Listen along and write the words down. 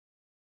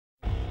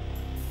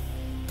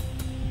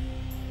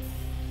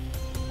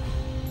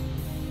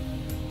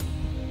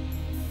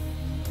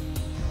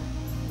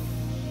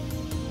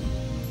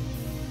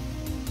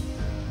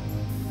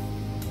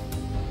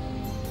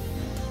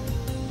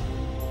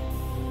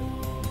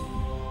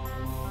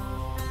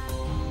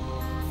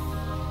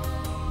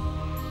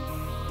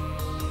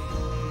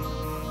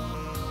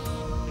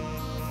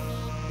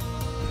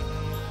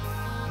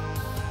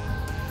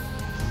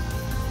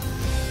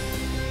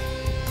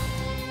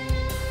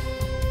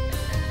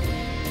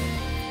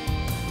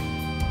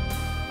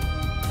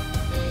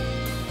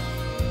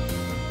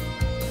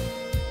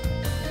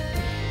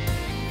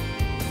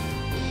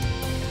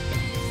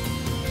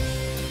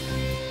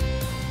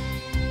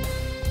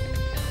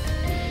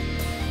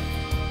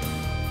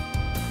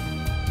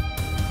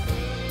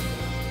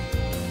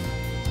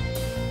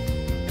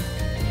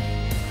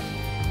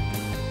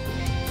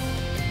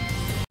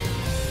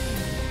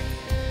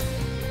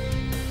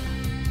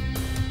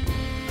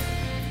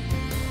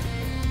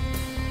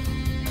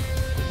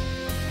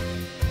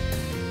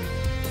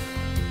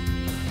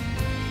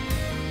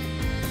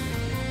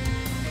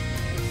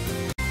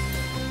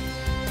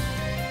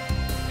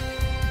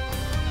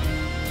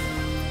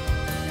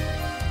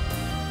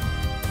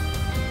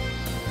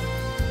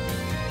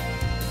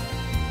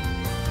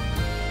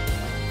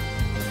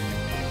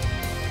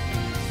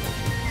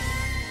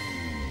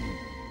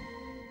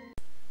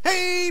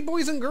Hey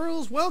boys and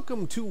girls,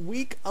 welcome to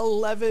week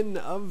 11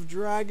 of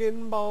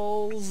Dragon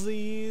Ball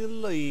Z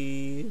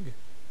League.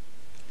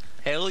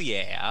 Hell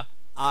yeah.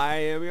 I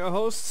am your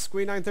host,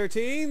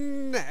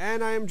 Squee913,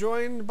 and I am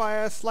joined by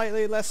a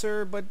slightly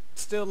lesser but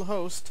still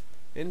host,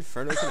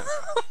 Inferno Connect.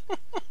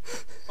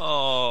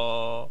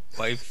 Oh,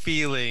 my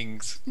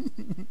feelings.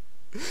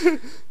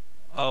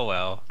 Oh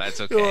well, that's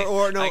okay.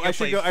 Or no, I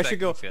should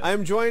go. I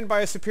am joined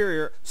by a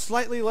superior,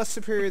 slightly less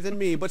superior than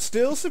me, but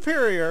still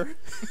superior.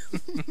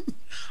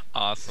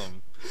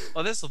 Awesome.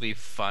 Well, this will be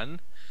fun.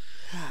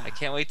 I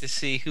can't wait to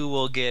see who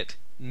will get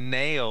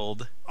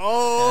nailed.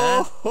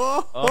 Oh,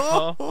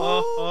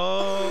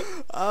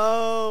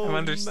 I'm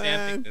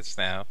understanding man. this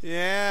now.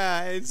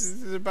 Yeah,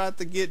 it's about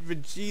to get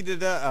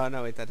Vegeta. Oh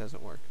no, wait, that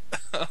doesn't work.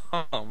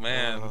 Oh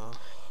man.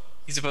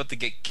 He's about to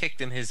get kicked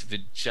in his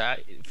Vegeta.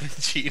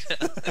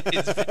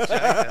 His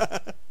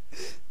vagina.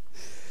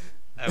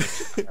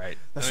 Alright.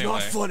 That's anyway.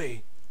 not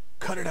funny.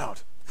 Cut it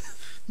out.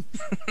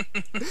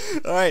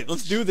 Alright,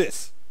 let's do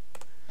this.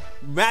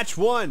 Match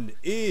 1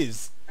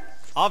 is,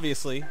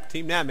 obviously,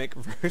 Team Namek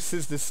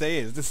versus the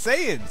Saiyans. The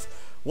Saiyans!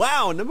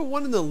 Wow, number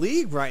 1 in the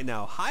league right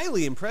now.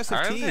 Highly impressive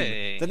Are team.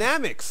 they? The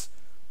Nameks.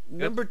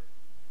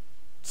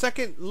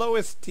 Second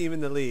lowest team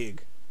in the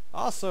league.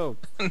 Also,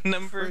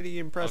 pretty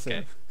impressive.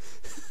 Okay.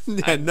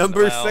 Yeah,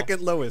 number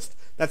second lowest.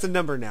 That's a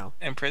number now.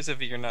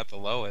 Impressive you're not the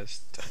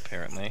lowest,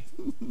 apparently.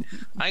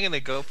 I'm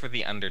gonna go for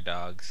the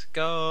underdogs.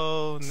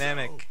 Go,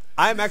 Namek.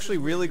 I'm actually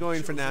really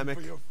going for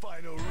Namek.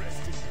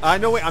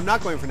 No, wait, I'm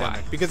not going for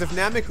Namek. Because if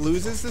Namek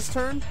loses this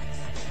turn,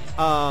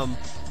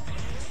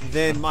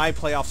 then my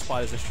playoff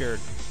spot is assured.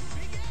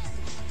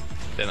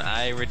 Then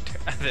I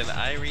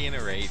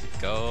reiterate,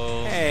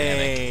 go,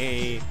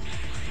 Hey, Namek.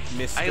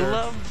 Mister. I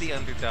love the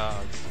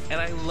underdog, and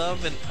I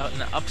love an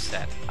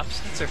upset.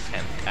 Upsets are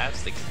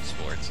fantastic in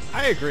sports.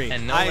 I agree.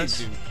 And no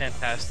less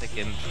fantastic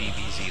in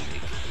DBZ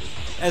League.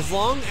 As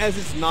long as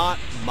it's not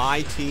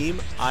my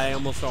team, I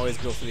almost always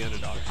go for the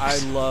underdog. I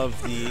love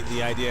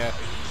the idea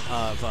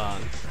of,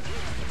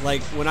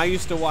 like, when I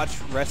used to watch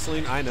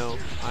wrestling, I know,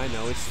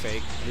 it's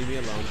fake, leave me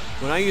alone.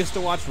 When I used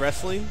to watch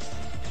wrestling,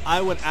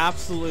 I would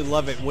absolutely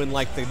love it when,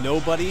 like, the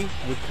nobody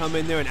would come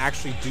in there and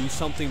actually do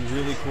something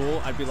really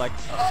cool. I'd be like,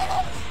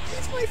 oh,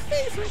 he's my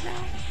favorite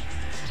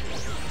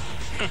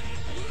now.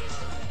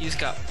 He's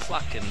got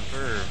pluck and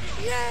verve.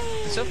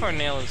 Yay! So far,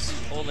 Nail is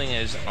holding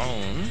his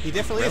own. He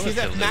definitely is. He's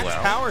at max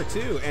well. power,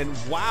 too. And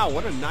wow,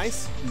 what a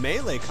nice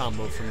melee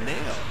combo from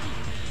Nail.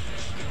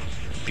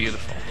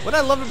 Beautiful. What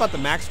I love about the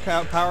max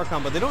power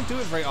combo, they don't do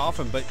it very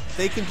often, but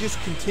they can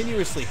just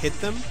continuously hit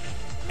them.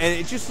 And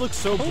it just looks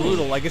so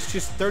brutal, like it's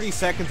just 30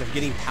 seconds of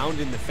getting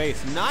pounded in the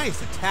face.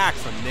 Nice attack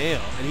from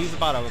Nail, and he's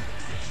about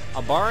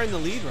a bar in the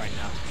lead right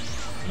now.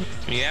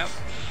 Yep.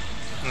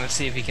 Let's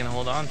see if he can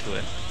hold on to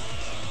it.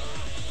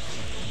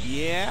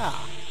 Yeah,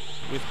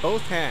 with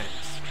both hands,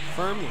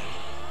 firmly.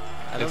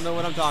 I don't know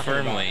what I'm talking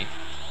about. I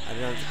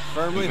don't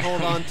firmly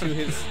hold on to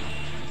his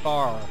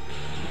bar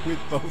with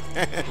both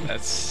hands.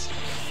 That's.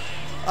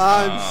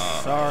 I'm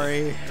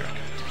sorry.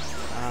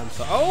 I'm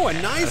sorry. Oh, a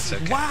nice!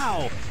 Okay.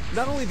 Wow.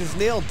 Not only does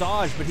Nail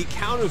dodge, but he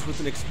counters with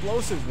an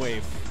explosive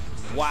wave.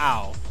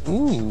 Wow.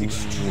 Ooh.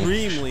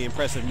 Extremely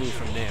impressive move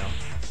from Nail.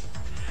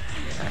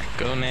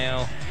 Go,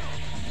 Nail.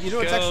 You know,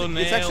 it's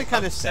actually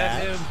kind of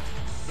sad.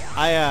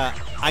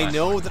 I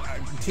know that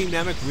Team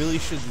Namek really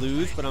should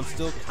lose, but I'm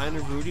still kind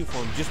of rooting for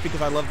him just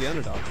because I love the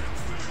underdog.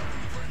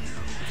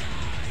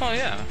 Oh,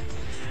 yeah.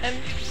 And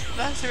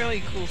that's the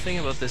really cool thing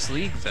about this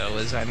league, though,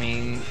 is, I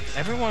mean,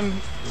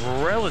 everyone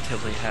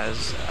relatively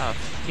has,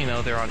 you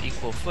know, they're on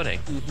equal footing.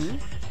 Mm-hmm.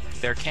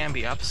 There can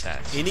be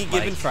upsets. Any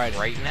given Friday.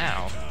 Right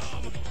now.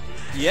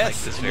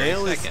 Yes, like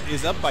Nail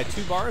is up by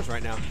 2 bars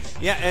right now.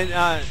 Yeah,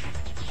 and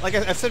like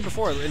I've said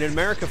before, in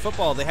American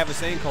football, they have a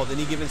saying called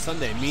Any Given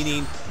Sunday,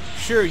 meaning,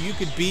 sure, you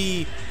could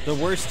be the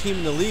worst team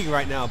in the league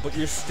right now, but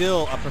you're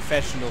still a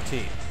professional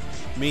team.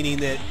 Meaning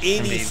that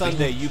any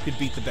Sunday, you could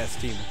beat the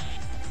best team.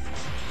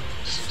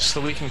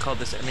 So we can call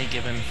this Any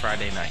Given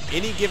Friday Night.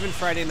 Any Given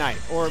Friday night,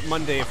 or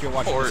Monday if you're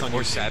watching this on YouTube.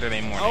 Or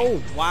Saturday morning.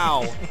 Oh,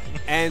 wow.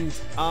 And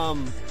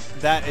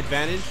that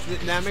advantage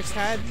that Nameks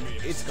had,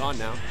 it's gone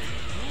now.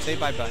 Say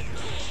bye-bye.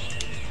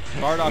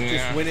 Bardock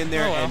just went in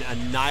there and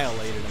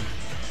annihilated him.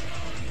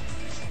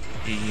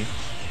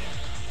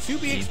 To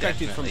be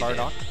expected from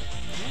Bardock.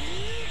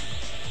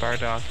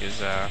 Bardock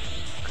is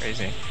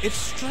crazy. It's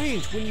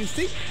strange. When you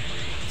think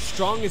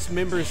strongest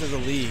members of the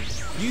league,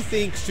 you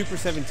think Super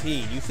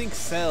 17, you think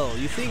Cell,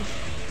 you think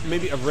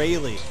maybe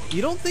Rayleigh.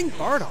 You don't think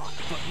Bardock,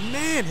 but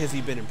man, has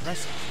he been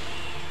impressive.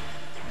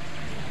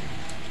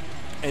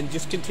 And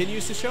just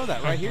continues to show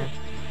that right here.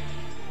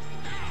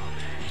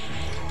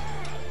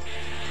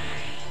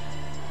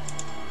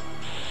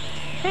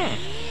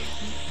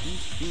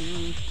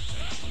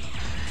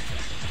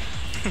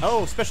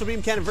 Oh, Special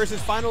Beam Cannon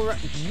versus Final...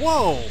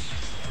 Whoa!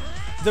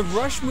 The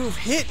rush move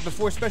hit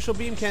before Special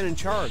Beam Cannon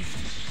charged.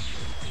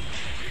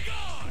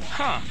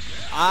 Huh.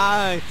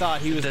 I thought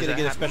he was going to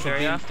get a Special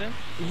Beam... Often?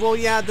 Well,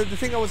 yeah, the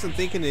thing I wasn't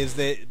thinking is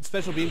that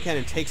Special Beam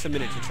Cannon takes a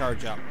minute to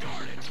charge up.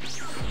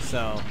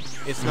 So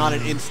it's not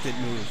an instant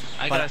move.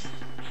 I got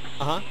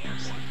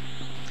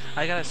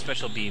a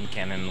special beam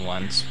cannon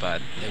once, but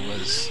it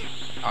was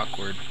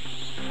awkward.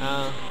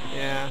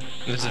 Yeah.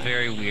 It was a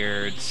very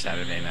weird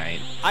Saturday night.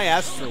 I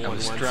asked for I one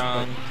was once,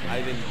 drunk. but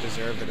I didn't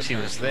deserve it. She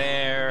was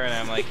there, and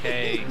I'm like,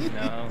 hey, you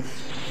know.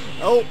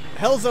 Oh,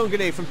 Hellzone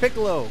grenade from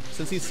Piccolo.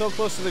 Since he's so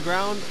close to the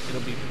ground,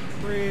 it'll be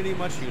pretty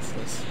much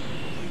useless.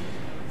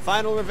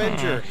 Final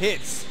Revenger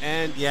hits,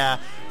 and yeah,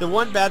 the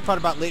one bad part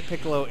about late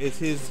Piccolo is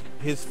his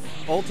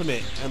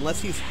ultimate.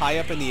 Unless he's high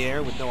up in the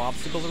air with no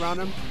obstacles around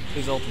him,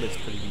 his ultimate's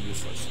pretty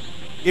useless.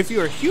 If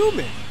you're a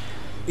human,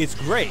 it's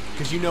great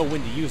because you know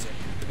when to use it.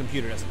 The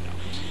computer doesn't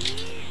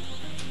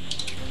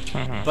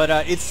know. But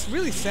it's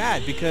really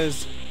sad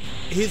because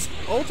his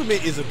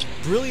ultimate is a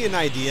brilliant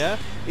idea.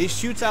 It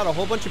shoots out a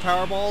whole bunch of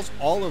power balls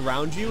all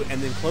around you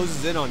and then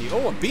closes in on you.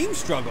 Oh, a beam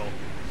struggle.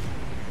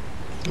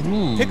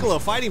 Ooh. Piccolo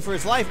fighting for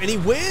his life, and he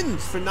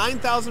wins for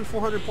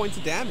 9,400 points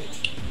of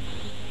damage.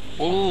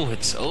 Oh,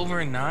 it's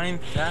over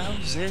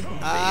 9,000, baby.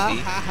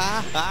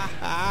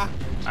 I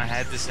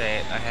had to say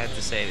it. I had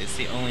to say it. It's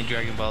the only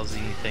Dragon Ball Z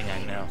thing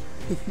I know.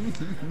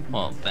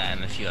 Well, that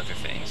and a few other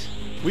things.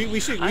 Maybe we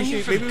should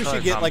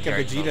get like a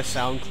Vegeta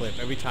sound clip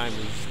every time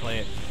we just play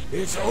it.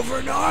 It's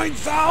over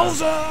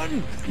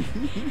 9,000.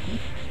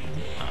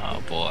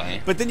 Oh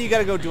boy. But then you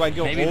gotta go. Do I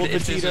go maybe old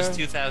if Vegeta? This was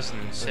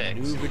 2006.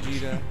 New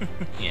Vegeta.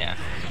 Yeah.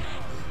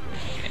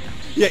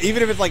 Yeah.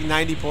 Even if it's like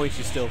 90 points,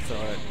 you still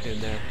throw it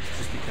in there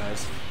just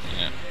because.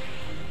 Yeah.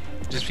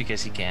 Just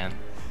because he can.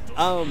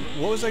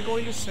 What was I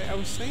going to say? I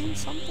was saying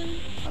something.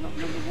 I don't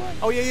remember what.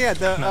 Oh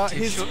yeah.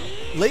 His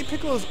late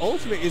Piccolo's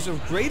ultimate is a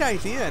great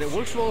idea, and it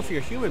works well if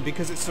you're human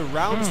because it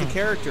surrounds the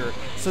character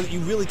so that you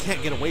really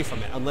can't get away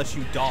from it unless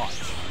you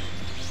dodge.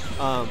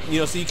 You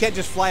know, so you can't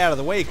just fly out of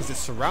the way because it's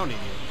surrounding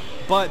you.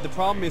 But the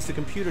problem is the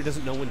computer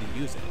doesn't know when to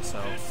use it.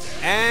 So,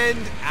 and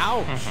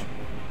ouch.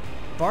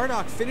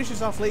 Bardock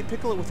finishes off late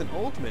Piccolo with an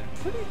ultimate.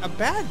 A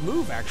bad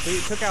move, actually.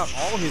 It took out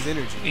all his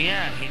energy.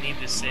 Yeah, he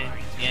needed to say.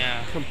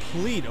 Yeah.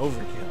 Complete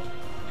overkill.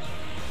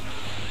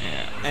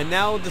 Yeah. And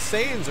now the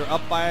Saiyans are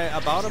up by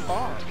about a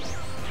bar.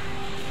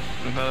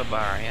 About a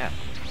bar, yeah.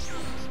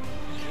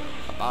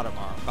 About a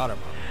bar.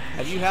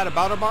 Have you had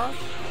about a bar?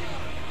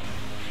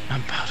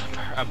 About a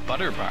bar. A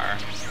butter bar.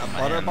 A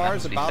butter bar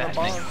is about a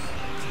bar.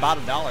 It's about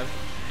 $1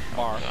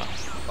 bar.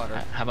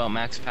 Butter. How about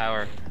max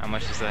power? How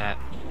much is that?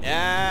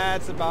 Yeah,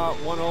 it's about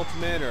 1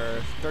 ultimate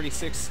or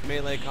 36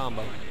 melee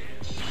combo.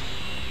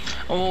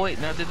 Oh wait,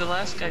 now did the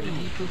last guy, did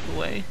he poof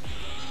away?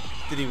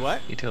 Did he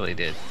what? He totally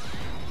did.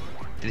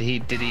 Did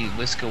he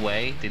whisk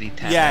away? Did he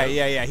tag Yeah, out?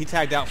 yeah. He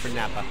tagged out for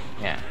Nappa.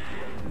 Yeah.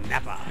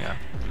 Nappa. Yeah.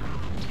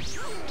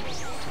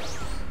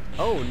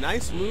 Oh,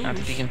 nice move. Not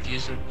to be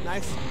confused with...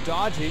 Nice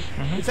dodging.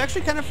 It's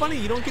actually kind of funny.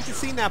 You don't get to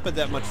see Nappa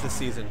that much this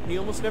season. He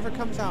almost never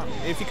comes out.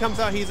 If he comes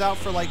out, he's out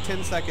for like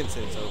 10 seconds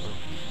and it's over.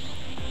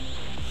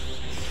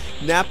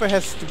 Nappa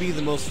has to be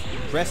the most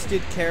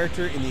rested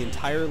character in the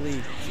entire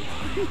league.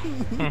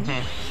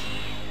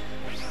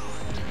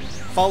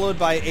 Followed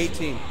by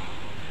 18.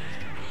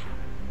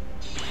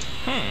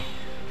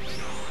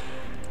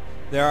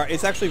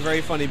 It's actually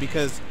very funny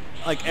because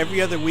like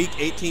every other week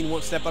 18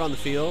 won't step out on the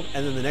field,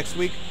 and then the next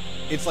week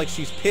it's like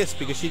she's pissed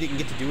because she didn't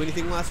get to do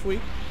anything last week.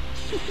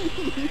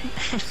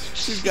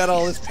 She's got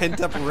all this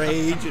pent-up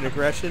rage and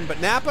aggression, but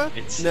Nappa?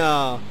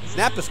 No.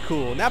 Nappa's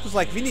cool. Nappa's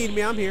like, if you need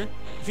me, I'm here.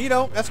 If you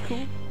don't, that's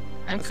cool.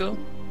 I'm cool.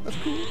 That's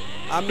cool.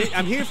 I'm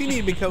here if you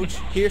need me, coach.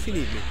 Here if you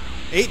need me.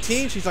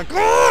 18, she's like,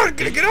 oh, I'm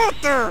gonna get out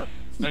there.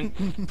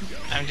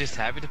 I'm just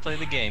happy to play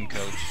the game,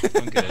 coach.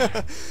 I'm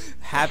good.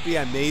 Happy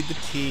I made the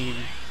team.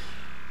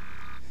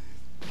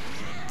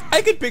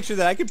 I could picture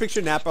that. I could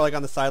picture Nappa like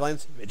on the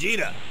sidelines.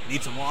 Vegeta,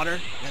 need some water?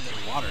 Yeah,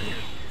 there's water here.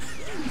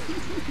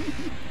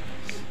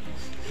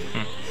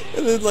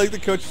 And then like the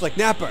coach is like,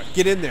 Nappa,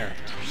 get in there.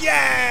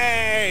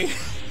 Yay!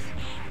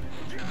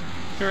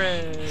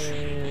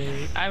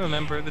 Hooray! I'm a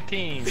member of the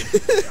team.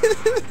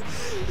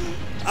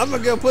 I'm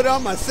gonna go put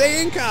on my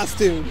Saiyan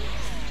costume.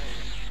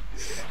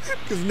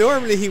 Because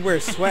normally he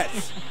wears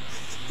sweats.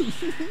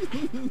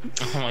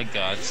 Oh my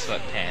god,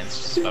 sweatpants.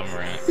 Just bum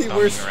around. He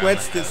wears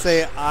sweats that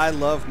say, I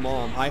love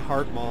mom. I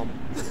heart mom.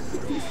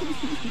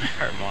 I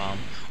heart mom.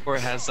 Or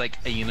it has like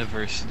a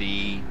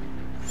university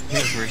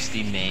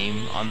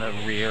name on the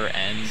rear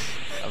end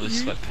of the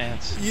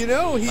sweatpants. You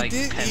know, he like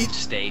did. Penn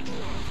State.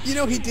 You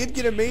know, he did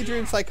get a major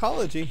in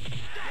psychology.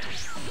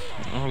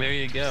 Oh, there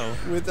you go.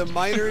 With a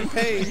minor in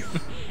pain.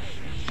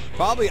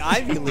 Probably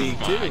Ivy League,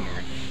 too.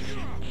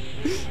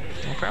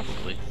 Well,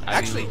 probably.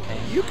 Actually,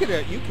 you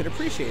could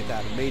appreciate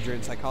that, a major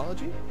in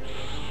psychology.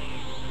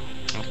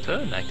 I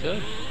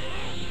could.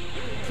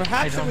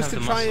 Perhaps it was to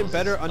try and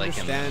better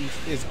understand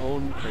his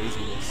own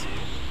craziness.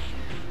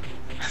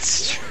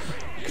 That's true.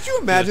 Could you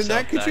imagine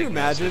that? Could you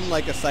imagine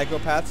like a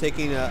psychopath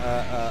taking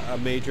a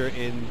major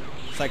in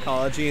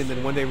psychology and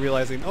then one day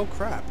realizing, oh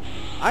crap,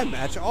 I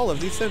match all of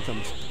these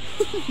symptoms?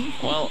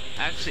 Well,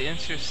 actually,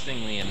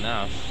 interestingly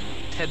enough,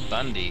 Ted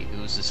Bundy,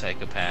 who's a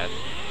psychopath,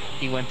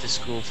 he went to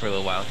school for a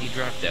little while. He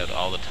dropped out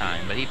all the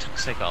time, but he took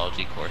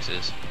psychology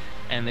courses.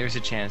 And there's a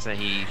chance that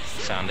he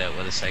found out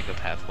what a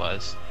psychopath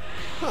was.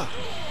 Huh.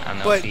 I don't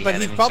know But if he but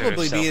had he'd any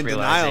probably sort of be in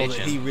denial that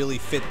he self-realization. really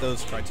fit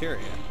those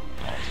criteria.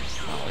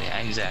 Oh yeah,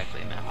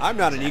 exactly. No. I'm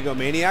not an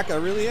egomaniac. I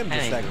really am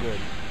just that Anywho.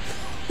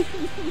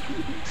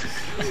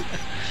 good.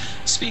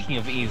 Speaking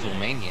of evil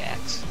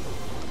maniacs,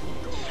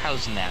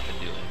 how's Nappa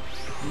doing?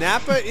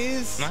 Nappa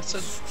is Not so-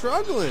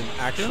 struggling,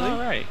 actually. Doing all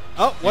right.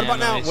 Oh, what Yeah, about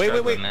no, now? he's Wait.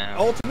 struggling now.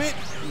 Ultimate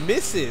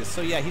misses.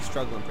 So yeah, he's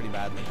struggling pretty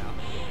badly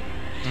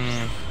now.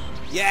 Mm.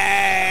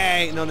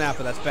 Yay! No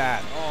Nappa, that's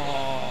bad.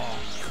 Oh.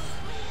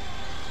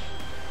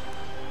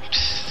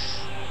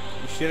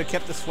 You should have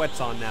kept the sweats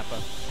on, Nappa.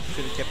 You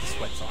should have kept the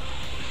sweats on.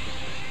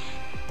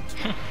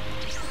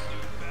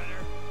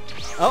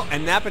 Oh,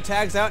 and Nappa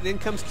tags out, and in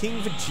comes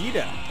King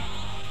Vegeta.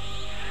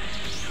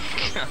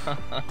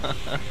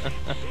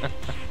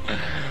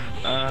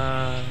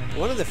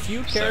 One of the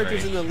few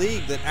characters in the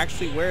league that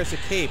actually wears a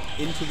cape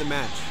into the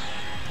match.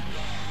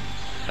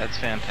 That's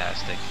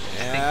fantastic. I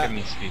think Yeah. there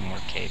needs to be more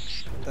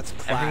capes. That's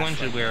class. Everyone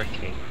should right wear a there.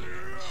 cape.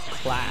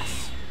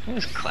 Class. It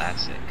was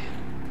classic.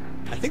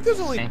 I think there's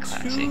only And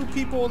classy. 2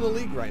 people in the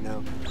league right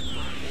now.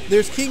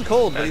 There's King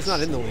Cold, but he's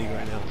not in the league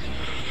right now.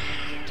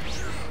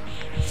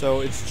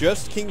 So it's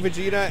just King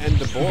Vegeta and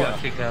You Deborah.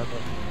 got kicked out.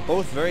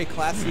 Both very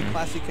classy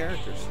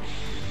characters.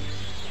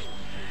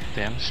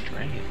 Damn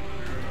straight.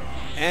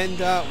 And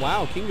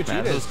wow, King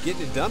Vegeta is was-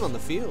 getting it done on the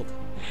field.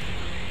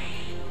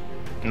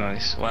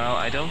 Nice. Well,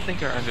 I don't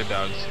think our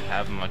underdogs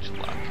have much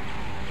luck.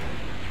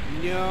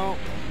 No.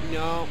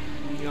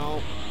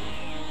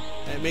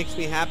 It makes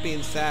me happy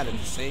and sad at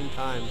the same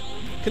time.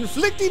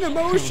 Conflicting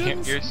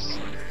emotions. You're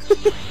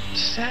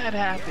sad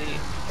happy.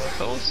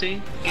 But we'll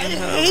see. I Game's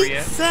not over hate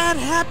yet. sad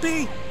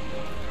happy.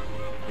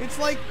 It's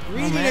like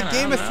reading man, a I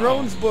Game don't of know.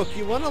 Thrones book.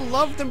 You want to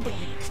love them, but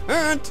you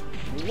can't.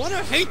 You want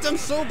to hate them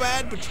so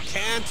bad, but you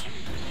can't.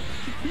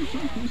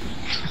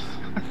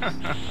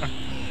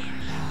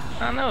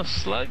 I don't know.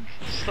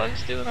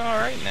 Slug's doing all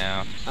right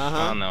now.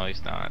 Uh-huh. Oh no,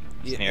 he's not.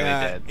 He's nearly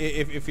dead.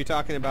 If you're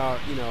talking about,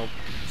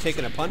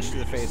 taking a punch to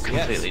the face,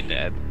 Completely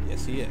dead.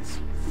 yes, he is.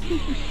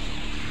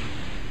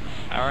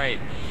 All right.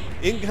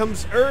 In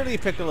comes early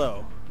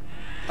Piccolo.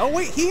 Oh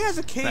wait, he has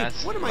a cape.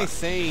 That's What am I fun.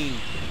 saying?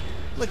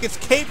 Look, it's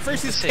cape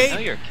versus Say, cape. know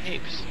your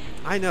capes.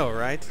 I know,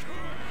 right?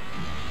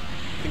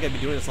 I think I'd be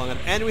doing this long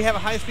enough. And we have a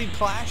high-speed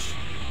clash.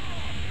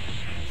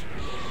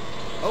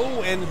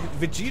 Oh, and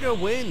Vegeta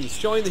wins,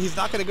 showing that he's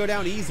not going to go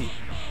down easy.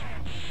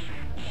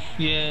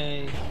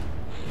 Yay.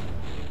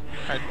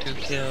 Hard to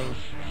kill.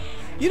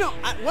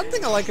 One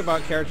thing I like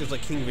about characters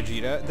like King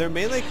Vegeta, their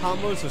melee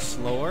combos are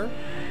slower,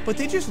 but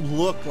they just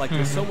look like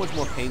they're so much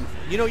more painful.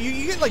 You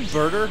get like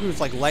Birder,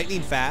 who's like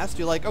lightning fast,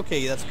 you're like,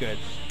 okay, that's good.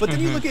 But then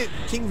you look at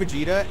King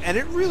Vegeta, and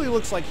it really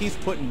looks like he's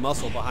putting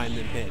muscle behind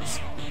them hits.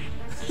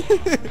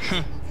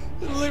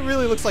 It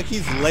really looks like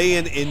he's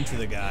laying into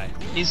the guy.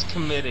 He's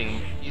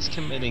committing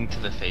to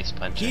the face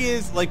punching. He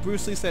is, like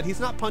Bruce Lee said, he's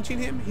not punching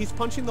him, he's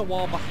punching the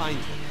wall behind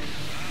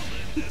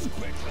him.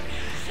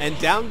 And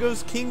down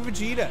goes King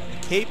Vegeta.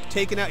 Cape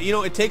taken out.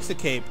 It takes a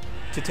cape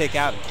to take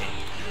out a cape.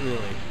 Really.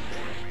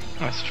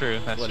 That's true.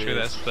 That's What true.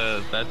 is?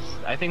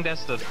 I think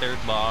that's the third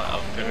law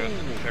of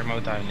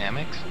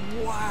thermodynamics.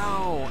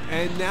 Wow.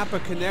 And Nappa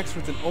connects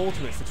with an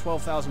ultimate for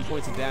 12,000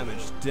 points of damage.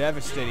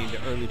 Devastating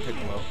to early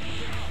Piccolo.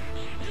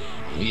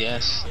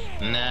 Yes.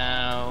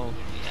 Now,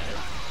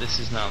 this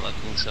is not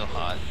looking so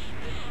hot.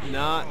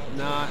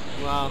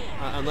 Well,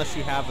 unless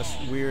you have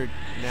a weird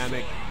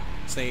Namek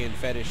Saiyan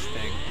fetish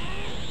thing.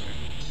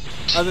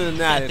 Other than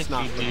that, it's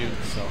not looking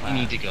so hot. You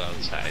need to go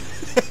outside.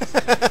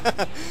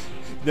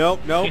 Nope.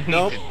 You need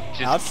to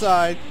just-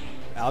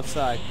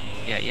 Outside.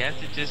 Yeah, you have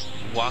to just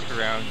walk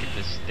around, get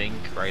the stink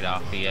right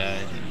off of you.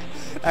 And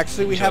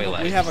Actually, we Enjoy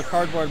have life. a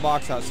cardboard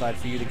box outside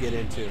for you to get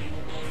into.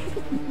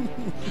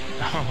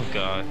 oh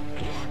god.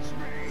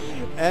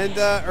 And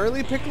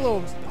early Piccolo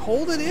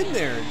holding in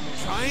there,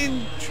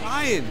 trying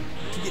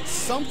to get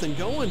something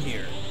going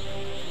here.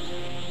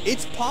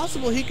 It's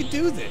possible he could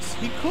do this.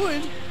 He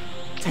could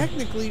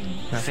technically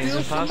Nothing's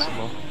still come back.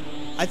 impossible.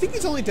 I think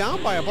he's only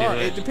down by a bar.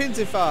 Do It it. depends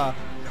if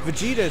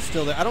Vegeta is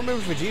still there. I don't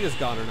remember if Vegeta's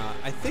gone or not.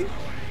 I think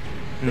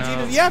No,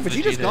 Vegeta's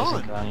Vegeta gone.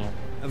 isn't gone yet.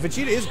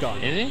 Vegeta is gone.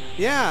 Is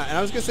he? Yeah, and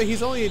I was gonna say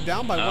he's only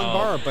down by one Oh.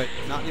 bar, but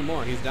not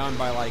anymore. He's down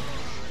by like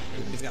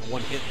he's got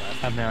one hit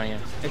left. A million.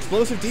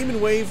 Explosive Demon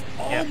Wave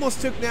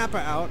almost took Nappa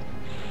out.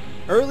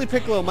 Early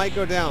Piccolo might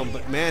go down,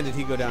 but man, did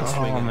he go down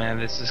swinging. Oh man,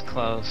 this is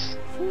close.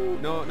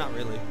 No, not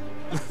really.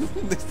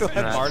 They still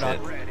have That's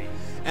Bardock. it.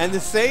 And the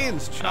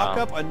Saiyans chalk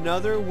Oh. up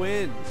another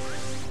win.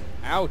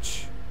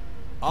 Ouch.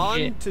 On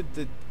Yeah. to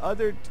the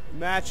other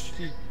match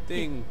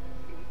thing.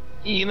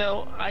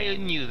 I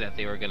knew that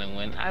they were gonna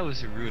win. I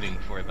was rooting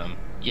for them.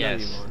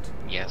 Yes. you weren't.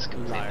 Yes,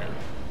 completely. Liar.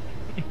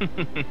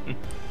 The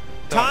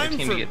Time other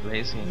team for to get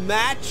lazy.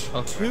 match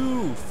Okay.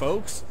 2,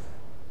 folks.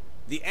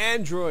 The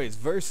androids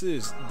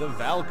versus the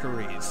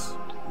Valkyries.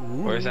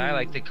 Or as I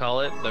like to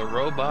call it, the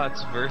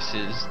robots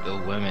versus the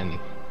women.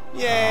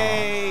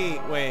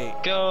 Yay! Wait.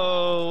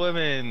 Go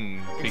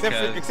women!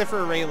 Except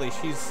for Rayleigh,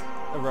 she's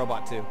a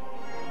robot too.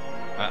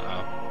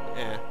 Uh-oh.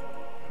 Yeah.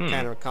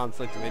 kind of a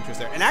conflict of interest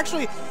there. And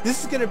actually,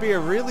 this is going to be a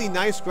really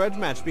nice grudge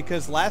match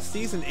because last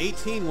season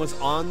 18 was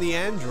on the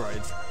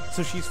androids,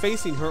 so she's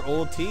facing her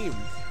old team.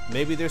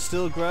 Maybe there's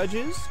still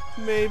grudges.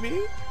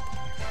 Maybe.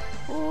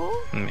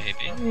 Oh.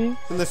 Maybe. And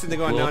listen, they're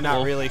going, no,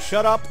 not really.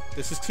 Shut up.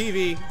 This is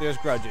TV. There's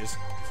grudges.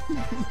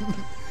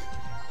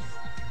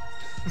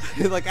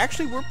 Like,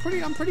 actually,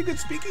 I'm pretty good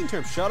speaking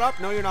terms. Shut up.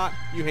 No, you're not.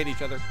 You hate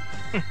each other.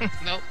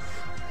 Nope.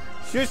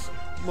 Just,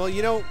 well,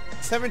 you know,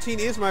 17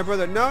 is my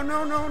brother. No,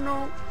 no, no,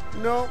 no,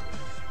 no,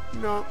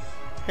 no.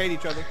 Hate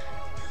each other.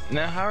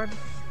 Now, how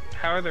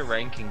are the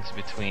rankings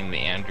between the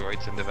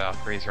androids and the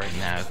Valkyries right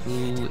now?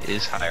 Who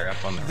is higher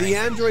up on the rankings? The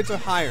androids are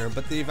higher,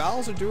 but the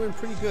Vals are doing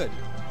pretty good.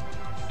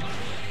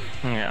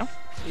 Yeah.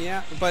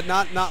 Yeah, but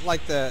not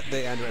like the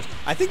androids.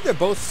 I think they're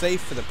both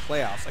safe for the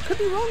playoffs. I could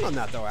be wrong on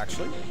that though,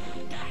 actually.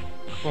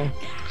 Cool.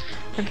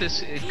 Could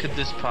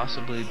this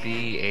possibly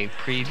be a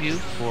preview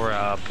for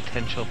a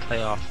potential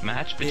playoff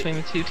match between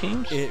the two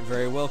teams? It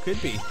very well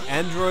could be.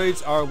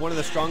 Androids are one of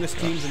the strongest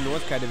teams in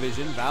North Kai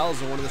Division.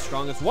 Vals are one of the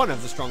strongest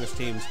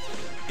teams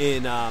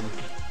in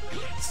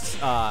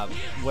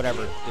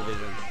whatever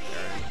division.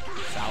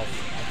 South,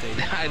 I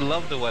think. I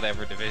love the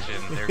whatever division.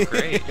 They're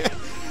great.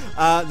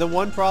 The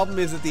one problem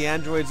is that the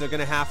androids are going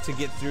to have to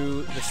get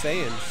through the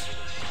Saiyans,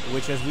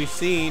 which, as we've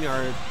seen,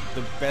 are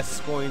the best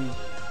scoring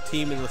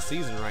team in the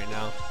season right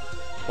now.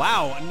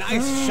 Wow, a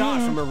nice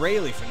shot from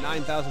O'Reilly for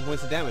 9,000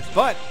 points of damage.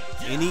 But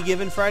any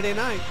given Friday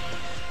night.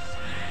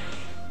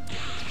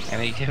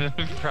 Any given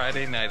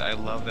Friday night. I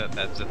love that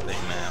that's a thing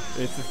now.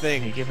 It's a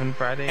thing. Any given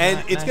Friday night.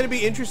 And it's going to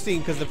be interesting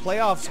because the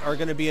playoffs are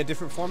going to be a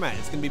different format.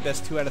 It's going to be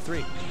best 2 out of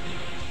 3.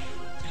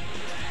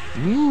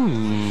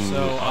 Ooh.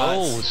 So,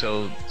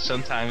 so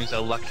sometimes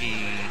a lucky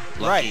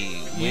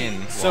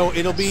win. So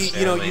it'll be,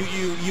 you know,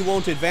 you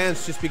won't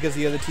advance just because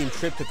the other team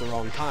tripped at the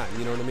wrong time.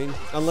 You know what I mean?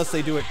 Unless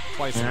they do it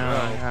twice in a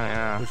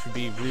row, which would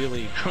be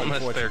really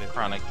unless they're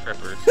chronic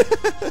trippers.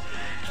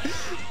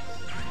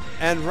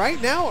 And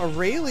right now,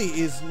 O'Reilly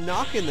is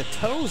knocking the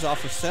toes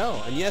off of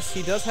Cell, and yes,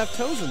 he does have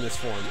toes in this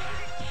form.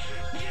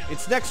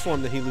 It's next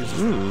form that he loses.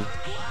 Ooh.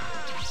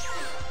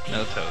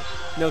 No toes.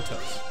 No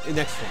toes. In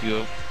next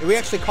form. We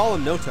actually call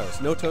him No Toes.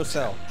 No Toe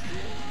Cell.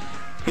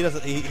 He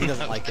doesn't. He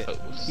doesn't like it.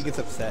 He gets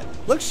upset.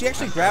 Look, she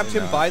actually grabbed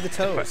him by the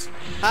toes.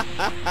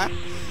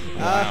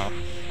 Wow.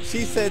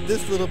 She said,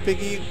 "This little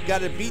piggy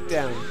got a beat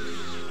down."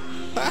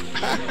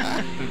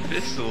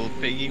 This little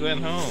piggy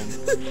went home.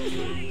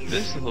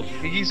 This little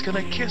piggy's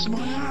gonna kiss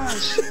my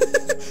ass.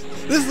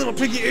 This little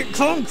piggy ate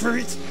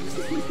concrete.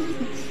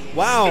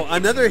 Wow,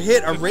 another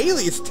hit.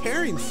 O'Reilly is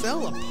tearing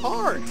Cell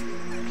apart.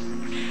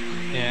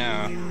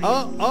 Yeah.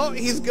 Oh,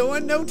 he's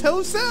going No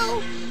Toe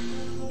Cell.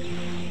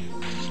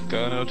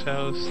 Go No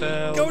Toe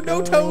Cell. Go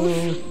No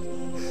Toes.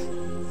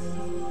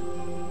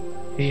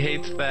 He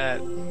hates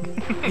that.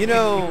 You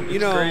know,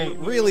 great.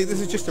 Really, this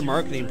is just a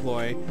marketing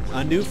ploy.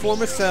 A new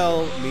form of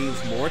Cell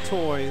means more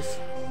toys.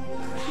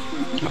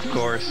 Of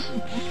course.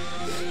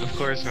 Of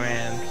course,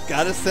 man.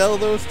 Gotta sell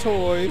those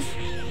toys.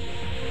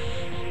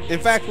 In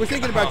fact, we're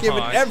thinking about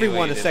giving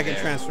everyone a second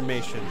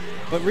transformation.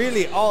 But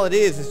really, all it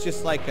is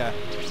just like a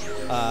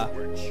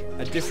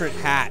different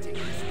hat.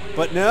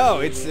 But no,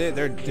 it's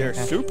they're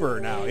super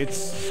now. It's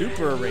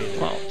super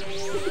rated. Well,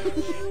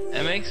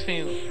 it makes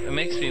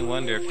me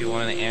wonder if you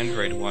want an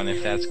Android one,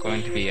 if that's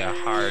going to be a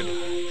hard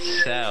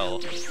sell.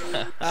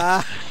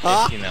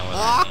 If you know what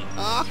I mean.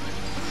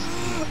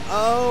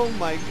 Oh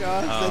my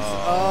gosh,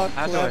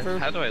 that's clever.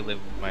 How do I live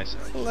with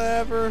myself?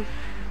 Clever.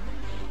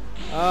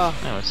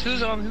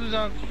 Who's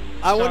on?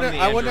 I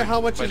wonder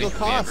how much it'll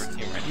cost.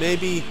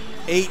 Maybe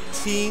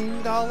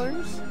 $18.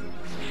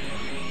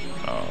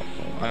 Oh,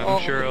 I'm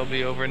sure it'll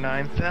be over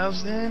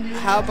 9,000.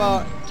 How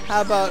about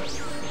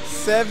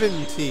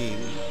 $17?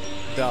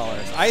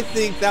 I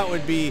think that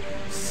would be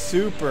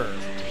super.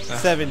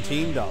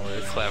 $17.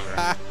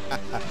 Clever.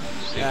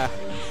 Yeah.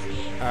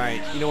 All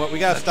right. You know what? We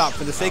gotta stop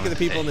for the sake of the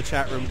people in the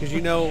chat room, because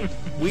you know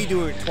we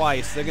do it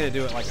twice. They're gonna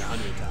do it like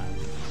 100 times.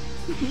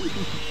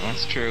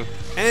 That's true.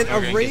 And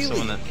O'Reilly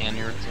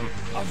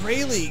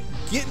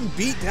getting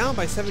beat down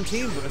by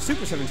 17, but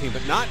Super 17,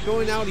 but not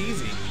going out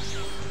easy.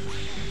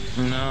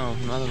 No,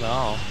 not at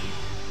all.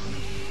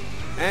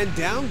 And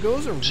down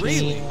goes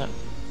O'Reilly.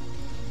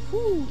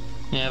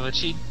 Yeah, but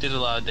she did a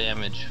lot of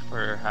damage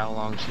for how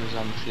long she was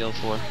on the field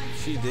for.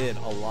 She did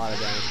a lot of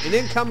damage. And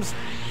in comes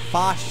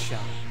Fasha.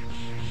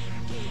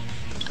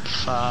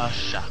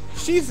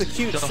 She's the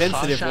cute,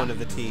 sensitive one of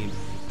the team.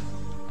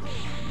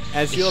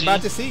 As you're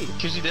about to see.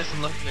 Because she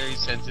doesn't look very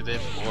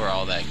sensitive or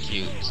all that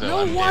cute.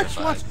 So no, watch.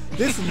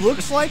 This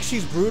looks like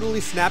she's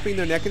brutally snapping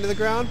their neck into the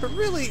ground, but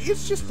really,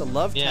 it's just a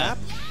love tap.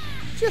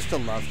 Just a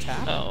love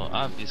tap. Oh,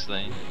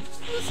 obviously.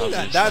 Listen to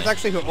that. That was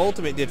actually her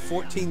ultimate. Did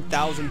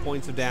 14,000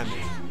 points of damage.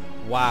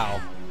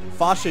 Wow.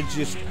 Fasha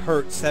just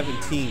hurt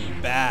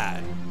 17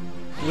 bad.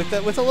 With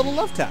a little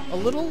love tap. A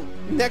little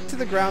neck to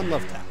the ground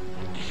love tap.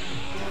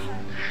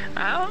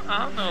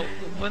 I don't know.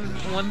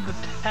 When the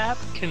tap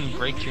can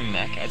break your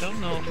neck, I don't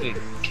know if it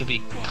could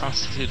be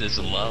constituted as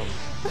love.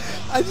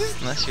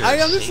 I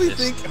honestly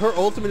think her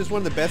ultimate is one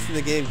of the best in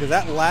the game because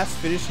that last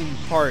finishing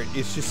part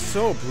is just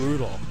so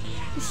brutal.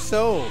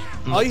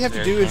 All you have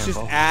to do is just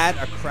add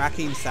a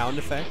cracking sound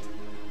effect.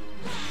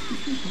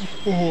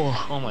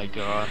 Oh my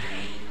god.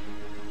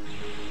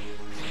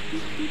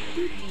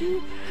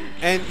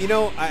 And you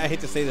know, I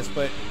hate to say this,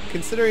 but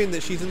considering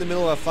that she's in the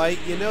middle of a fight,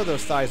 you know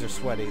those thighs are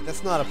sweaty.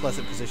 That's not a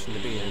pleasant position to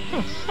be in.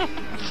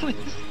 Please.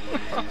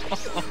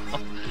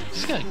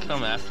 She's gonna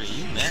come after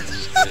you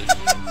next.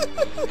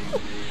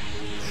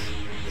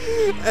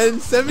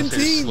 And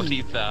 17.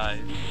 Sweaty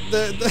thighs.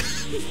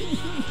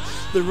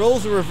 The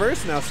roles are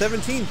reversed now.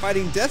 17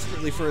 fighting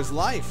desperately for his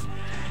life.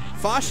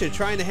 Fasha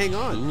trying to hang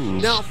on. Ooh.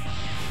 Now,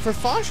 for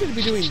Fasha to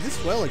be doing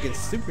this well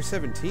against Super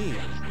 17,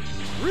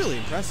 really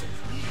impressive.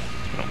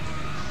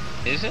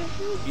 Is it?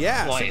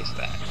 Yeah. Why is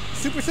that?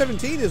 Super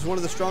 17 is one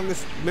of the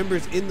strongest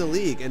members in the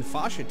league, and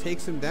Fasha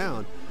takes him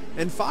down.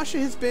 And Fasha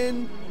has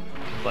been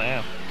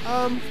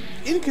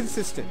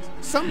inconsistent.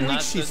 Some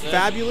weeks she's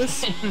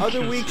fabulous,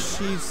 other weeks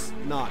she's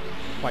not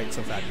quite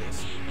so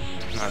fabulous.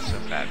 Not so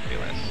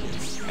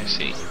fabulous. I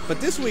see.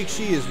 But this week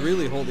she is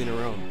really holding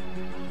her own.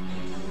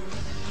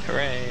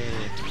 Hooray!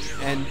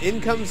 And in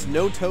comes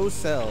No Toe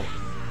Cell.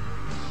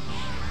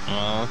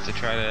 Well, to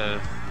try to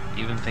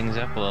even things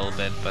up a little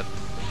bit, but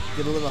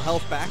get a little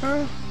health back.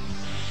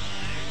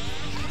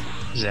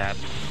 Zap.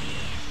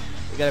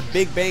 We got a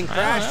big bang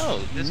crash. I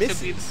don't know.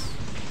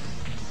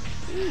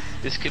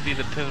 This could be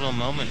the pivotal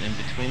moment in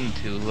between the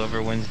two.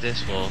 Whoever wins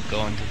this will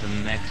go into the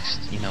next,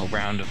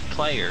 round of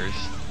players.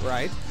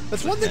 Right.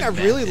 That's one thing I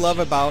really love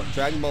about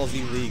Dragon Ball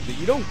Z League that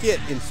you don't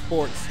get in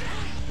sports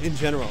in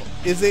general.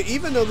 Is that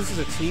even though this is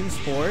a team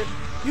sport,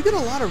 you get a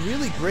lot of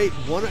really great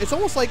it's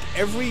almost like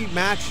every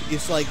match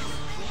is like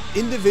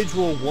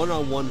individual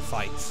one-on-one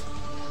fights.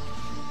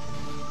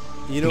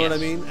 You know what I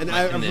mean? And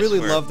I really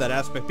love that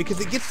aspect because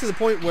it gets to the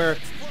point where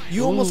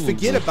you almost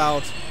forget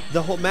about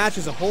the whole match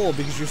as a whole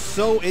because you're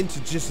so into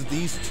just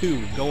these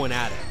two going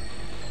at it.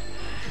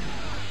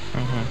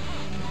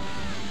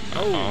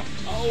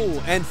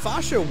 And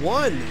Fasha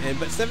won,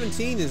 but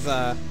 17 is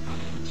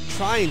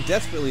trying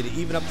desperately to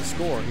even up the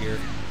score here.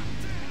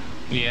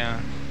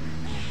 Yeah.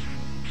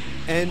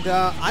 And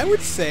I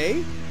would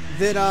say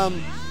that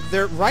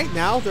right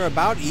now they're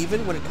about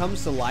even when it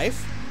comes to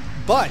life.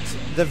 But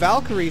the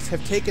Valkyries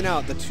have taken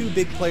out the two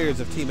big players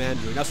of Team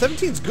Andrew. Now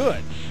 17's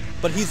good,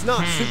 but he's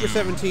not Super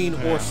 17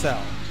 or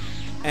Cell.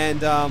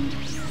 And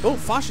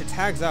Fasha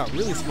tags out,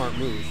 really smart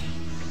move.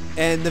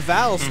 And the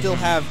Vals still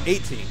have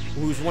 18,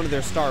 who's one of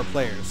their star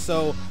players.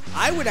 So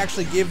I would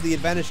actually give the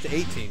advantage to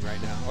 18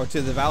 right now, or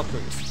to the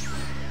Valkyries,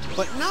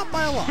 but not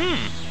by a lot.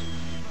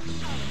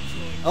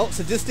 Oh,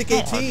 Sadistic 18.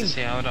 I'll have to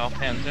see how it all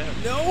pans out.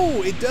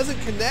 No, it doesn't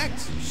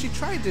connect. She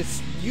tried to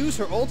use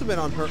her ultimate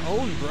on her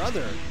own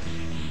brother.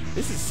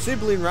 This is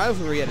sibling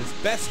rivalry at its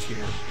best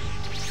here.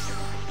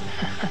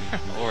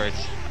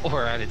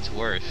 or at its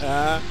worst.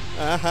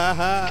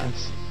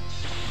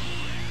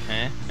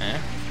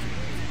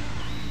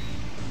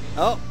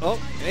 Oh,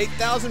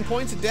 8,000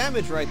 points of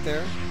damage right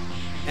there.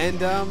 And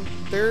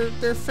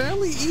they're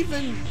fairly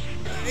even.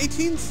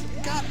 18's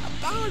got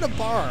about a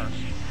bar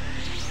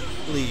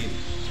lead.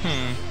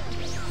 Yeah.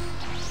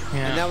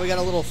 And now we got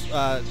a little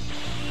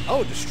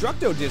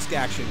Destructo Disc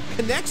action.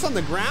 Connects on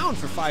the ground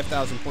for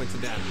 5,000 points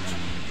of damage.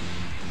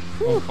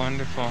 Oh,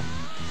 wonderful.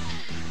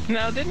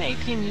 Now, didn't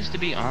 18 used to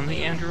be on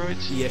the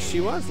androids? Yes, she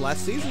was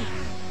last season.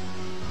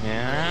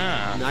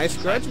 Yeah. Nice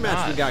grudge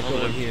match we got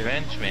going here.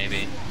 Revenge,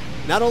 maybe.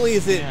 Not only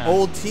is it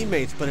old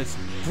teammates, but it's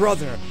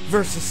brother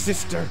versus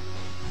sister.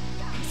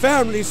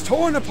 Families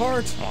torn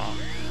apart. Wow.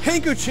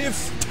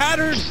 Handkerchiefs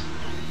tattered.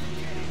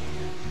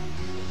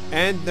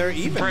 And they're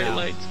even Bright now.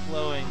 lights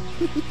glowing.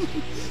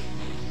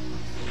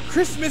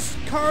 Christmas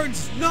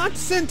cards not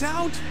sent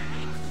out.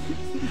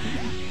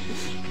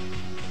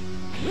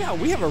 Yeah,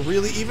 we have a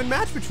really even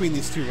match between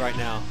these two right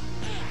now.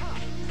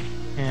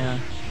 Yeah.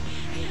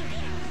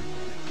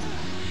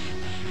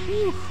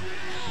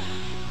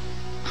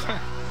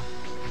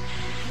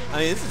 I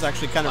mean, this is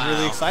actually kind of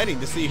really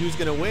exciting to see who's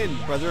going to win,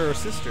 brother or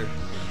sister.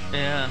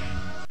 Yeah.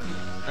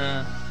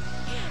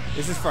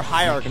 This is for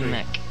hierarchy.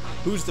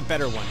 Who's the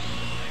better one?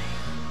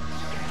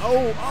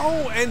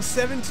 Oh, and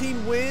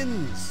 17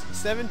 wins.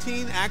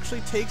 17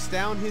 actually takes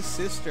down his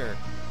sister.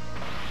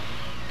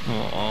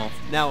 Uh-oh.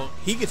 Now,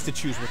 he gets to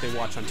choose what they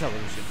watch on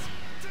television.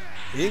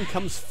 In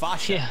comes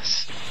Fasha.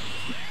 Yes.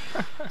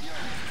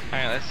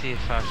 Alright, let's see if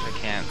Fasha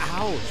can't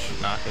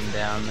knock him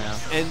down now.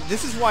 And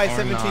this is why Or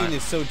 17 not.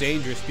 is so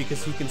dangerous,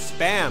 because he can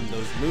spam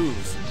those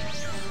moves.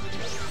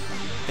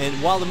 And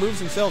while the moves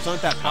themselves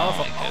aren't that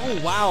powerful,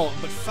 wow,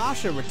 but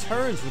Fasha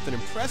returns with an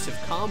impressive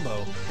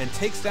combo and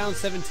takes down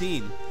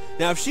 17.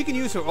 Now, if she can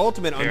use her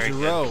ultimate on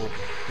Jiro,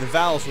 the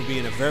Vals will be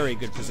in a very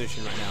good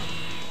position right now.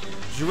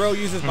 Jiro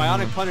uses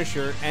Bionic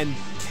Punisher and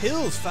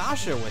kills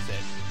Fasha with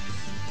it.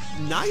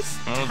 Nice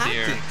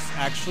tactics,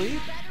 actually.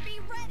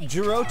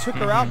 Jiro took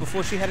her out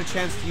before she had a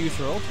chance to use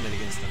her ultimate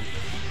against him.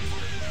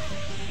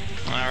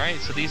 Alright,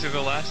 so these are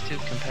the last two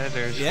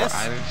competitors for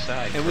either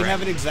side. And we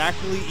have an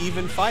exactly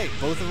even fight.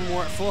 Both of them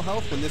were at full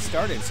health when this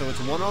started, so it's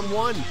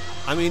one-on-one.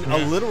 I mean, a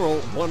literal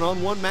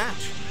one-on-one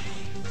match.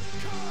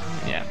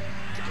 Yeah.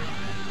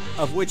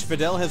 Of which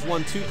Videl has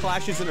won 2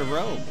 clashes in a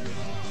row.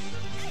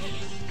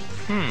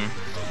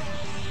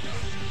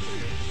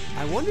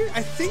 I wonder,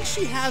 I think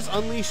she has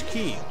Unleashed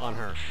Key on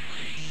her,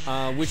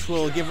 which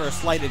will give her a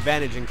slight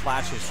advantage in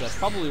clashes, so that's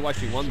probably why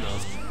she won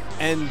those.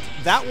 And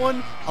that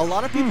one, a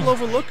lot of people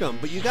overlook them,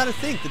 but you got to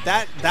think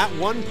that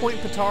 1 point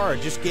Patara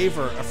just gave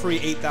her a free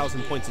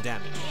 8,000 points of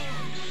damage.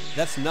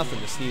 That's nothing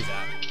to sneeze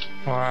at.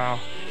 Wow.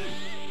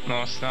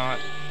 No, it's not.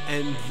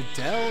 And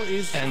Videl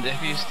is... And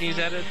if you sneeze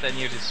at it, then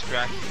you're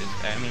distracted.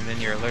 I mean,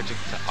 then you're allergic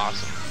to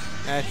awesome.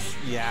 That's,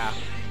 yeah.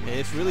 And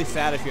it's really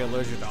sad if you're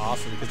allergic to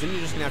awesome, because then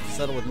you're just going to have to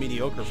settle with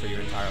mediocre for your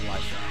entire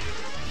life.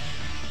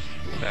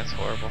 That's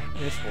horrible.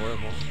 It's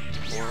horrible.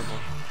 Horrible.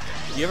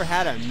 You ever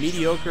had a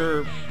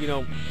mediocre, you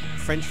know,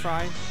 French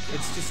fry?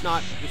 It's just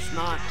not, it's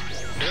not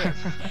good.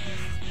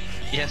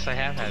 Yes, I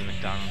have had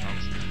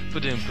McDonald's.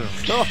 Boom, boom.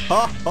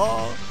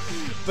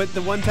 But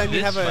the one time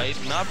you have a... This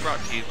fight not brought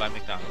to you by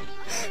McDonald's.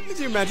 Did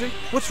you imagine?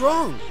 What's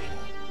wrong?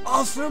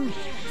 Awesome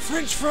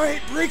French fry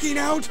breaking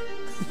out!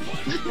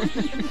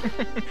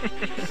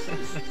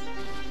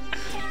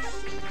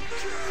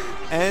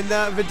 And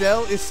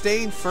Videl is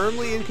staying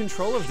firmly in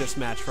control of this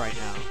match right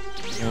now.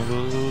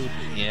 Ooh,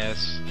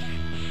 yes.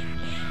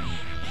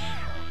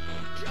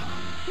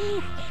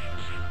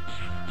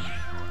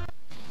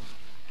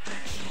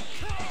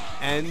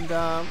 And,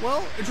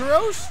 well,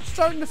 Jero's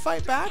starting to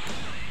fight back.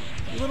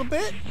 A little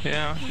bit.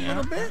 Yeah. A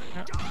little bit.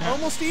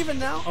 Almost even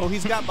now. Oh,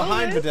 he's got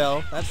behind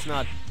Videl. That's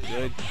not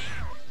good,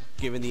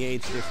 given the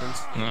age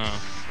difference. No.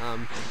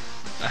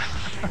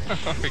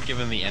 For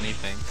giving me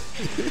anything.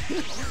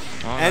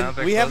 Oh, and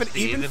we have an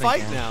even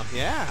fight now.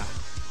 Yeah.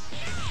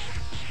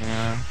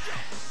 Yeah.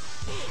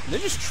 They're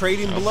just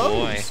trading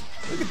blows. Boy.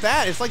 Look at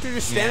that. It's like they're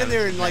just standing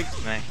there and like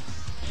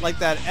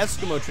that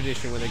Eskimo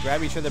tradition where they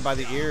grab each other by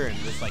the ear and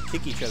just like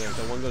kick each other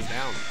until one goes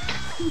down.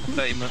 I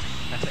thought you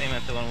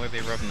meant the one where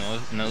they rub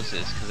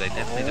noses, because I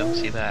definitely don't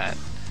see that.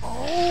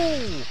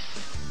 Oh!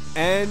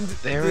 And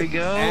there we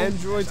go.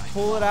 Androids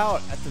pull it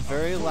out at the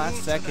very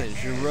last second.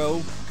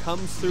 Jero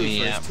comes through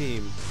for his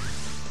team.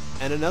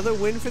 And another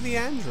win for the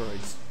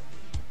Androids.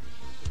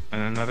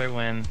 And another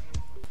win.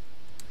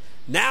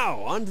 Now,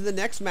 on to the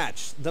next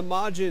match. The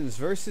Majins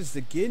versus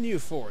the Ginyu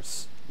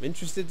Force. I'm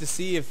interested to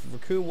see if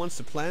Raccoon wants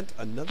to plant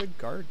another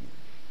garden.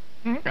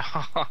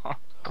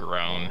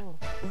 Grown.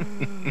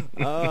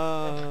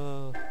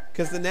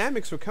 Because the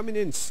Namics were coming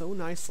in so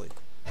nicely.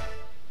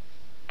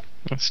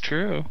 That's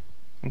true.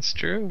 It's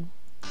true.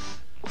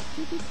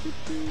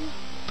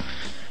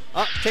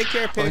 Oh, take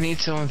care, Piff. We need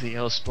someone to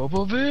yell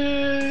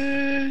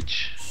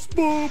Spopovich!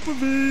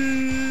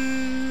 Spopovich!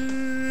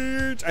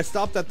 I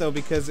stopped that though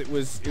because it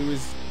was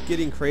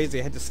getting crazy.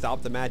 I had to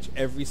stop the match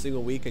every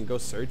single week and go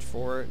search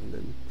for it, and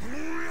then.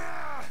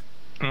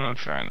 Oh,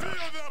 fair enough.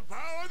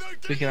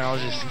 We can all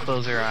just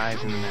close our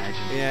eyes and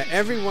imagine. Yeah,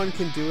 everyone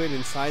can do it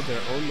inside their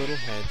own little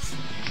heads.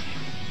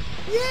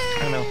 Yeah. I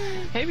don't know.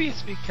 Maybe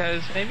it's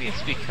because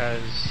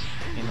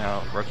you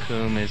know,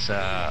 Raccoon is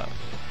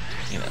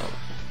you know,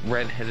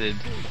 red-headed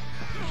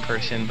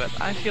person, but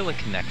I feel a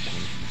connection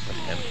with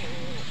him.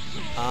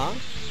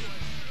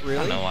 Really?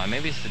 I don't know why.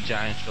 Maybe it's the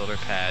giant shoulder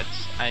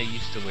pads. I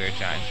used to wear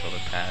giant shoulder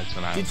pads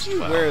when I was 12. Did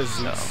you wear a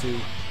zoot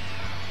suit?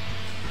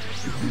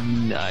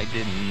 No, I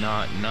did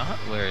not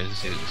wear a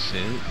zoot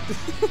suit.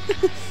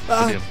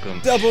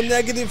 Double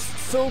negative,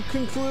 so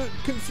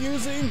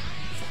confusing.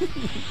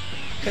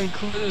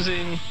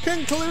 Conclusing.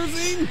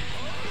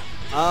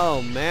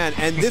 Oh man,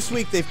 and this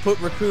week they've put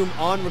Raccoon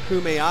on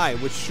Raccoon AI,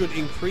 which should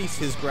increase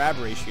his grab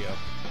ratio.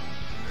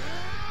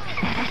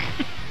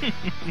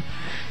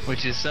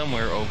 Which is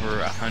somewhere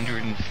over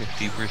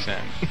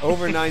 150%.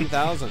 Over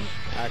 9,000,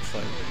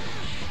 actually.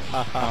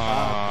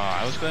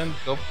 I was going to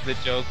go for the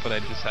joke, but I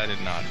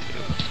decided not to.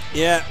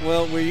 Yeah,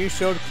 well, where you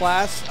showed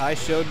class, I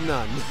showed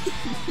none.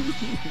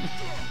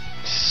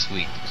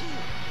 Sweet.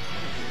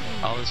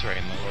 All is right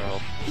in the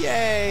world.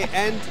 Yay!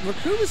 And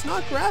Raccoon is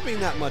not grabbing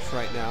that much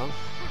right now.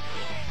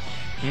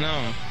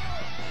 No.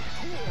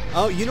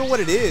 Oh, you know what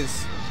it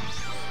is?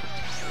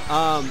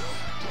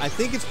 I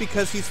think it's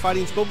because he's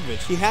fighting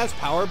Spopovich. He has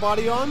Power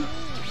Body on,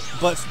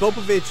 but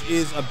Spopovich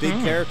is a big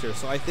character,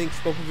 so I think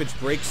Spopovich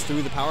breaks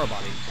through the Power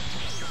Body.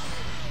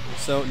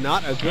 So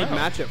not a good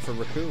matchup for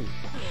Raccoon.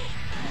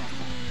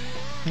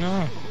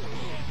 No.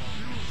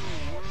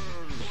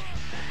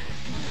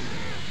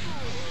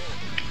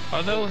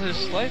 Although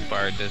his life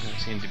bar doesn't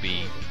seem to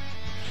be...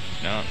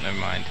 No, never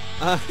mind.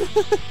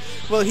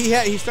 Well,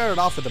 he started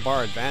off with the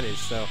bar advantage,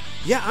 so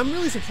yeah, I'm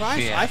really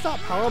surprised. Yeah. I thought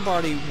Power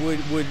Body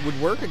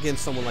would work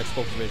against someone like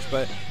Spopovich,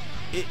 but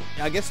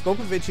I guess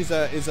Spopovich is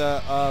a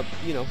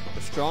you know,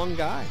 a strong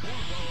guy.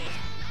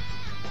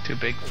 Too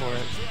big for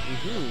it.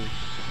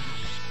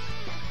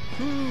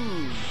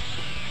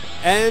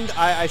 And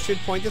I should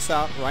point this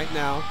out right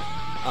now.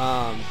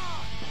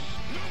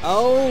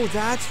 Oh,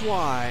 that's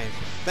why.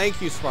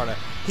 Thank you, Sparta.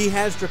 he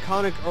has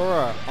Draconic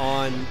Aura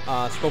on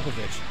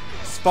Skopovich.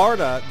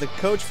 Sparta, the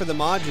coach for the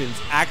Majins,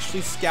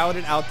 actually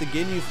scouted out the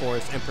Ginyu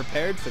Force and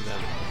prepared for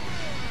them.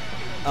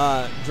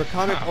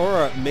 Draconic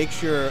Aura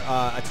makes your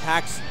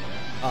attacks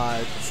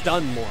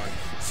stun more,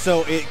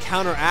 so it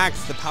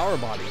counteracts the power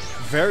body.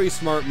 Very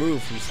smart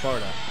move from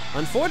Sparta.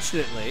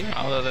 Unfortunately,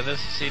 although that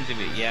doesn't seem to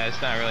be, it's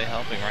not really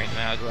helping right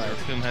now. Right.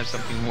 Doom has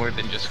something more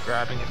than just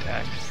grabbing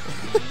attacks.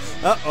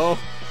 Uh-oh,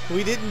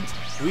 we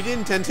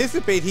didn't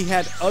anticipate he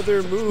had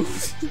other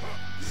moves.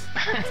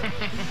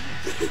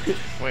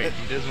 Wait,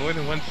 he does more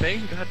than one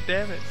thing? God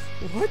damn it!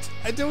 What?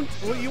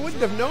 Well, you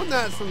wouldn't have known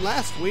that from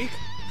last week.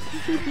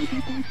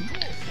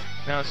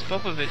 Now,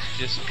 Skopovich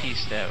just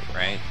pieced out,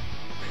 right?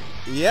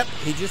 Yep,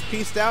 he just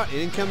pieced out,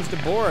 and in comes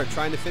Deborah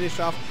trying to finish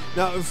off.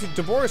 Now, if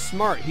Deborah's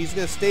smart, he's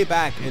going to stay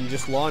back and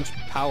just launch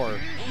power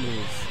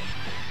moves,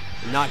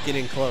 and not get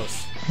in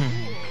close.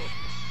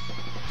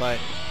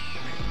 But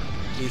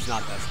he's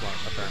not that smart,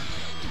 apparently.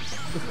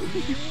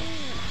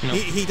 Nope.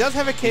 He does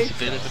have a cape. He's a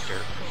bit of a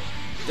derp.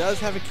 Does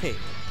have a cape.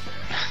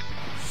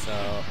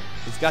 So,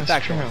 he's got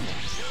that going.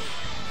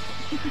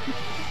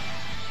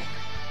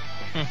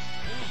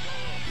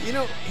 You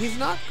know, he's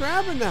not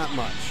grabbing that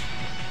much.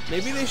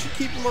 Maybe they should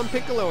keep him on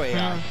Piccolo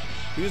AI.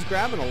 He was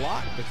grabbing a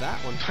lot with that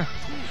one.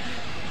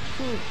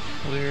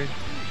 Weird.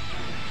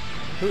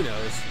 Who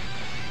knows?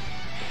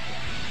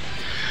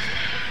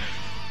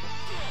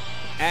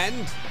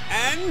 And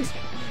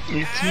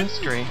it's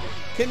mystery.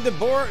 Can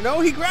Deborah? No,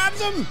 he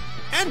grabs him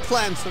and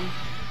plants him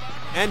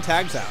and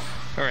tags out.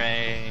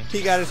 Hooray!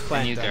 He got his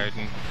plant done.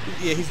 Garden.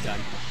 Yeah, he's done.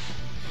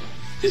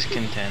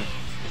 Discontent.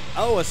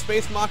 Oh, a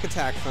space mock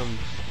attack from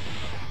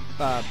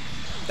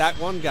that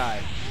one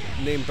guy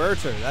named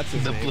Berter. That's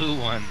his name. The blue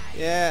one.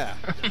 Yeah.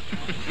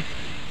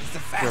 He's the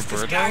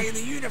fastest guy in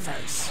the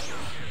universe.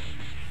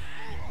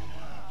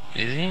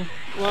 Is he?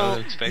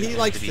 Well, he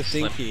likes to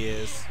think he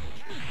is.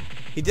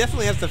 He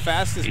definitely has the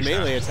fastest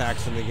melee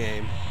attacks in the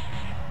game.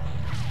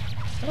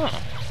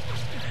 Oh.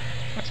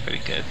 That's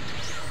pretty good.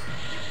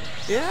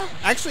 Yeah,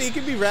 actually, he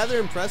can be rather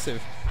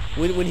impressive.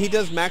 When he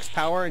does max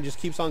power and just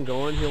keeps on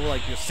going, he'll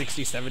like do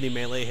 60, 70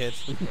 melee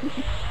hits.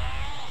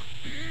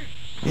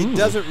 He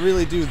doesn't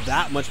really do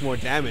that much more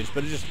damage,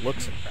 but it just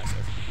looks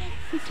impressive.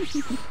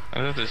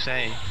 I was about to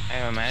say,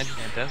 I imagine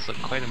it does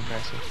look quite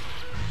impressive.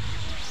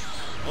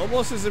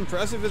 Almost as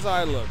impressive as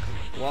I look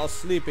while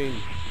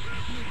sleeping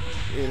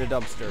in a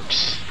dumpster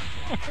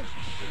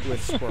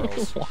with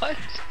squirrels. What?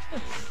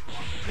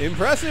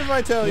 Impressive,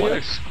 I tell you. What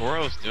are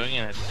squirrels doing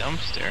in a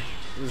dumpster?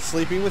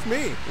 Sleeping with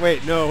me.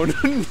 Wait, no. No,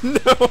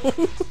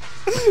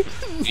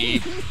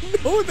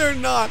 they're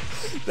not.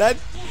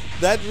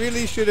 That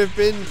really should have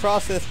been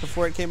processed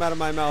before it came out of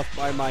my mouth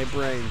by my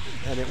brain,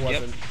 and it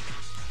wasn't.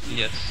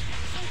 Yep. Yes.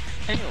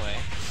 Anyway,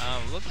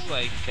 looks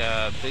like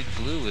Big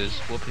Blue is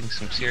whooping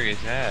some serious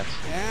ass.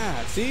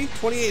 Yeah, see?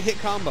 28 hit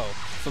combo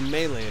from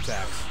melee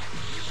attacks.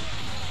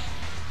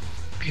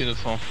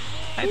 Beautiful.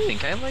 I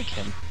think I like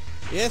him.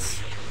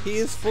 Yes, he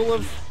is full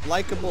of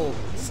likable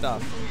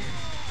stuff.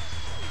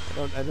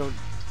 I don't...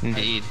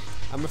 Indeed.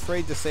 I'm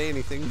afraid to say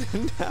anything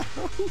now.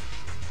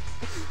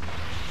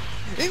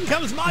 In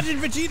comes Majin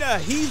Vegeta!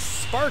 He's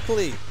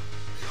sparkly!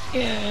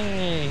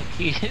 Yay!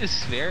 He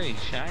is very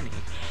shiny.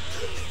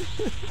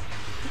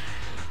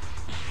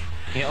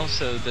 He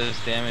also does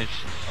damage.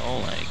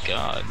 Oh my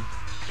god.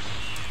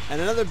 And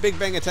another Big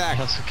Bang attack.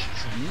 He also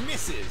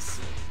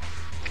misses.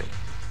 Good.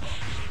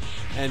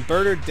 And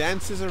Berter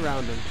dances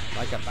around him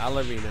like a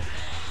ballerina.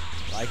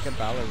 Like a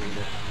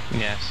ballerina.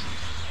 Yes.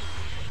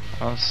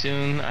 Well,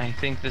 soon I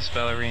think this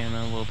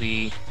ballerina will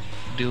be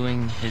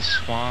doing his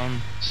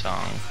swan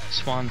song.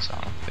 Swan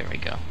song. There we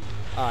go.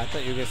 Oh, I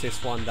thought you were going to say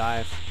swan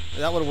dive.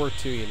 That would have worked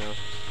too, you know.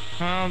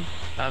 Well,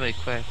 that'll be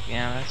quick.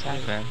 Yeah, that's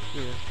happening.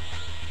 Yeah.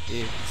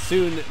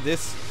 Soon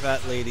this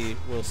fat lady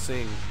will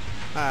sing.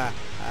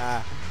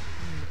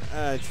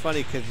 It's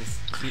funny because he's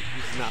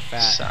not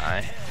fat.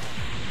 Sigh.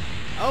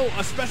 Oh,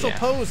 a special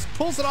pose.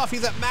 Pulls it off.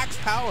 He's at max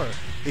power.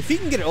 If he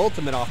can get an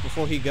ultimate off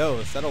before he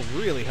goes, that'll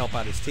really help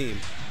out his team.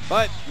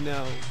 But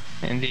no.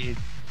 Indeed.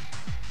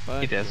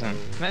 But he doesn't. No.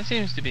 That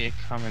seems to be a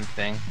common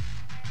thing.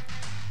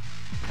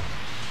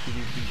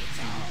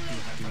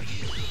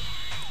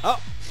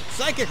 Oh,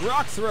 psychic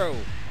rock throw.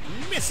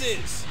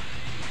 Misses.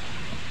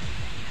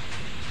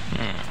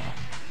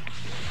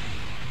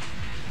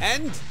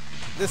 And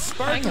the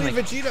sparkly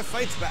Vegeta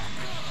fights back.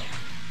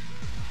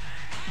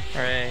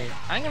 Hooray.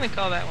 I'm going to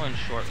call that one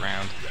Short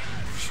Round.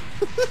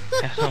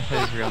 I don't know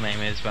what his real name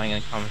is, but I'm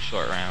going to call him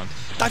Short Round.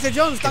 Dr.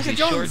 Jones, Dr.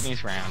 Jones! Short and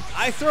he's round.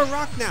 I throw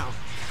rock now.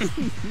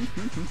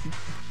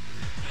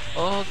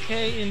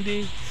 Okay,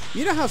 indeed.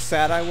 You know how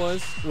sad I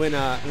was when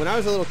I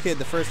was a little kid,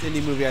 the first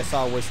indie movie I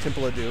saw was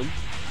Temple of Doom?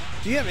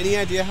 Do you have any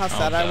idea how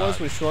sad I was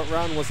when Short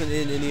Round wasn't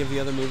in any of the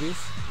other movies?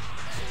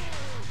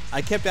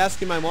 I kept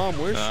asking my mom,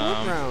 where's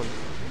Short Round?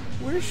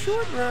 Where's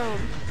Short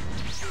Round?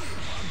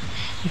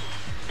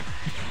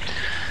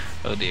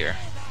 Oh dear.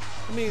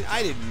 I mean,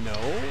 I didn't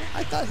know.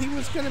 I thought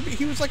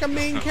he was like a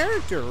main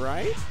character,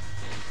 right?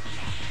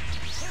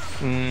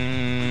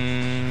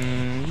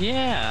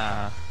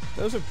 Yeah.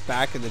 Those are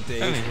back in the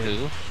days.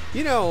 Anywho.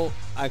 You know,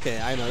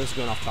 okay, I know this is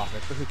going off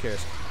topic, but who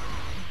cares?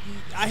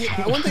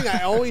 One thing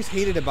I always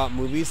hated about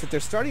movies that they're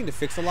starting to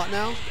fix a lot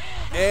now.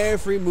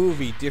 Every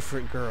movie,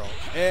 different girl.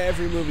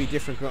 Every movie,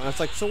 different girl. And it's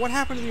like, so what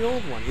happened to the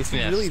old one? Is he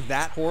really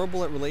that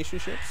horrible at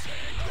relationships?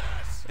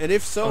 And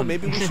if so,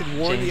 maybe we should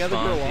warn the other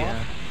girl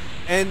off.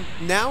 And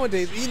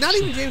nowadays, not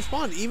even James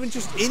Bond, even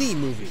just any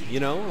movie, you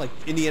know, like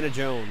Indiana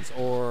Jones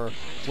or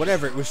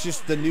whatever. It was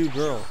just the new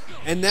girl.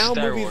 And now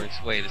Star movies. Wars.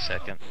 Wait a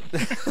second.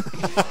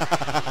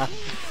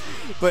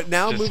 But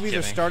now Just movies kidding.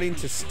 are starting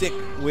to stick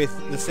with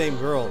the same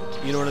girl.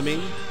 You know what I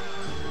mean?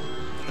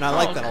 And I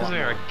like that a lot. Because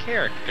they're more. a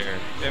character.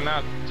 They're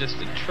not just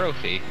a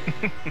trophy.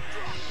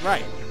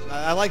 Right.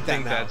 I like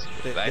that now.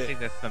 I think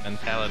that's the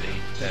mentality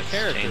that's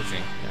characters.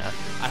 changing. Yeah.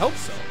 I hope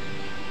so.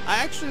 I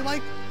actually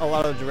like a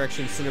lot of the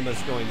direction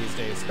cinema's going these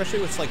days,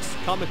 especially with like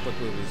comic book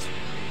movies.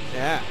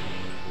 Yeah.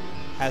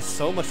 Has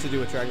so much to do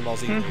with Dragon Ball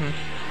Z.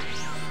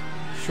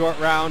 Short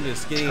Round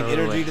is getting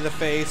energy to the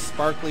face.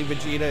 Sparkly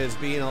Vegeta is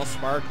being all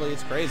sparkly.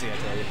 It's crazy, I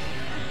tell you.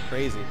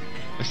 Crazy.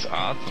 It's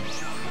awesome.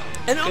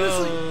 And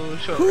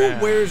honestly, who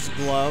wears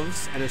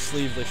gloves and a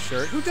sleeveless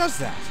shirt? Who does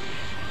that?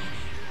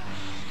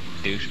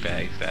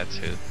 Douchebags, that's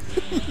who.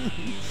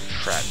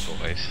 Frat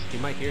boys. He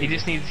might hear He you.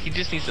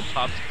 just needs a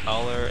popped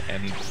collar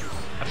and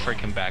a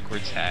freaking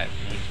backwards hat.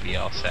 He'd be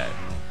all set.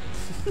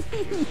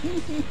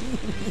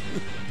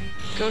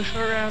 Go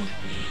Short Round.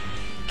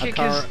 A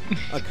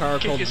car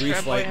called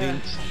Grease Lightning.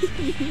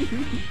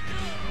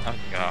 Oh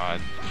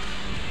God.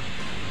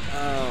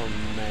 Oh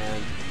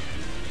man.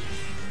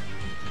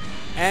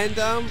 And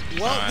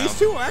well, these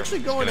two are actually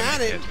going at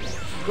it.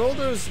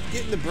 Golder's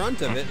getting the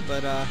brunt of it,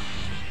 but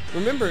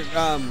remember,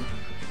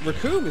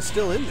 Raccoon is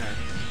still in there.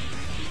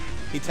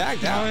 He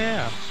tagged out. Oh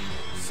yeah.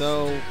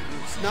 So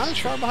it's not as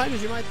far behind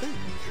as you might think.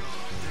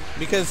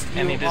 Because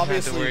And he you doesn't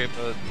have to obviously worry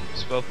about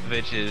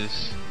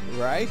Spopovich's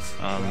right.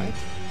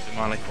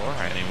 demonic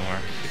aura anymore.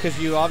 Because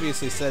you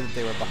obviously said that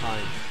they were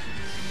behind.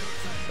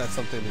 That's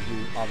something that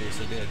you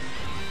obviously did.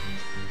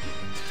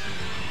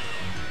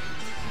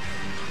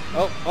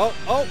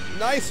 Oh,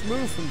 nice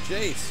move from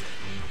Jace.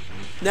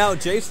 Now,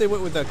 Jace, they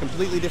went with a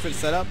completely different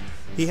setup.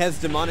 He has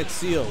Demonic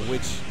Seal,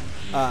 which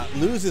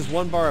loses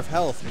 1 bar of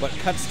health, but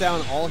cuts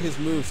down all his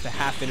moves to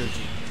half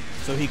energy,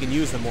 so he can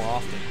use them more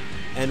often.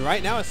 And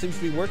right now, it seems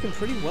to be working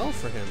pretty well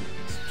for him.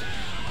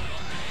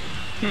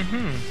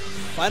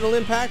 Final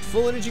Impact,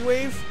 full energy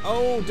wave.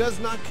 Oh, does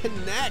not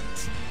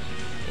connect.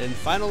 And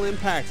Final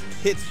Impact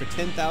hits for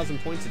 10,000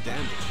 points of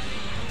damage.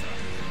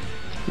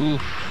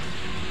 Oof.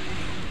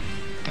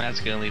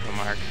 That's gonna leave a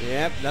mark.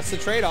 Yep, that's the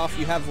trade-off.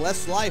 You have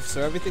less life,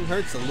 so everything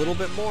hurts a little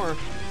bit more,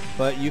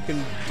 but you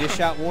can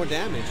dish out more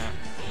damage.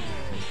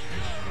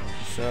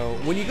 So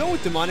when you go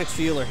with Demonic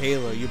Seal or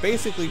Halo, you're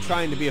basically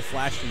trying to be a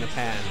flash in the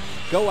pan.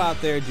 Go out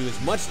there, do as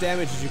much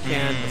damage as you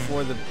can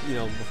before the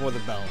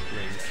bell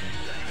rings.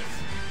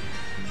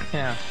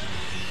 Yeah.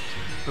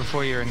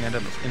 Before your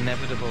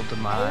inevitable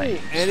demise.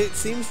 Oh, and it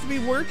seems to be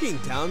working.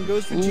 Down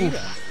goes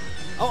Vegeta.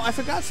 Oh, I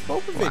forgot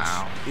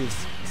Spopovich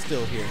is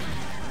still here.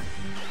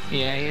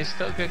 Yeah, he's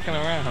still kicking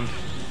around.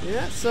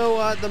 Yeah, so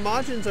the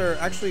Majins are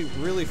actually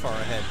really far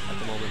ahead at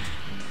the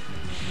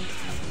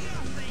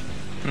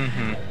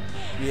moment.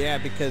 Yeah,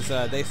 because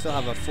they still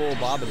have a full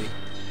Bobbity.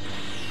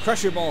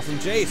 Crusher Ball from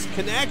Jace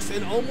connects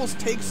and almost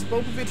takes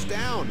Spopovich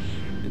down.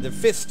 And the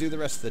fists do the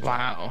rest of the job.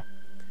 Wow.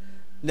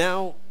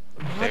 Now,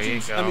 There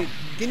you go. I mean,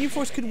 Ginyu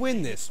Force could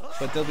win this,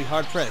 but they'll be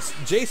hard pressed.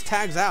 Jace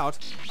tags out.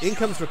 In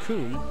comes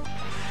Raccoon.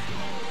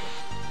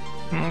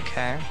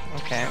 Okay.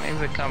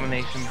 Maybe a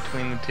combination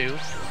between the two.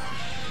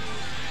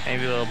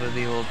 Maybe a little bit of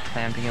the old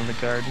planting in the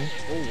garden.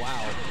 Oh,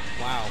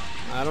 wow.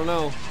 I don't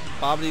know.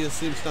 Bobbity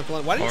seems nothing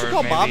like... Why didn't Or you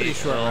call maybe Bobbity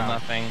Short a little Round?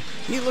 nothing.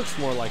 He looks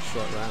more like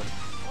Short Round.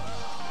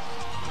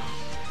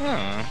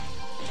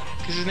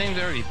 Because his name's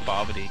already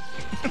Bobbity.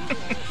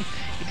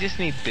 You just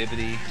need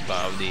Bibbity,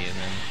 Bobbity, and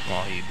then,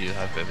 well, you do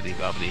have Bibbity,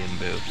 Bobbity, and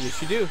Boo.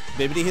 Yes, you do.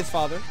 Bibbity, his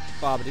father,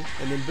 Bobbity,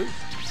 and then Boo.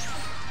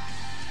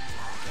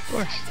 Of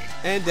course.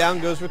 And down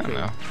goes Raccoon.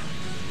 No.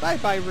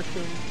 Bye-bye,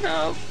 Raccoon.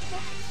 No.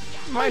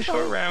 My Bye-bye.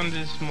 Short Round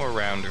is more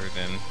rounder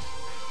than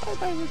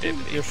Bye-bye, Raccoon.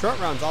 Bibbity. Your Short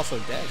Round's also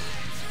dead.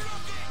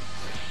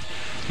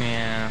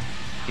 Yeah.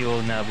 He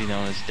will now be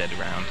known as Dead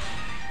Round.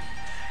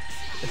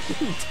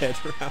 Dead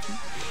Round.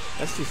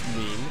 That's just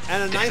mean.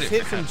 And a Dead nice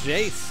hit from Round.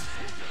 Jace.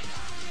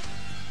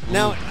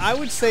 Now, I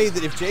would say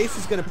that if Jace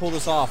is going to pull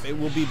this off, it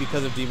will be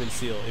because of Demon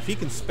Seal. If he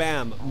can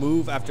spam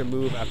move after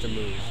move after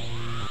move.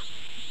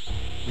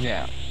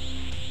 Yeah.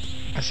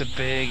 That's a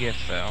big if,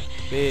 though.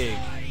 Big.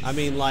 I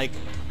mean, like,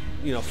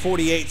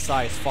 48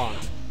 size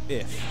font.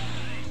 If.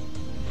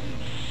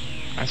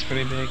 That's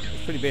pretty big.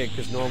 It's pretty big,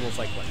 because normal's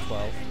like, what,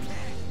 12?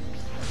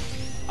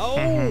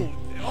 Oh!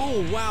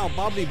 Oh, wow.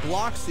 Bobbity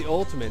blocks the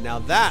ultimate. Now,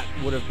 that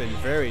would have been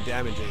very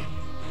damaging.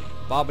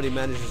 Bobbity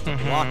manages to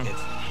block it,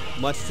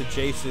 much to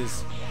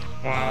Jace's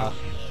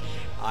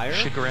ire?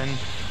 Chagrin.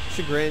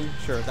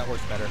 Sure, that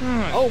works better.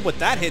 Oh, but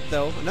that hit,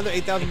 though. Another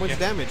 8,000 points of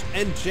damage.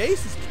 And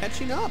Jace is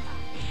catching up.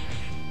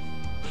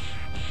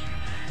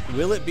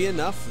 Will it be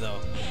enough,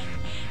 though?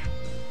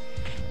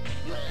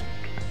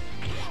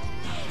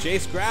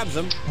 Jace grabs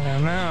him. I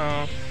don't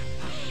know.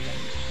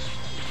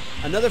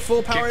 Another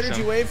full power Kicks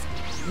energy him. wave.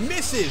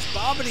 Misses.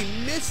 Bobbity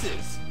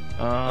misses.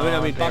 Oh, I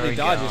mean, there Bobbity we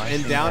go. dodges, I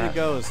and see down that. it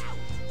goes.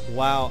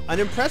 Wow. An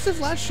impressive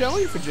last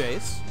showing for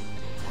Jace.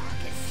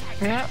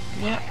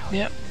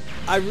 Yep.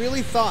 I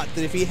really thought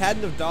that if he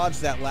hadn't have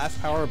dodged that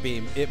last power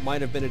beam, it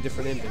might have been a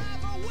different ending.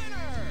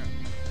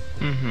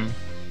 Mm-hmm.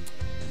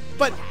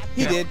 But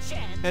he Yeah. did,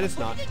 and it's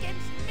not.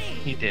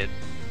 He did.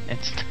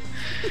 It's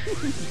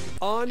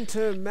On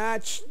to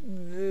match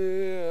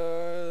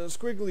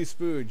Squiggly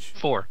Spooge.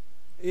 4.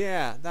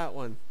 Yeah, that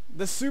one.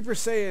 The Super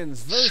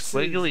Saiyans versus...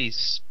 Squiggly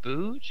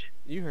Spooge?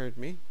 You heard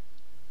me.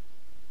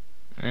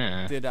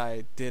 Yeah. Did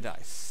I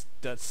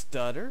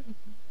stutter?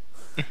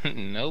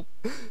 Nope.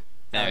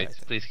 Alright, Anyways,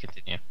 please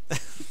continue.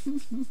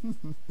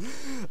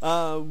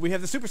 We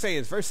have the Super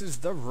Saiyans versus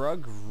the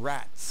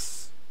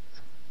Rugrats.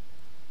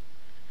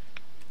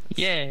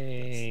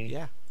 Yay.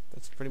 Yeah,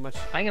 that's pretty much...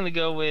 I'm gonna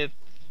go with...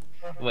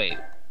 Wait.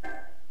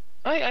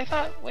 I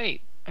thought...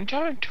 Wait. I'm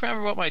trying to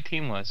remember what my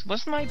team was.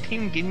 Wasn't my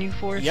team Ginyu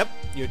Force? Yep,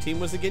 your team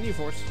was the Ginyu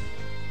Force.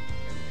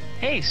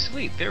 Hey,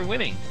 sweet. They're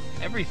winning.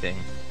 Everything.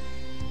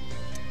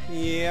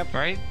 Yep.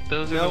 Right?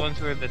 Those are the Nope. ones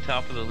who are at the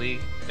top of the league.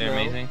 They're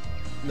No. amazing.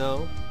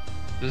 No.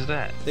 Who's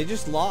that? They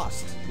just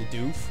lost, you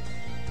doof.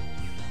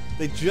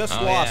 They just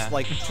Oh, lost yeah.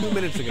 like 2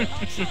 minutes ago.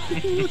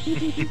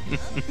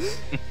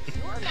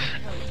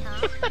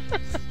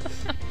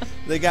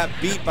 They got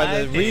beat by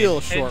I the paid real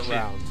short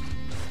attention. round.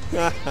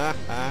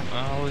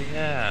 Oh,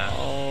 yeah.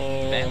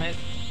 Oh. Damn it.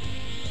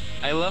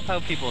 I love how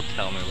people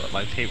tell me what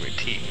my favorite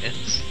team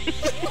is.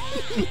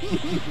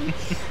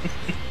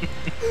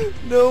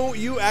 No,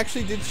 you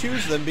actually did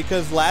choose them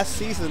because last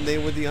season they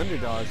were the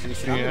underdogs. And you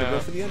said, I'm going to Yeah. go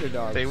for the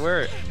underdogs. They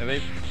were. And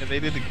they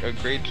did a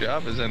great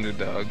job as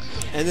underdogs.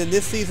 And then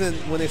this season,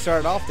 when they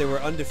started off, they were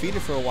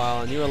undefeated for a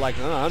while, and you were like,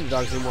 oh,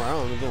 underdogs anymore. I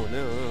don't know what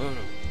they're doing.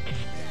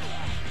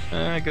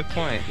 No. Good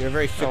point. You're a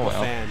very fickle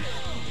well. fan.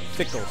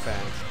 Fickle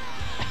fan.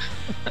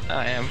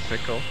 I am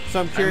fickle. So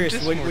I'm curious,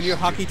 just when more your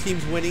hockey stupid.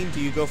 team's winning, do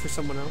you go for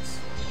someone else?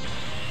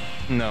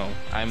 No,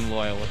 I'm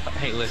loyal with...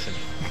 Hey, listen.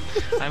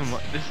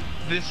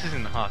 This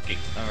isn't hockey,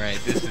 alright?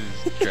 This is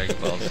Dragon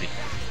Ball Z.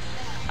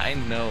 I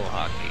know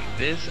hockey.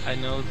 I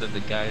know that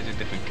the guys are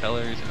different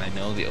colors, and I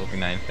know the over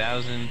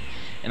 9,000,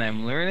 and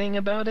I'm learning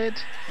about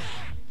it,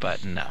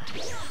 but no.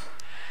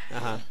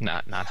 Uh-huh.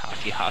 Not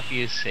hockey.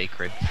 Hockey is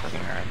sacred from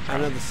where I'm I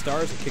know from. the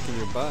Stars are kicking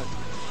your butt.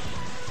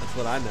 That's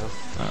what I know.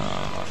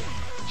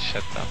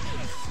 Shut up.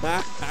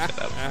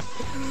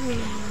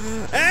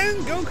 And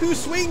Goku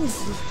swings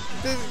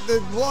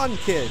the blonde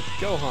kid,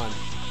 Gohan.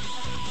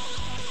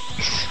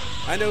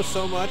 I know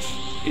so much.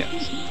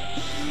 Yes.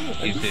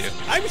 You do.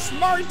 I'm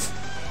smart.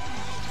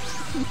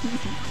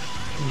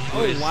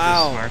 Who is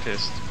wow. the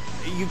smartest?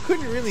 You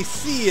couldn't really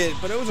see it,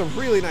 but it was a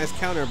really nice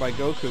counter by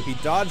Goku. He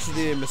dodged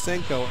the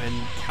Masenko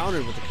and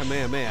countered with the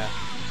Kamehameha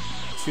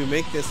to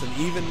make this an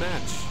even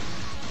match.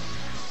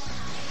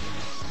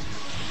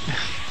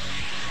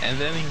 And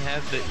then he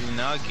had the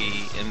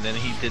Unagi, and then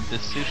he did the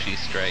Sushi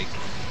Strike.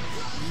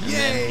 And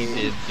then he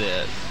did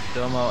the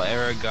Domo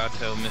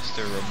Arigato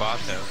Mr.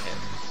 Roboto hit.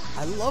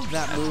 I love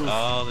that That's move.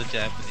 all the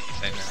Japanese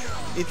I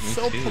know. It's Me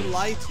so too.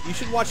 polite. You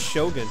should watch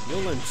Shogun.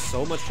 You'll learn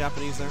so much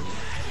Japanese there.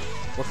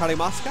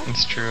 Wakarimasu?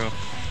 It's true.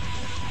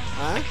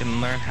 Huh? I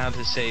can learn how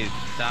to say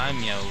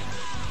daimyo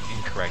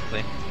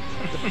incorrectly.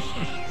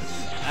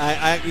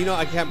 I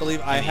can't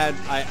believe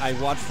I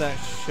watched that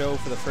show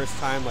for the first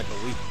time like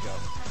a week ago.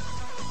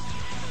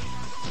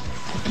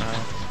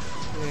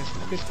 Yeah,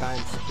 good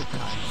times, good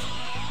times.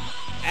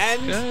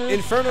 And Good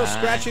Inferno times.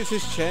 scratches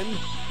his chin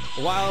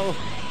while...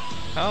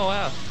 Oh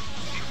wow.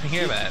 I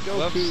hear that.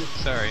 Goku. Whoops.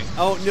 Sorry.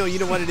 Oh, no, you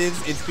know what it is?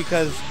 It's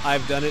because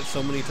I've done it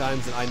so many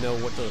times that I know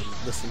what to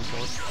listen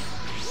for.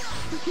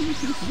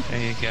 There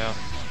you go.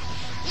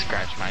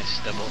 Scratch my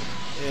stubble.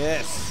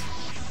 Yes.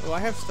 Oh, I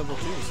have stubble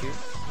too this year.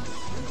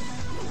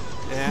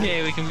 Yeah.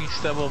 Yay, we can be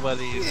stubble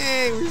buddies.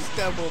 Yay, we're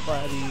stubble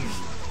buddies.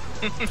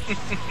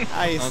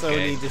 I so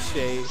Okay. need to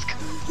shave.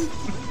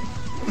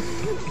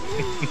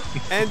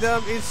 And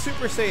it's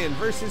Super Saiyan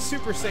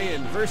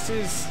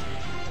versus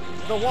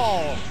the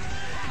wall.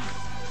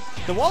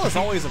 The wall is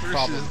always a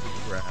problem.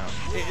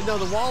 No,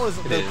 the wall is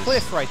the is.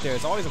 cliff right there.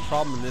 Is always a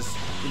problem in this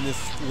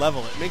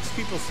level. It makes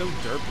people so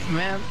derpy.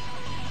 Man,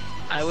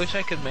 I wish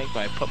I could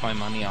put my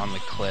money on the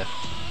cliff.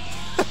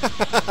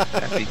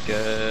 That'd be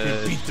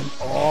good. Beat them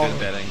all. Good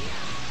betting.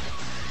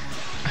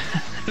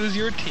 Who's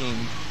your team?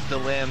 The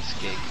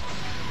landscape.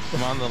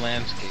 I'm on the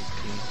landscape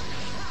team.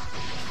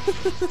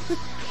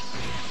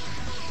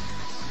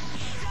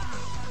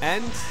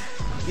 And,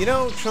 you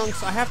know,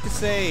 Trunks, I have to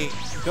say,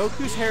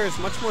 Goku's hair is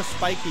much more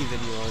spiky than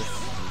yours.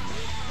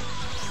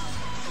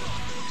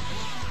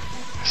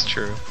 It's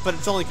true. But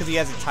it's only because he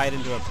has it tied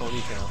into a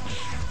ponytail.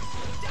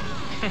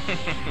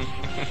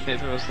 If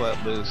it was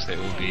let loose, it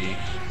would be,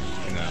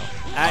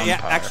 Yeah,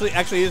 on par. actually,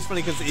 it's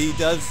funny because he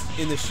does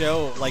in the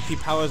show, like, he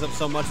powers up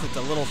so much that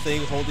the little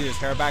thing holding his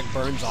hair back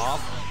burns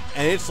off,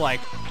 and it's like,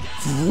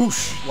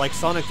 whoosh, like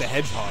Sonic the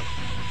Hedgehog.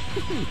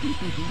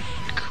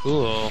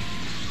 Cool.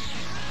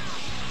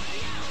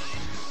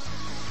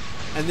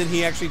 And then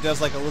he actually does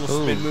like a little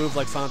spin Ooh. move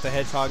like Sonic the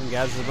Hedgehog and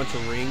gathers a bunch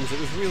of rings. It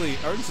was really,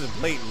 or this is a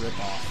blatant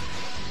ripoff.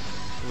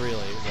 Really,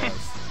 it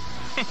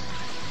was.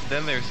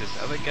 Then there's this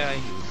other guy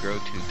who would grow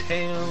 2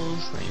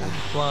 tails, and he would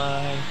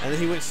fly. And then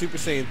he went Super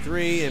Saiyan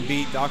 3 and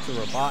beat Dr.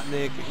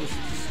 Robotnik. It was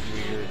just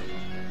weird.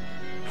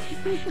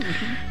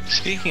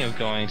 Speaking of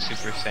going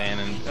Super Saiyan,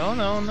 and oh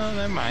no,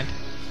 never mind.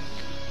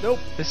 Nope.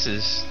 This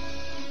is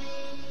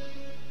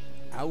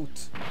Out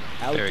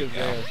There you of go.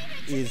 there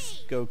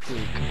is Goku.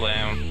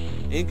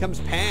 Kablam. In comes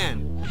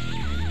Pan.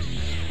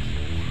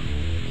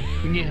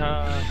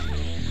 Yeah.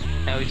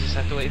 Now we just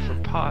have to wait for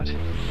Pot.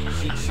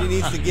 She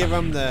needs to give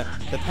him the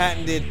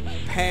patented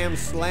Pam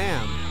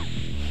Slam.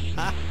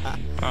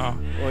 Oh,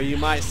 Or you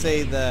might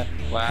say the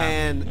Wow.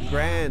 Pan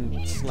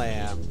Grand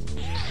Slam.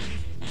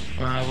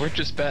 we're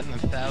just batting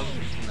 1,000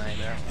 tonight,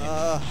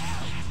 aren't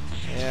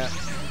Yeah.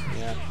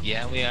 we?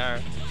 Yeah, we are.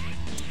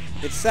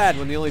 It's sad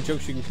when the only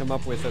jokes you can come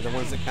up with are the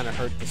ones that kind of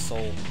hurt the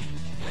soul.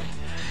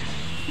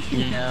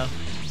 No.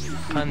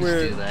 Puns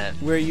do that.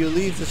 Where you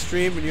leave the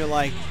stream and you're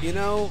like, you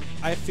know,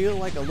 I feel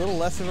like a little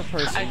less of a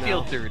person I now.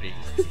 feel dirty.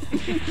 I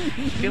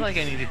feel like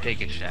I need to take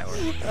a shower.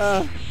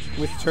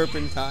 With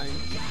turpentine.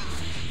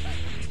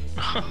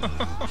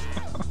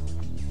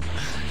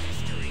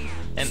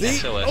 And See?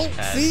 SOS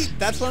pads. See?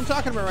 That's what I'm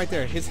talking about right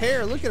there. His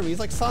hair, look at him. He's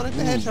like Sonic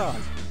the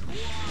Hedgehog.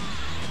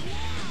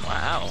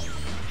 Wow.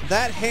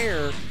 That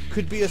hair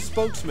could be a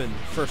spokesman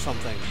for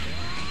something.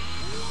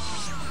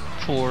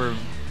 For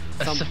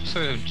Some- some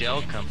sort of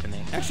gel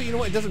company. Actually, you know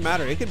what? It doesn't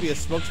matter. It could be a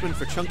spokesman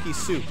for Chunky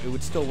Soup. It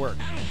would still work.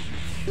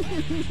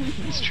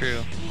 It's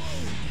true.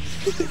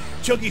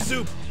 Chunky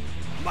Soup!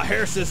 My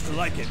hair says to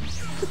like it.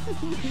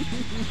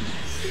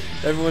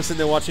 Everyone's sitting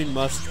there watching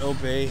Must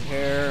Obey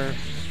Hair.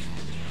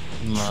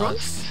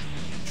 Must.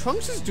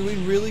 Trunks is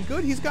doing really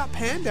good. He's got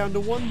Pan down to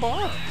 1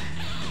 bar.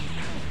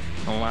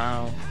 Oh,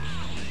 wow.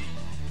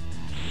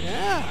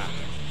 Yeah.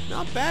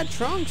 Not bad,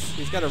 Trunks.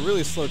 He's got a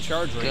really slow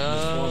charge rate in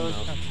this form,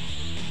 though.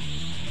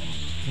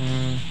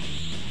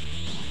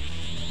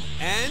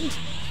 And...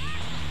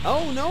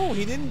 oh, no,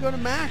 he didn't go to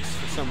max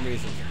for some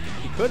reason.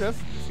 He could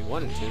have, if he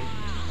wanted to.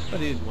 But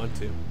he didn't want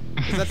to.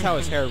 Because that's how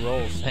his hair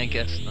rolls. I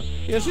guess not.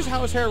 Yeah, it's just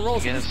how his hair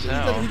rolls. I guess he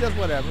so. he does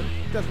whatever.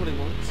 He does what he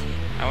wants.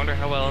 I wonder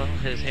how well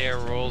his hair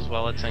rolls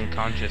while it's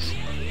unconscious.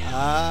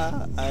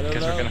 I don't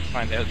Because we're know. gonna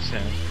find out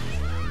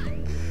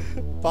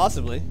soon.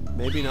 Possibly.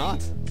 Maybe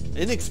not.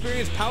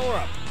 Inexperienced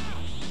power-up.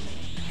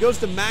 Goes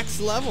to max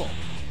level.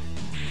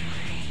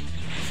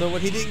 So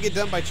what he didn't get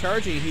done by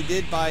charging, he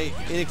did by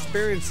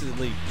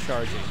inexperiencedly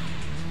charging.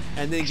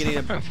 And then getting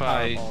a By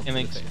powerball to the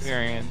face.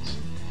 inexperience.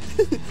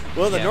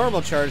 Well, the Yeah.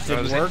 normal charge I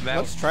didn't was work. thinking that-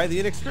 Let's try the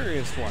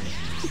inexperienced one.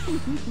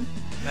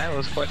 That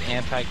was quite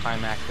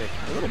anticlimactic.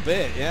 A little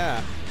bit,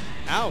 yeah.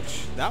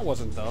 Ouch. That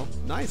wasn't, though.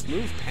 Nice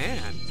move,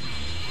 Pan.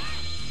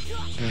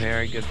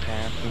 Very good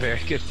pan. Very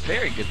good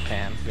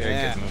pan. Very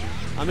Yeah. good move.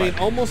 I mean,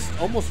 But-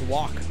 almost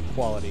walk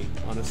quality,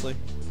 honestly.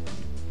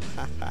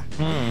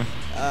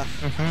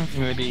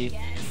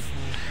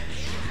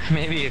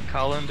 Maybe a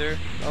colander.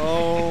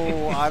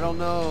 Oh, I don't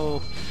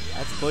know.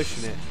 That's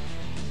pushing it.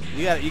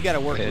 You got to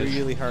work It is.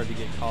 really hard to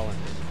get Colin.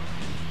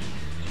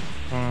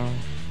 Hmm.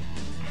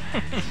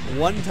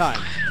 One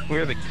time,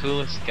 We're the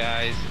coolest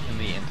guys in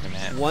the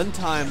internet. one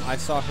time I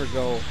saw her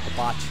go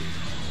hibachi.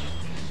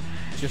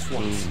 Just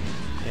once.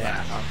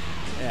 Yeah. Wow.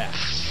 Yeah.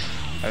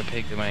 I would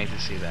pay good money to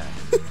see that.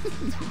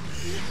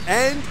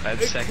 And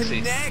That's it sexy.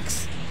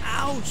 connects.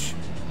 Ouch.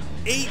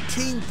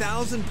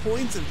 18,000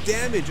 points of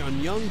damage on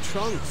young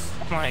Trunks.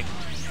 Like,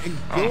 And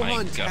Oh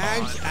my Gohan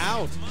tags God.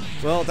 out.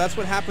 Well, that's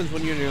what happens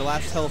when you're in your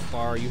last health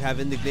bar, you have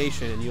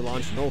indignation, and you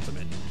launch an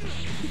ultimate.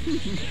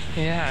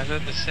 yeah, I was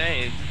about to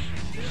say,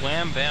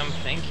 wham bam,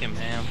 thank you,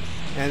 ma'am.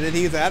 And then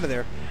he's out of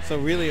there. So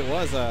really it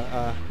was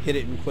a hit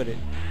it and quit it.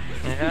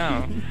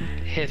 Yeah,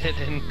 hit it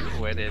and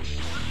quit it.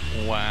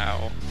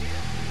 Wow.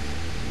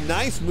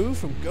 Nice move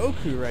from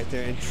Goku right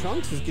there, and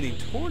Trunks is getting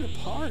torn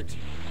apart.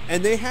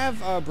 And they have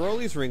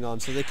Broly's ring on,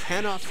 so they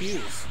cannot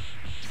fuse.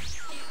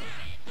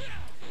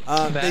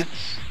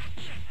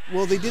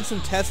 They did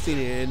some testing,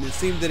 and it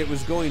seemed that it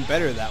was going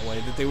better that way,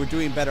 that they were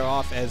doing better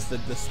off as the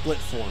split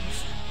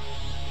forms.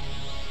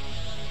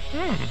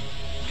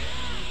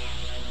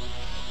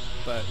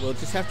 But we'll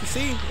just have to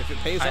see if it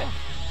pays off.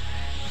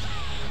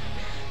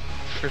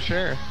 For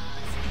sure.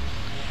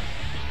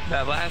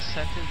 That last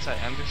sentence, I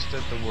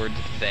understood the word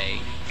they.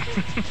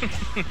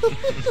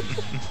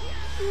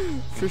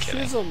 For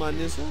kidding. shizzle, my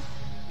nizzle.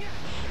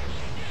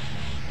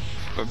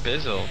 For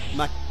bizzle.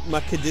 My Yeah,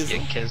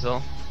 kadizzle.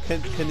 kizzle.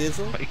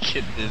 Kanizzle? My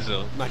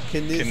kiddizzle. My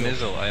kanizzle.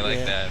 Knizzle, I like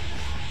Yeah. that.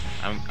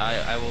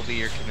 I will be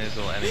your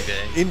knizzle any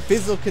day. In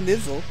fizzle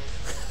kanizzle.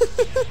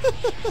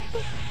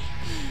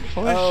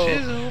 For Oh.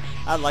 shizzle.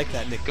 I like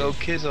that nickname. Go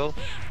kizzle.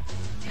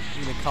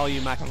 I'm gonna call you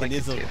my I like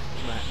it kanizzle. too.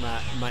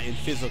 My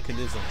infizzle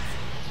kanizzle.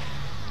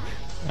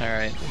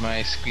 Alright,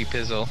 my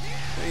squeepizzle.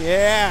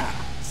 Yeah.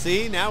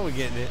 See, now we're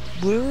getting it.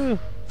 Woo!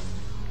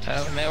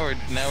 Now we're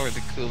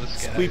the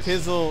coolest guys.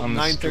 Squeepizzle, on the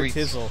 9/3 streets.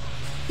 tizzle.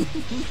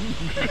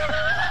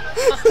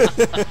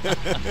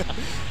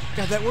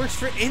 God, that works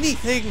for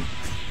anything.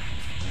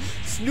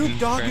 Snoop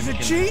Dogg is a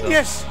Franken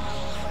genius.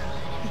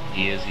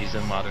 He is. He's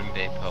a modern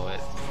day poet.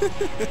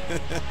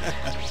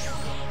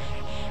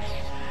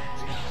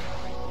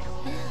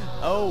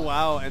 Oh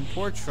wow, and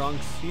poor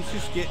Trunks, he's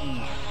just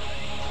getting,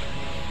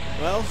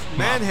 well,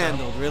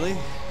 manhandled, really.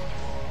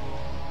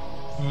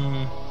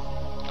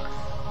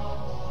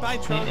 Bye,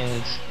 Trunks. He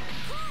is.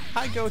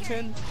 Hi,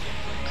 Goten.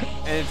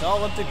 And it's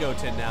all up to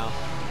Goten now.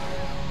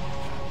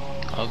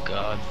 Oh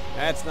God.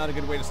 That's not a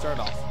good way to start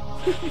off.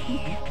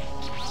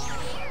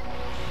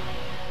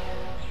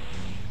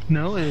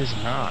 No, it is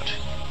not.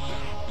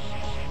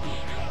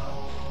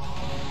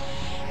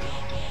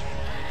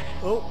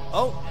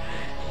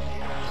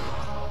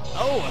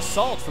 Oh,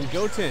 assault from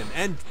Goten,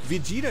 and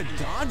Vegeta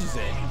dodges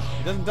it.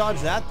 He doesn't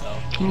dodge that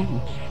though.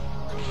 Ooh.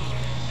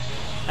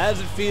 How's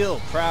it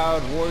feel,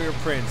 proud warrior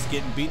prince,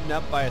 getting beaten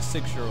up by a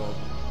 6-year-old?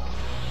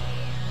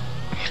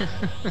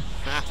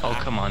 Oh,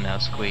 come on now,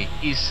 Squeak.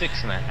 He's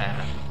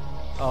 6.5.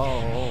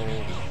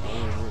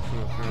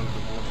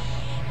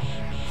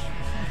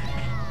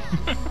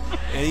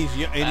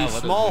 And he's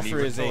small for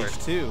his retort?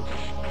 age too.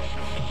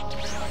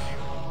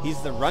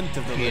 He's the runt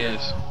of the He litter.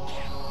 is.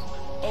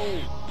 Oh.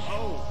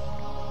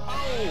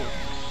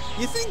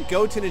 You think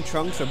Goten and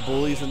Trunks are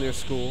bullies in their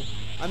school?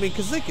 I mean,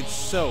 because they could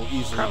so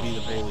easily be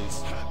the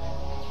bullies.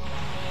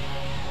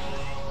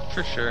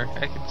 For sure.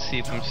 I could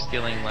see them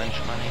stealing lunch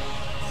money.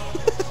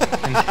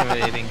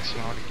 Intimidating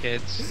small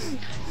kids.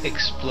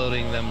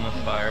 Exploding them with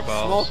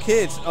fireballs. Small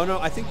kids? Oh no,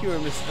 I think you were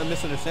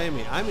misunderstanding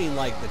me. I mean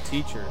like the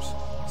teachers.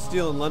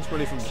 Stealing lunch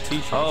money from the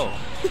teachers. Oh.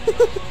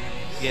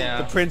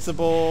 Yeah. The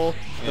principal,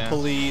 the Yeah.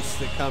 police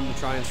that come to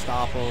try and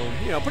stop them.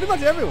 You know, pretty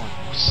much everyone.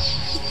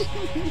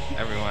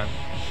 Everyone.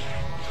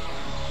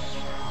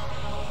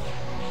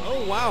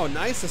 Oh wow,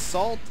 nice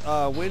assault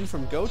win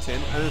from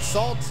Goten. An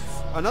assault,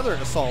 another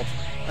assault.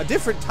 A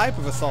different type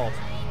of assault.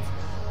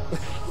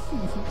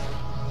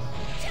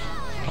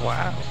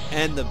 Wow.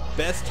 And the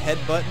best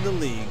headbutt in the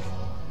league.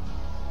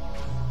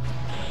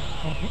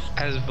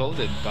 As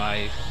voted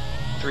by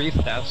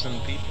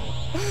 3,000 people.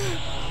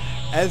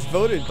 As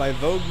voted by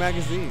Vogue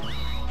magazine.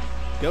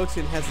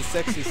 Goten has the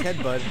sexiest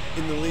headbutt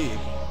in the league.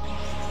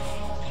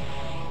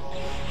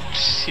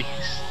 Jeez.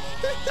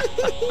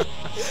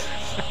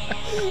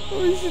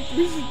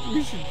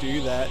 we should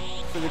do that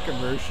for the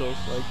commercials.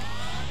 Like,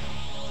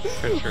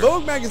 For sure.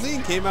 Vogue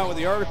magazine came out with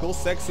the article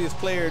 "Sexiest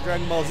Player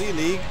Dragon Ball Z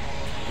League,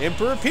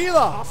 Emperor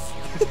Pilaf."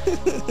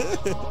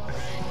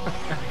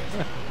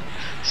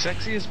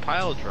 Sexiest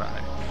pile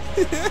drive.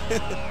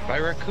 By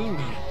Raccoon.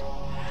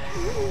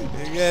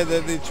 Yeah,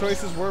 the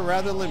choices were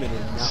rather limited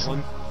in that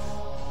one.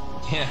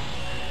 Yeah.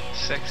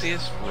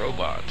 Sexiest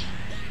robot.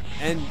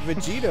 And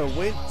Vegeta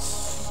went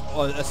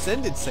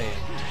ascended Saiyan.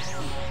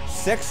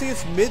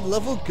 Sexiest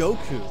mid-level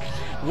Goku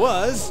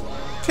was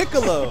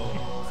Piccolo.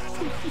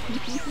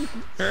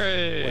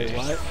 Hooray. Wait,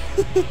 what?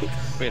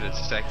 Wait a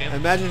second.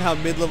 Imagine how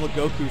mid-level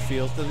Goku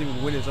feels. Doesn't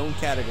even win his own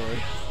category.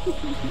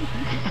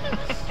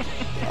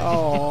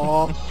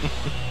 Aww.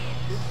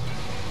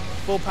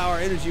 Full power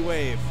energy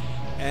wave.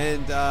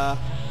 And,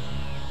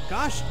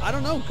 gosh, I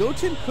don't know.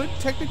 Goten could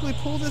technically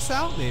pull this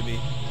out, maybe.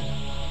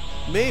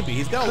 Maybe.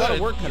 He's got a lot of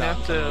work cut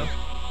out. Yeah,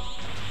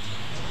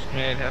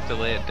 I'd have to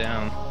lay it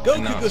down.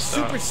 Goku goes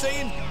Super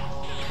Saiyan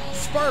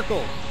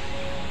Sparkle.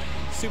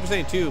 Super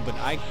Saiyan 2, but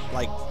I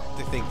like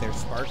to think they're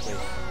sparkly.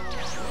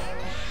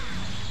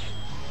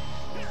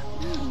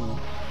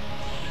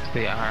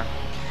 They are.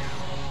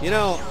 You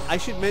know, I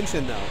should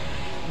mention though,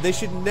 they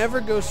should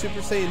never go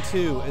Super Saiyan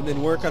 2 and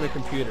then work on a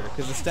computer,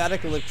 because the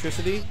static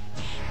electricity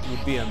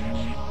would be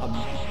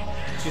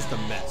just a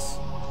mess.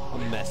 A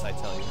mess, I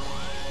tell you.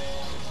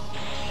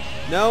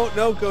 No,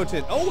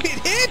 Goten. Oh,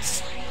 it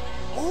hits!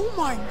 Oh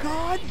my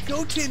god,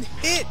 Goten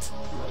hit!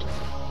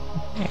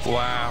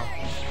 Wow.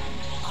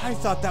 I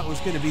thought that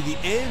was going to be the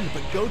end,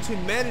 but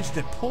Goten managed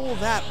to pull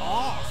that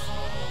off.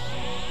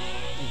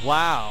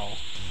 Wow.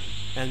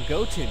 And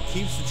Goten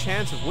keeps the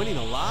chance of winning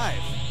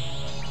alive.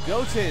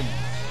 Goten.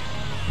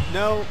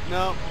 No.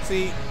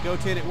 See,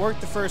 Goten, it worked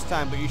the first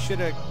time, but you should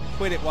have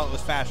quit it while it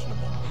was fashionable.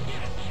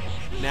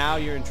 Now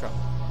you're in trouble.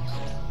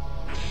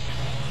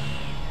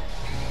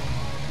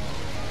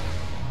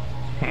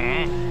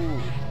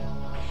 Ooh.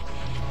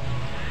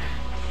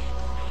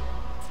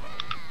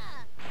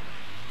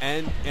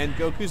 And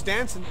Goku's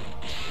dancing.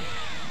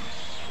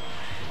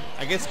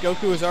 I guess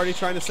Goku was already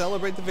trying to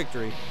celebrate the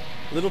victory.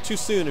 A little too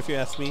soon, if you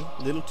ask me.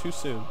 A little too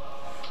soon.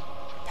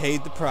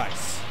 Paid the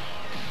price.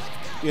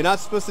 You're not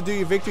supposed to do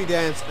your victory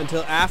dance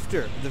until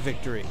after the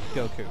victory,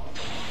 Goku.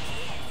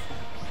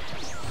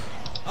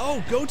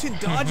 Oh, Goten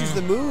dodges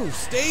the move,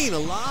 staying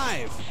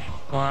alive.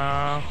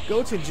 Wow.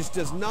 Goten just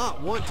does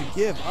not want to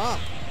give up.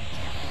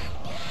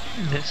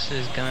 This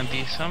is gonna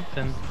be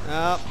something.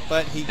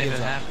 But he If gives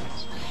it up.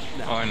 happens.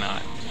 No. Or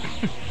not.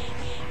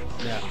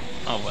 No.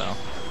 Oh well.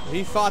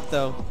 He fought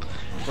though.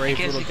 Brave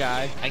little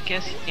guy. I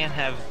guess you can't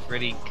have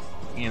really,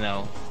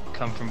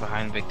 come from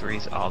behind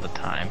victories all the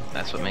time.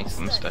 That's what makes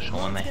them special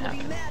when they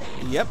happen.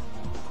 Yep,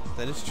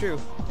 that is true.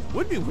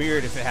 Would be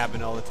weird if it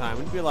happened all the time.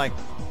 It'd be like,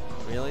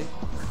 Really?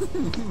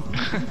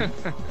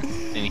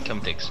 And you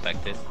come to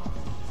expect it.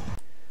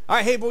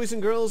 Alright, hey boys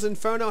and girls,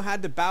 Inferno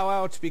had to bow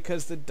out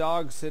because the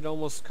dogs had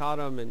almost caught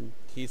him, and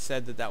he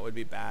said that that would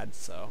be bad,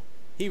 so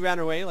he ran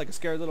away like a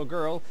scared little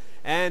girl.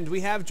 And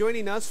we have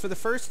joining us for the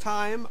first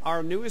time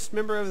our newest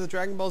member of the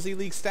Dragon Ball Z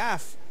League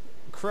staff,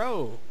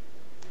 Crow.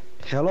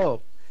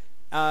 Hello.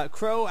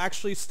 Crow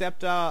actually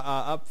stepped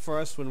up for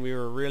us when we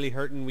were really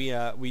hurting.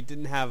 We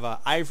didn't have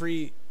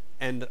Ivory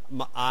and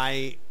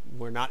I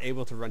were not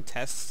able to run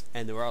tests,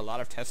 and there were a lot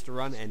of tests to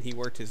run, and he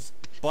worked his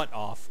butt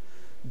off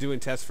doing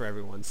tests for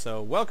everyone.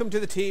 So welcome to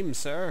the team,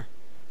 sir.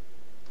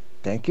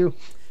 Thank you.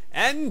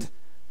 And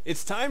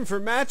it's time for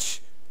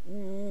match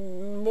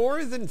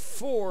more than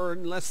 4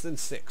 and less than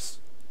 6,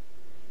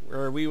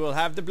 where we will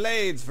have the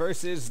Blades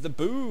versus the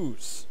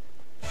Boos.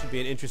 Should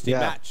be an interesting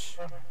match.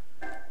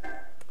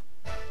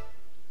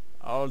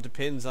 All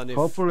depends on if...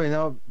 Hopefully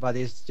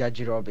nobody's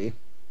Yajirobe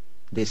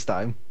this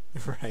time.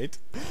 Right.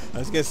 I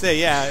was going to say,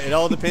 yeah, it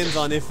all depends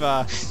on if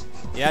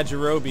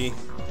Yajirobe,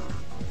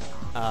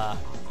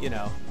 you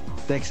know...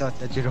 Takes out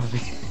Yajirobe.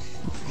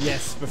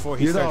 Yes, before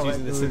he starts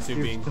using the Sensu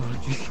Bean.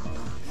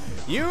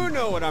 You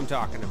know what I'm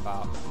talking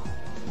about.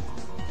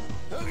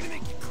 I'm gonna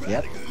make you cry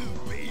like a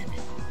little baby.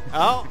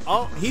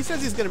 Oh, he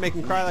says he's going to make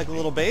him cry like a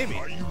little baby.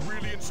 Are you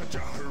really in such a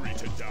hurry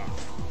to die?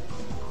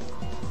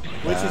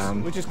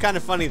 Which is kind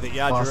of funny that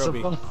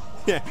Yajirobe...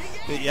 Yeah,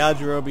 that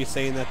Yajirobe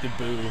saying that to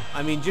Boo.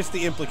 I mean, just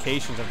the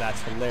implications of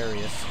that's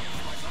hilarious.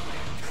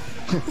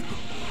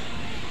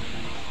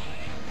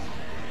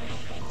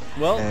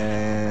 Well,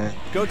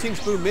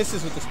 Gotenks Boo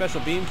misses with the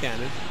special beam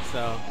cannon,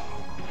 so...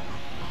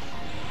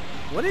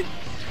 What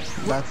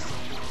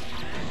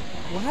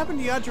happened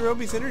to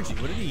Yajirobe's energy?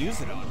 What did he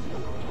use it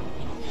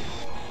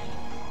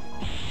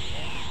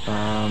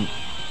on?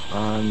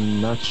 I'm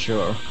not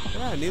sure.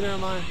 Yeah, neither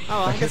am I.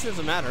 Oh, I guess it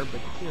doesn't matter,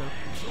 but, you know.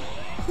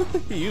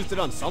 He used it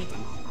on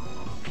something.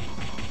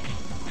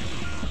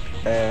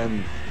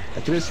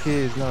 At least he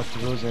is not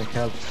losing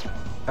health.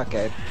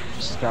 Okay,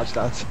 scratch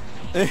that.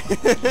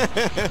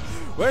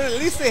 Well, at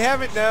least they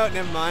haven't. No,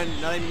 never mind.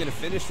 Not even gonna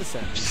finish the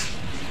sentence.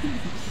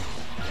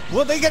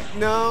 Will they get?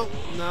 No.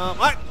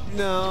 What?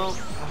 No.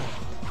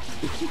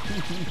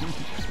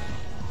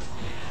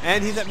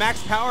 And he's at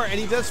max power, and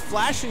he does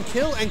flash and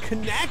kill and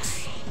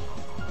connects.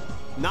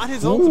 Not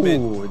his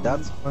ultimate. Ooh,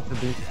 that's what to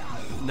be.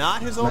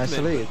 Not his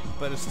ultimate,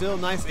 but it's still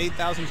nice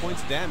 8,000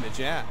 points of damage,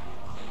 yeah.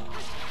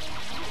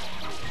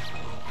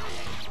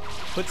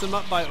 Puts him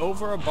up by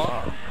over a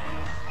bar.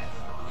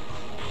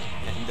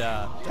 And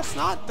that's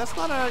not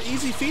an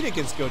easy feat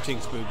against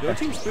Gotenks Boo.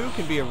 Gotenks Boo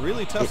can be a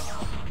really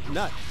tough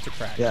nut to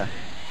crack. Yeah.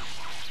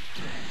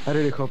 I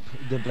really hope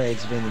the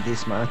Blades win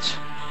this match.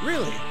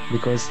 Really?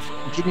 Because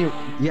Ginyu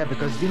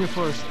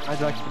first,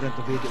 I'd like for them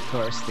to be the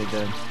first.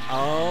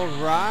 Oh,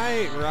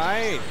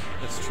 right.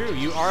 That's true.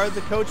 You are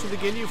the coach of the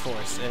Ginyu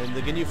Force, and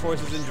the Ginyu Force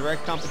is in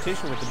direct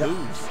competition with the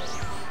Boos.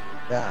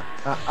 Yeah,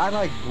 I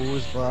like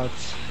Boos, but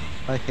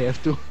I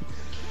have to.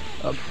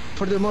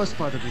 For the most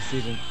part of the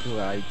season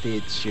too, I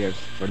did cheer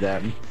for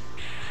them.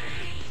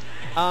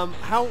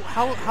 How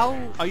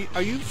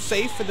are you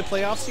safe for the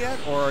playoffs yet,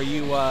 or are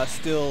you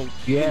still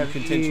in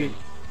contention?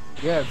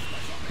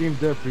 Team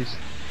Derp is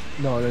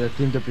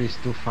Team Derp is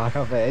too far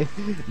away.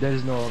 There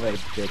is no way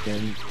they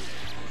can.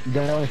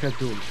 They only have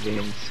 2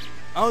 wins.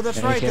 Oh, that's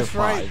right.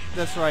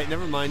 That's right.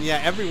 Never mind. Yeah,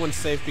 everyone's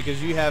safe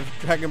because you have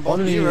Dragon Ball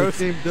Heroes.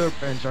 Team Derp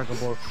and Dragon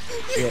Ball.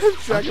 Yeah,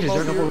 Dragon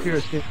Ball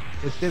Heroes can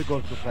still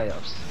go to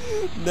playoffs.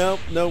 Nope,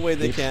 no way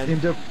they can. Team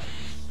Derp.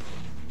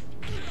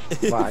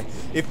 Why?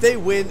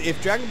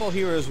 If Dragon Ball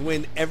Heroes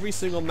win every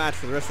single match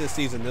for the rest of the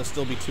season, they'll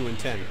still be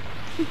 2-10.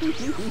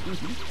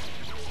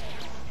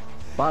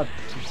 But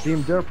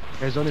Team Derp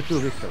has only 2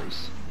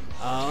 victories.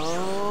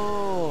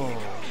 Oh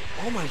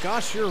my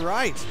gosh, you're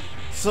right.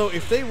 So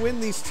if they win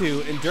these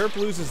 2 and Derp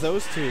loses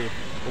those 2,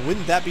 well,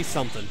 wouldn't that be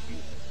something?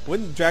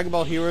 Wouldn't Dragon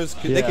Ball Heroes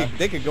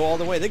they could go all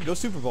the way? They could go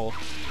Super Bowl.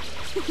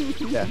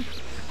 Yeah.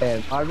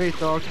 And are we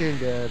talking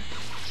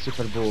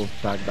Super Bowl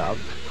tagged out?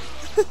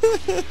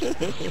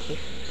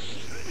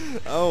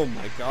 Oh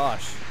my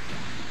gosh.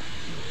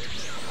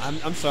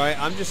 I'm sorry,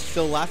 I'm just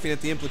still laughing at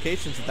the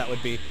implications that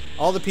would be.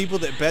 All the people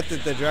that bet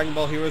that the Dragon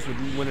Ball Heroes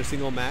would win a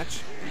single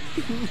match.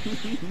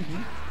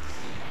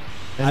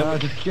 And I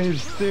can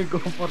still go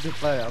for the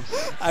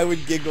playoffs. I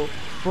would giggle.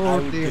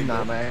 14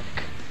 Namek.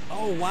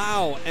 Oh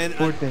wow, and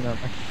 14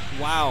 Namek.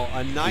 Wow,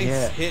 a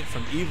nice hit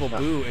from Evil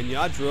Boo, and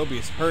Yajirobe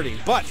is hurting.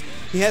 But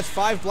he has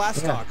 5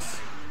 Blastocs.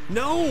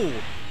 No!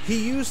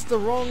 He used the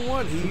wrong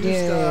one. He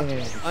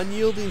used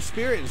Unyielding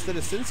Spirit instead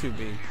of Sensu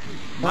Bean.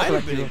 Might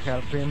have been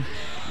help him.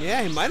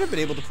 Yeah, he might have been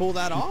able to pull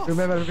that off.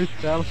 Remember with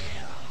Cell?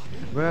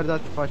 Where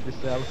that fight with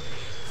Cell?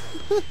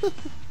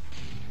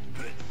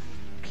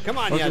 Come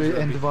on, Yajirobe.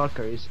 And the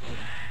Valkyries.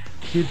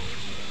 He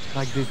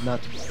did not.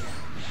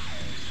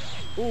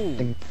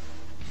 Ooh.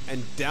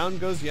 And down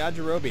goes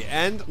Yajirobe.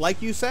 And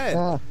like you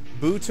said,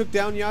 Boo took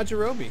down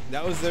Yajirobe.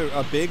 That was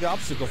a big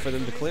obstacle for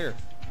them to clear.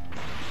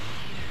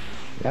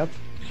 Yep.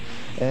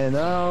 And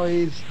now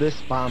he's the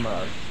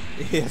spammer.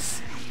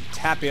 Yes.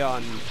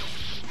 Tapion.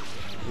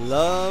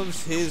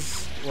 Loves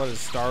his, what is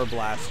Star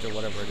Blast or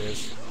whatever it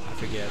is. I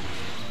forget.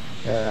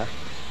 Yeah.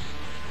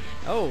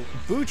 Oh,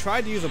 Boo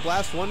tried to use a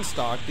Blast 1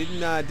 stock.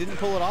 Didn't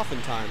pull it off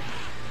in time.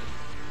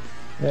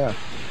 Yeah.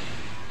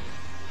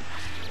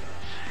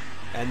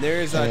 And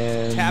there's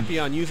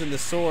Tapion using the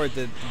sword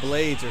that the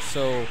blades are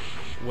so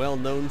well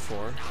known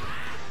for.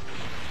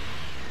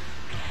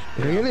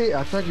 Really?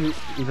 I thought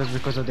it was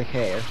because of the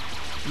hair.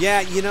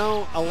 Yeah, you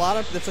know,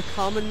 that's a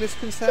common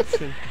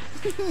misconception.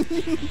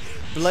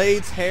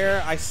 Blades,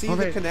 hair, I see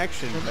the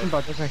connection.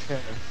 But doesn't hair.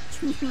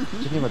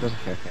 Geneva doesn't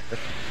have hair.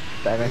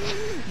 Damn it.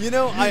 You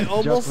know, I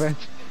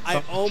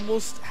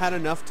almost had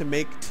enough to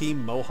make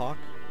Team Mohawk.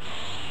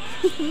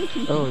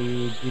 Oh,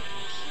 you did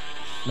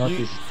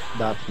notice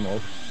that more.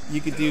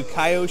 You could do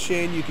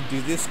Kaioshin, you could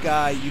do this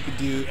guy, you could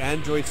do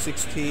Android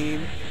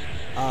 16.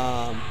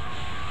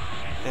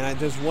 And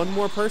there's one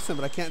more person,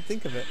 but I can't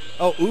think of it.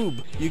 Oh,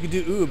 Oob. You could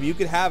do Oob. You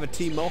could have a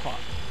Team Mohawk.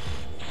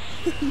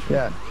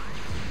 Yeah.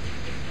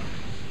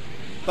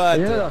 But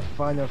you know that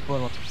final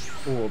form of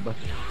Oob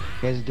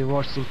has the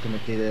worst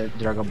ultimate in the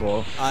Dragon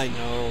Ball. I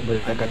know.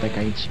 With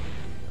Takaichi.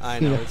 I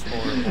know, it's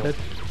horrible.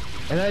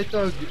 And I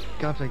thought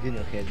Captain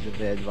Ginyu had the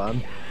bad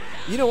one.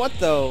 You know what,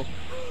 though?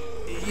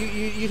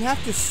 You'd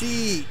have to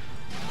see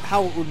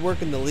how it would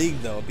work in the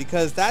league, though,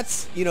 because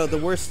that's, you know, the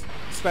worst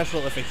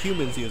special if a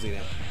human's using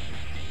it.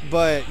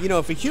 But, you know,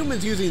 if a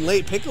human's using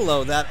late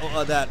Piccolo,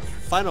 that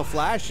Final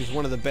Flash is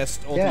one of the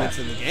best ultimates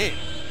in the game.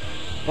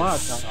 But It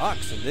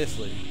sucks in this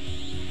league.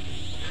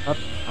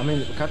 I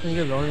mean, Captain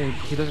Ginyu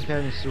he doesn't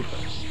have any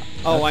supers.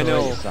 Oh, I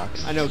know.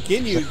 Sucks. I know.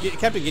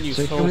 Captain Ginyu's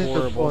so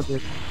horrible.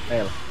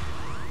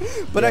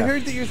 But I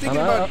heard that you're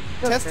thinking about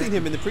testing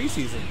him in the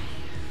preseason.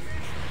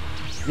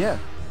 Yeah,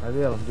 I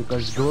will,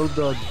 because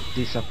Goldo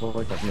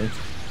disappointed me.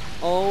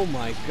 Oh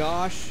my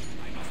gosh.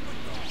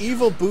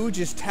 Evil Boo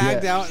just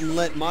tagged out and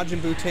let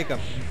Majin Buu take a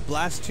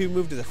Blast 2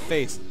 move to the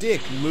face.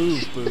 Dick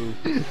move, Boo.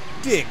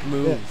 Dick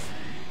move.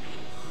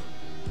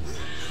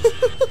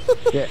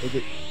 Yeah,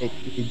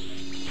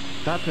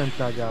 that went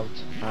tag out.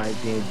 I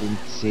didn't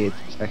see it.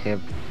 I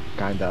have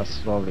kinda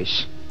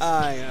slowlish.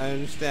 I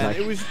understand.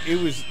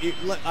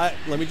 Like,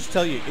 let me just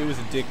tell you, it was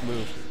a dick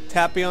move.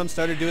 Tapion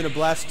started doing a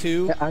Blast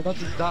 2. Yeah, I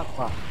noticed that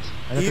part.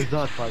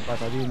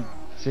 But I didn't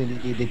see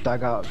the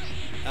tag out.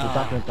 The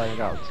tag went tag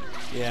out.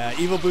 Yeah,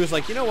 Evil Boo's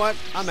like, you know what?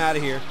 I'm out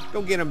of here.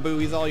 Go get him, Boo.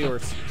 He's all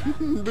yours.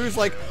 Boo's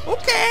like,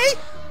 okay.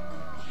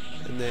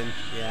 And then,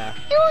 yeah.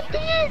 You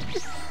dick!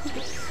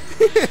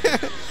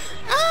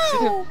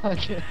 Ow!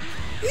 Okay.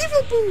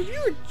 Evil Boo,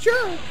 you're a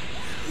jerk.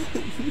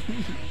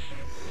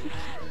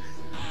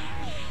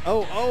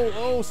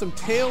 Oh, some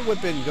tail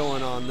whipping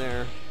going on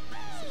there.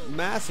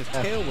 Massive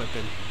tail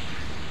whipping.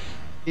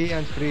 He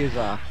and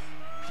Frieza.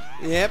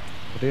 Yep.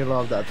 Really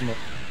love that move.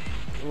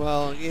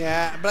 Well,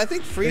 yeah, but I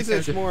think Frieza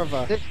is more of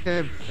a...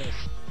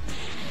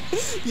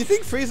 You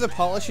think Frieza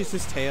polishes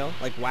his tail?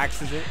 Like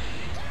waxes it?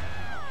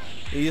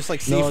 You just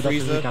like see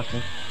Frieza?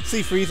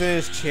 See Frieza in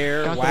his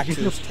chair, waxes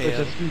his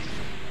tail.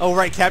 Oh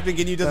right, Captain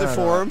Ginyu does it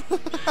for him.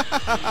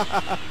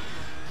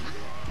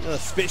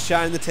 Spit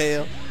shine the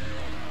tail.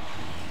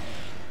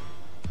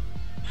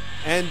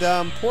 And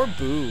poor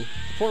Boo.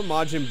 Poor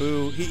Majin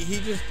Buu.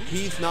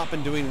 He's not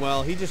been doing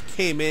well. He just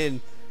came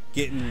in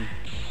getting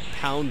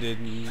pounded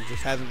and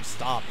just hasn't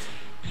stopped.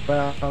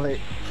 Well,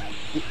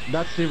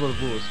 that's Evil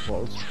Boo's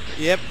fault.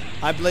 Yep,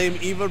 I blame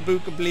Evil Boo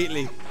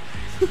completely.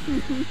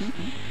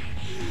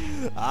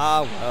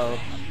 Ah, well.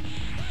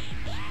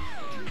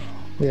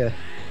 Yeah.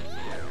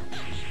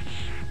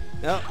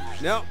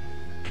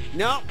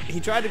 No, he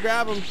tried to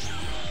grab him.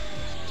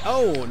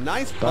 Oh,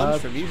 nice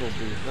punch from Evil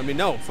Boo. I mean,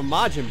 no, from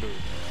Majin Buu.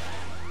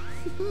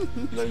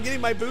 I'm getting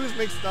my boos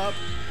mixed up.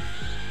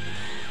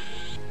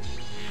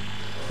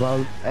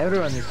 Well,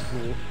 everyone is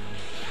Boo.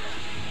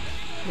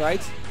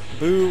 Right?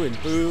 Boo and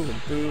Boo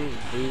and Boo and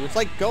Boo. It's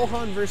like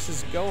Gohan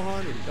versus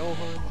Gohan and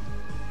Gohan.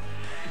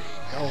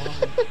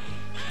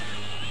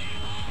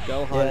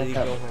 Gohan and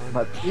Gohan.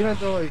 But even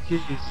though he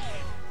is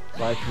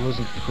like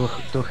losing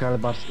to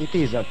Hellbars, it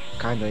is a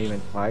kind of even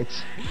fight.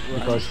 Right.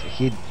 Because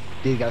he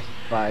did get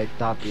by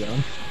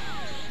Tapion.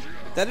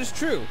 That is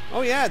true.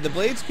 Oh yeah, the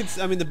blades could,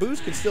 I mean the boos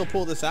could still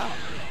pull this out.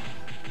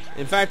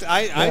 In fact,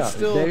 I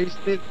still... there is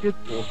still Kid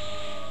Buu.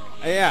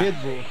 Yeah. Kid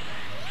Buu.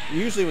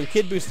 Usually when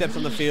Kid Buu steps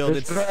on the field,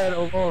 it's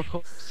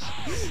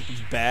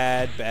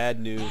bad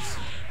news.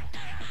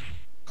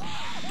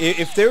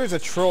 If there is a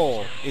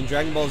troll in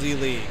Dragon Ball Z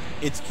League,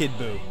 it's Kid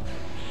Buu.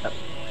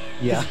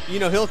 Yeah. You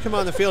know, he'll come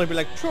on the field and be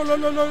like,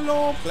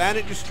 trollolololo,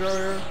 Planet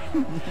Destroyer.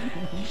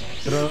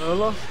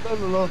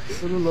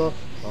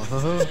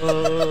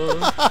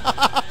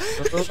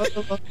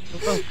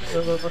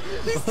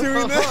 He's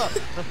doing that.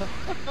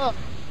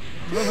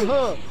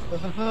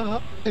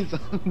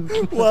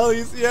 while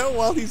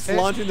he's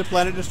launching the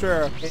Planet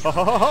Destroyer.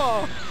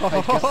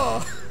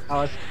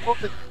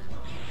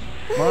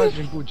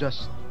 Majin Buu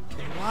just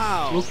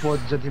look what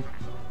Jadim.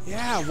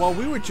 Yeah, while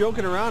we were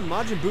joking around,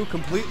 Majin Buu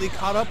completely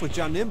caught up with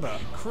Janemba.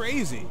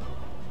 Crazy.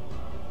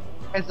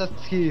 And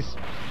that's his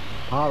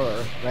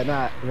power when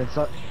that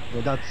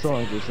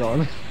song is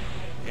on.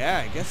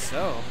 Yeah, I guess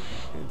so.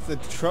 It's a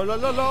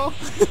trollololo.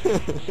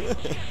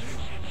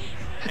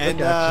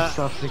 And I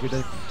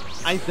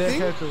they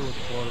think. have to look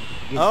for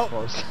Oh,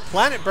 force.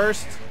 planet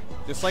burst,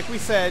 just like we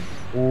said.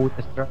 Oh,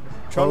 that's right.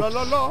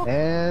 Trollololo.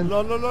 And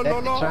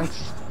Lolololo.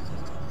 Trunks.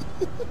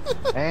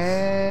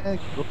 And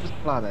go to the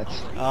planet.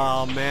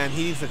 Oh man,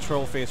 he needs a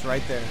troll face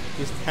right there.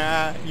 Just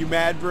you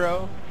mad,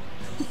 bro?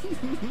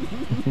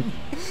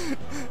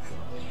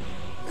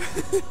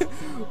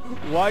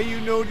 Why you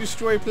no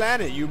destroy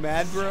planet? You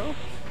mad, bro?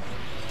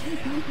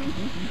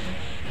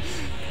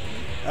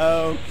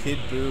 Oh, Kid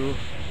Boo.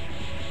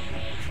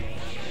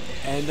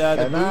 And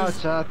the now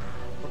Boos. chat.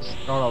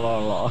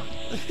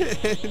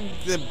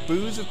 The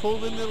Boos have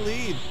pulled in the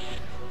lead.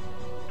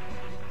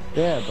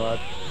 Yeah, but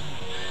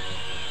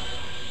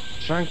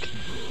Trunk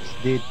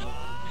did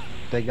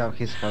take out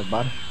his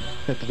headbutt,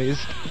 at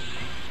least.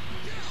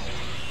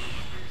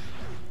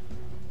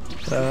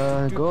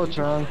 Go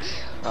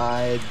Trunks.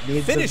 I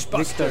need Finish the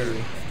Buster.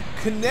 victory.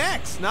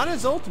 Connects. Not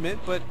his ultimate,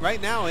 but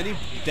right now any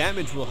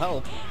damage will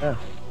help. Yeah.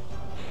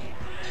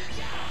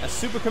 A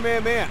Super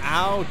Kamehameha.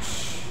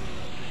 Ouch.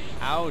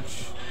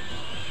 Ouch.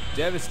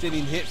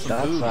 Devastating hit from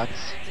That Boo. sucks.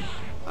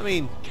 I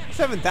mean,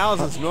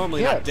 7,000 is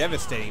normally Yeah. not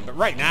devastating, but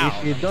right now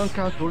If you don't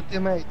count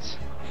ultimates,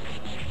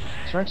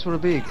 Trunks will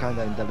be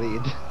kinda in the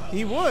lead.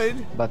 he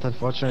would. But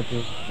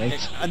unfortunately,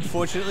 mates.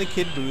 Unfortunately,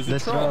 Kid Boo's a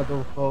Let's troll.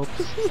 rattle, folks.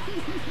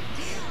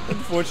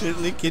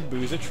 Unfortunately, Kid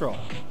Boo's a troll.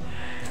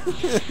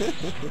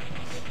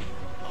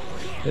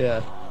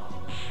 Yeah.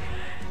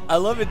 I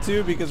love it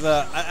too because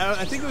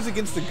I think it was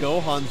against the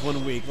Gohans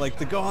one week. Like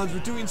the Gohans were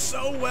doing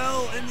so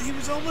well, and he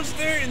was almost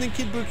there, and then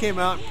Kid Boo came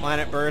out,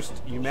 Planet Burst.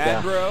 You mad,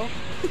 Yeah. bro?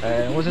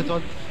 Was it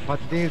on? But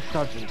it didn't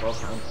start with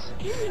Gohans.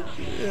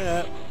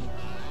 Yeah.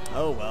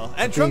 Oh well.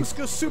 And Trunks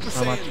goes Super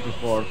So much Saiyan.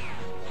 before.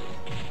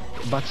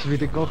 But with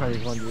the Gohan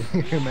is one you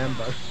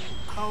remember.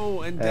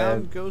 Oh, and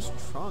down goes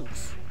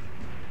Trunks.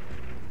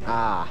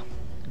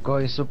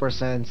 Going Super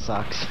Saiyan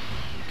sucks.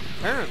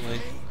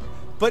 Apparently.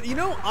 But you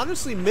know,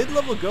 honestly,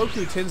 mid-level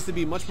Goku tends to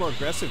be much more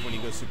aggressive when he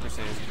goes Super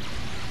Saiyan.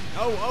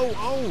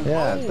 Oh.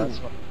 Yeah, that's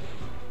what.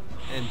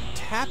 And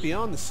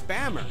Tapion the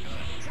spammer.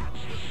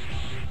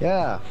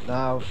 Yeah,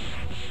 now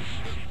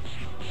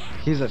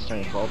he's a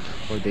strength hope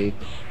for the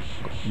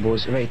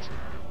boost. Wait,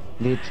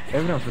 did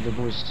everyone for the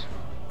boost?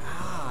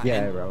 Yeah,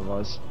 and everyone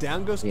was.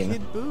 down goes Yeah.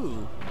 Kid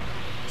Boo.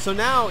 So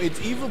now it's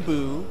Evil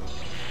Boo,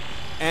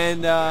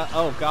 and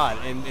oh god,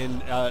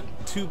 and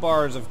 2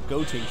 bars of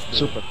Gotenks Boo.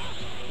 Super.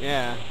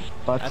 Yeah.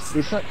 But That's-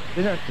 it's not,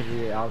 they're not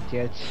really out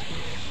yet.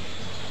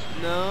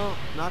 No,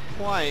 not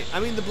quite. I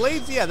mean, the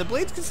Blades, yeah, the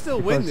Blades can still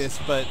win Because- this,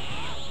 but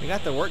they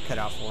got their work cut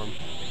out for them.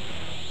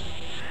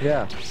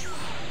 Yeah.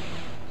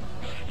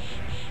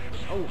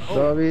 Oh.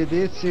 So we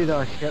did see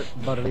that,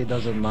 but it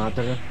doesn't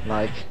matter.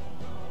 Like,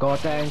 go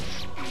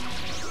tanks.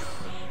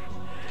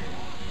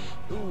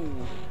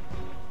 Ooh.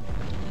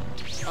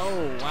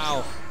 Oh,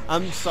 wow.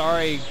 I'm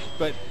sorry,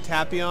 but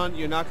Tapion,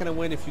 you're not going to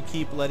win if you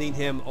keep letting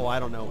him, oh, I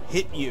don't know,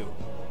 hit you.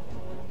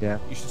 Yeah.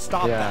 You should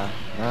stop Yeah.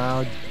 that.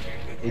 Now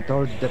it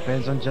all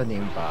depends on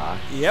Janimba.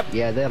 Yep.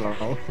 Yeah, they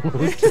know.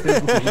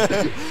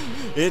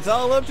 It's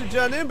all up to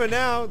Janemba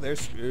now. They're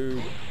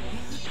screwed.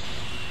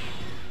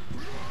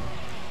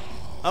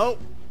 Oh,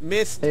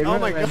 missed. Hey, Oh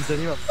my remember god. when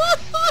Janimba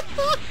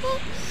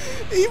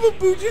Evil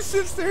Boo just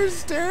sits there and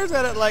stares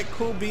at it like,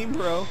 cool beam,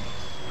 bro.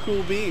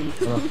 Cool beam.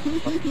 It's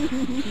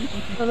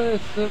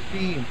the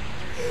beam.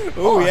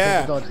 Oh, I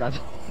yeah. dodged that.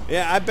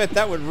 Yeah, I bet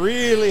that would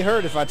really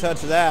hurt if I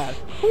touched that.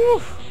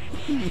 Whew.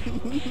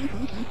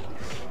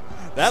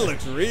 That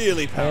looks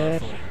really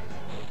powerful.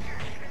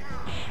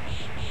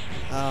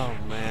 Oh,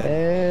 man.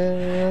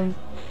 And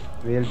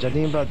will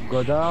Janimba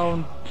go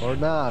down or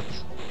not?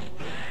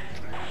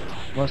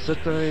 Most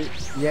certainly,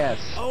 yes.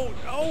 Oh.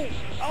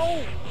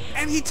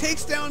 And he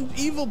takes down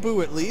Evil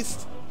Boo at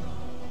least.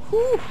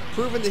 Whew.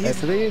 Proving that At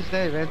he's... least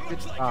they went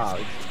it out.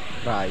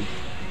 Right.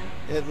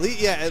 At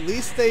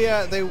least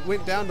they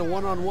went down to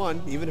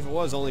one-on-one, even if it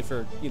was only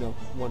for, you know,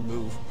 one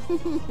move.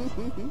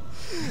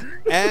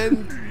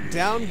 And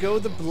down go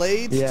the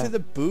Blades Yeah. to the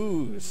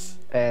Boos.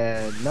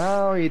 And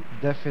now it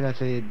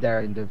definitely there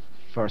in the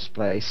first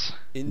place.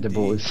 The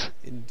Bulls.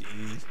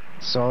 Indeed.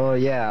 So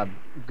yeah,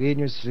 green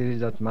news really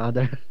don't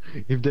matter.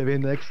 If they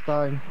win next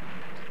time,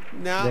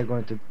 Now, they're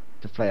going to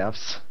the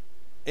playoffs.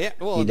 yeah,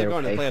 well, either they're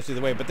going to the way. playoffs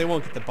either way, but they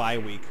won't get the bye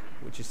week,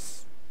 which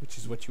is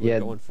what you were Yeah.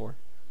 going for.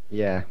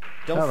 Yeah.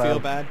 Don't Oh, feel well.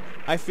 bad.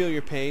 I feel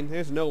your pain.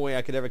 There's no way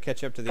I could ever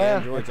catch up to the Yeah,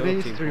 androids at or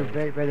least Team we're Forward.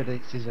 way better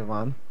than season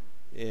 1.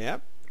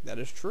 Yep, that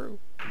is true.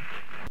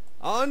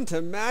 On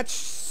to match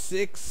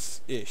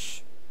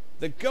 6-ish.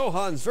 The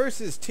Gohans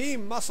versus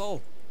Team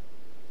Muscle.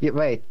 Yeah,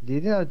 wait,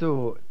 didn't I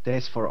do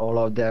test for all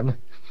of them?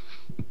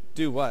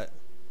 Do what?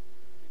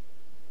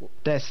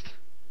 Test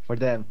for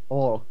them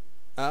all.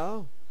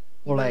 Oh.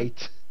 All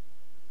 8.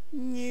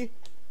 Meh.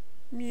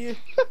 Meh.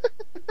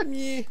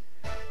 Meh.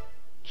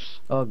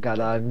 Oh god,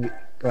 I'm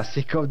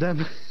sick of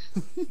them.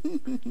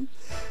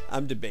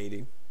 I'm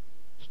debating.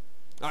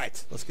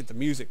 Alright, let's get the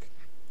music.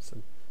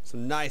 Some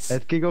nice...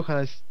 And Kingo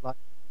has like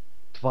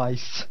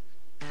twice.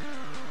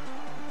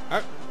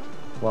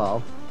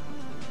 Wow.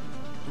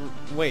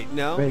 Wait,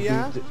 no, Wait,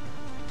 yeah?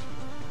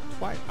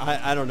 Why?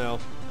 I don't know.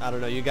 I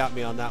don't know. You got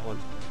me on that one.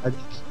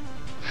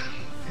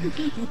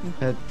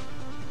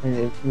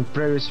 In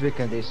previous week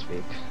and this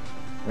week.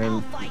 I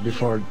mean,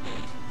 before,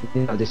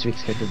 this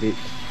week's going to be...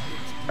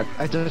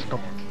 I just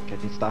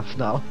complicated stuff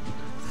now.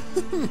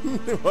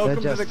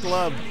 Welcome to the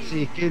club.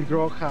 See, Kid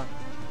Gohan.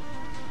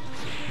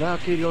 Now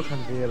Kid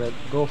Gohan will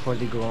go for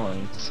the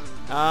groins.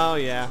 Oh,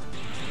 yeah.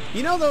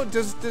 You know, though,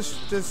 does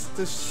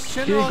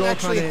Shinron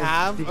actually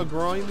have a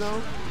groin,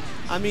 though?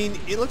 I mean,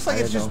 it looks like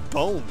it's just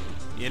bone,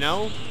 you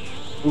know?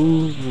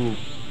 Ooh.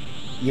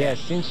 Yeah,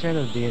 since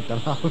Shinron didn't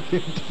allow him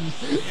to...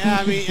 Yeah,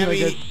 I mean,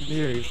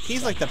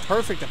 he's like the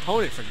perfect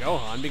opponent for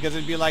Gohan, because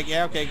it'd be like,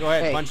 yeah, okay, go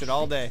ahead, punch it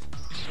all day.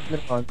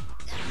 Shinron,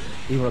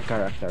 evil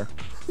character.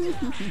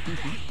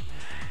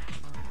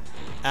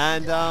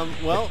 And,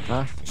 well,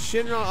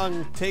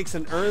 Shinron takes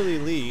an early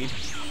lead.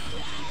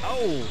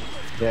 Oh!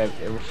 Yeah,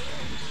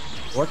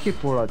 what he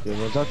pulled out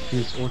there, was that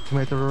his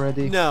ultimate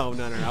already? No.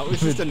 It was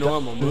just a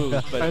normal move,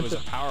 but it was a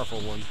powerful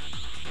one.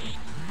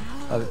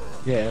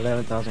 Yeah,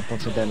 11,000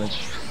 points of damage.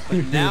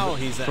 But now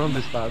he's at from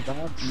the start.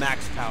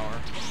 Max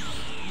power.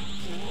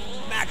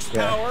 Max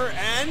power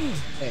and...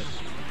 Hey.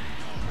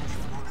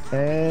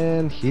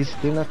 And he's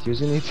still not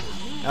using it.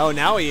 Oh,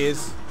 now he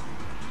is.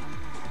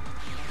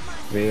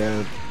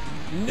 Weird.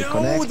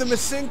 No, the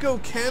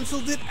Masenko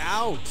cancelled it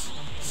out.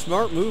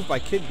 Smart move by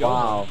Kid Gohan.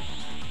 Wow.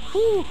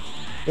 Whew.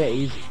 Yeah,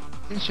 he's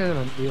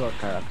an evil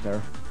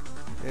character.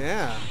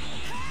 Yeah.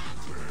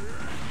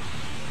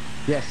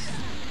 Yes.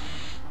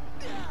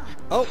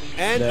 Oh,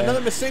 and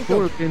another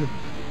Masenko.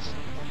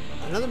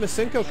 Another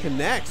Masenko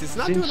connects. It's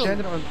not doing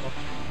a...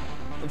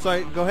 I'm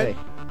sorry, go ahead.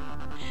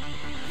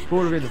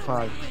 Full with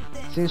 5.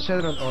 Since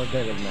Shenron or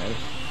Devilman?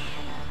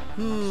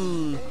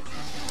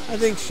 I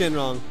think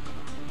Shinron.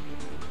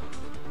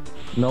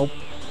 Nope.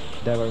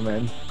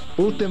 Devilman.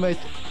 Ultimate.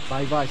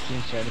 Bye-bye,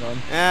 Since Shenron.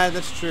 Ah,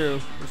 that's true.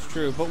 That's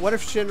true. But what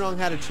if Shinron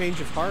had a change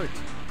of heart?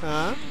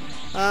 Huh?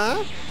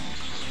 Huh?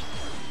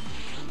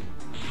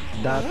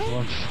 That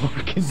won't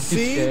work in this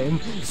game.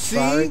 See?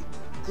 Sorry.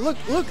 Look,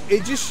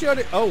 it just showed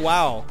it. Oh,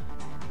 wow.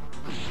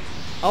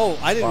 Oh,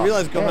 I didn't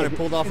realize Gohan had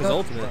pulled off his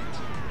ultimate.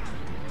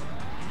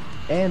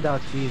 And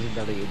out he's in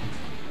the lead.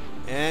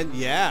 And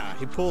yeah,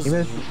 he pulls...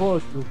 Even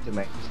before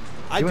ultimate.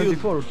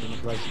 Before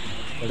ultimate was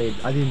the lead.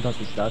 I didn't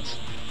notice that.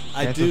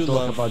 I do talk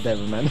love... about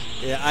Devilman.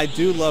 Yeah, I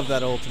do love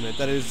that ultimate.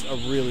 That is a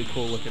really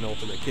cool looking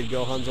ultimate. Kid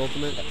Gohan's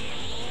ultimate.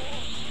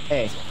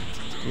 Hey.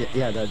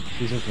 Yeah,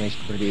 his ultimate is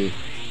pretty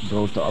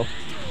brutal.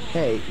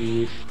 Hey,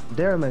 if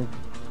Devilman...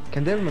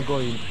 Can Devilman go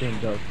in Team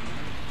Dirt?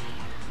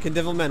 Can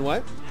Devilman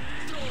what?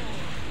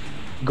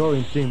 Go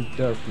in Team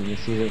Dirt in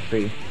Season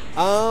 3.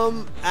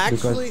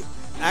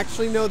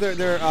 Actually no,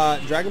 they're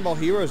Dragon Ball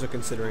Heroes are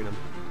considering him.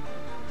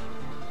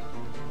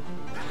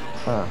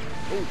 Oh,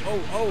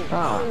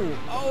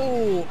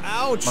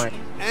 ouch!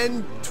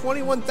 And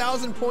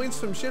 21,000 points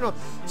from Shinron.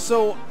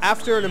 So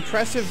after an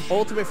impressive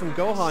ultimate from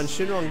Gohan,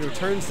 Shinron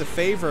returns the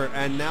favor,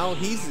 and now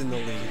he's in the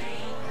lead.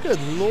 Good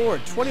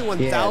lord,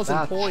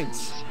 21,000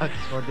 points. Sucks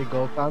for the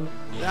Gohan.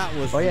 That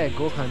was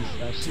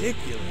Gohan's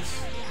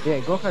ridiculous.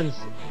 Yeah, Gohan's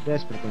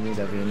desperate to need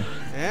a win.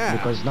 Yeah.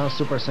 Because now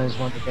Super Saiyans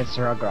want against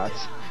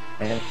Rugrats.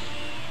 And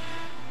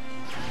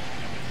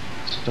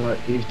so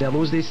if they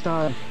lose this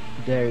time,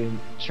 they're in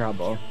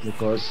trouble.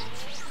 Because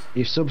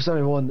if Super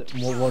Saiyan won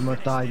one more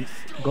time,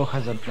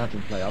 Gohan's not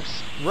in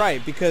playoffs.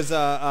 Right, because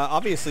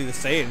obviously the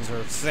Saiyans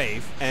are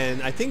safe,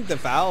 and I think the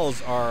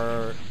Vals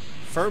are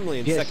firmly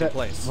in second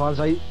place.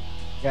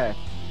 Yeah,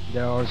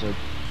 they're also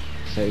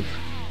safe.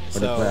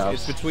 So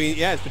it's between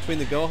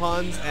the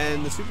Gohans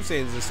and the Super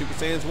Saiyans. The Super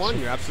Saiyans won.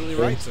 You're absolutely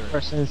right,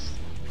 sir.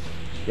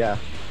 Yeah.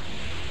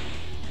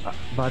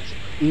 But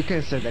you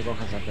can say that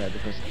Gohans are bad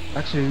because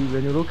actually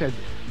when you look at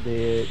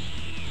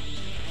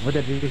what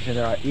division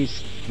there are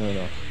East,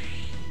 no.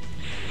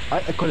 I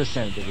call it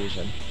Sand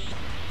division.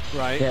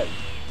 Right. Yeah.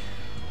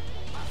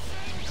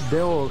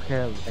 They all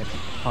have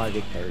 5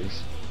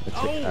 victories.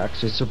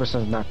 Actually, Super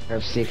Saiyans not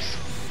have 6.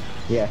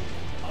 Yeah.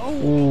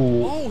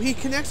 Oh, he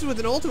connected with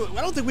an ultimate.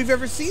 I don't think we've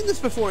ever seen this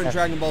before in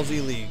Dragon Ball Z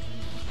League.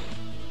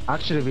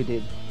 Actually, we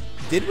did.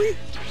 Did we?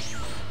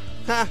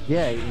 Ha!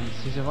 Yeah, in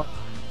Season 1.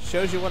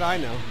 Shows you what I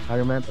know. I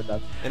remember that.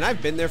 And I've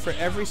been there for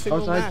every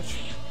single match.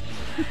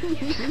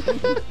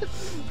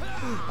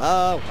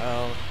 Oh,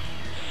 well.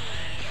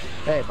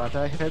 Hey, but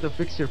I had to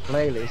fix your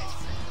playlist.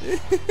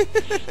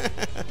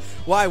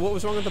 Why? What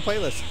was wrong with the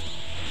playlist?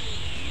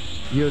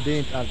 You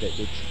didn't update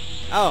it.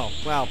 Oh,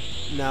 well,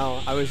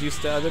 no. I was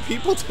used to other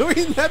people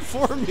doing that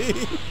for me.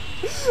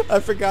 I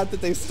forgot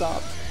that they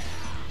stopped.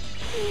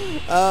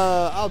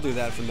 I'll do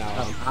that from now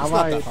on. It's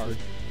not that hard.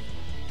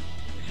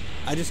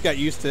 I just got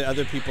used to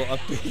other people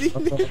updating.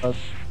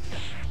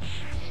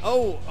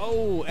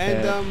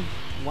 And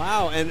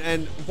wow,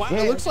 and wow,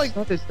 yeah, it looks like.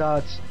 Noticed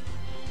that.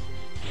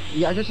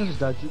 Yeah, I just noticed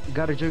that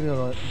Gary Jr.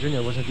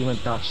 wasn't even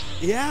touched.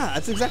 Yeah,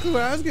 that's exactly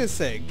what I was gonna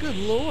say. Good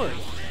lord,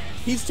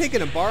 he's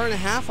taken a bar and a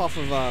half off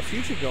of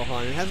Future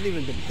Gohan and hasn't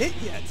even been hit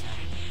yet.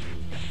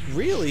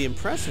 really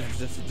impressive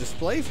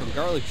display from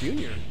Garlic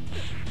Jr.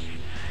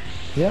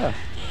 Yeah.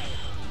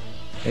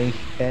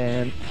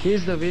 And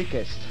he's the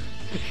weakest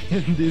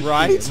in this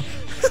Right?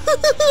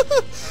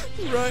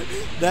 game. Right.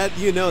 That,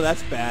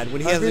 that's bad.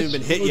 When he hasn't even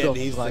been hit yet and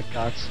he's like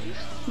that.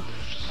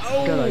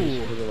 Oh!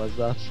 Was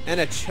that. And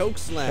a choke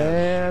slam.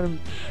 And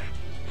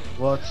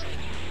what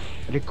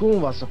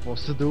Raccoon was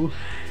supposed to do.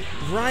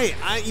 Right.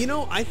 I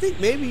think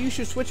maybe you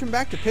should switch him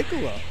back to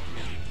Piccolo.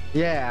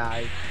 Yeah,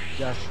 I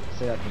just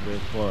said that in the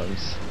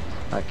forums.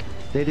 Like,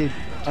 they did,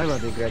 I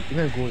was regret,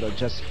 even Guldo,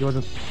 just he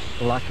wasn't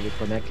lucky with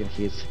connecting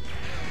his,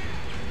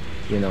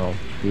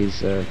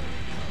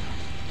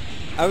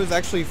 I was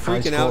actually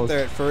freaking out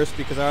there at first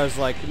because I was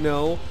like,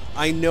 no,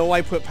 I know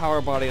I put power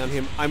body on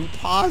him. I'm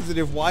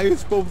positive. Why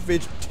is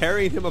Popovich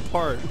tearing him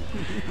apart?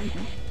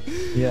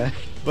 Yeah.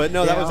 But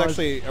no, that was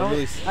actually a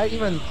really... I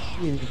even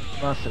seen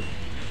Master,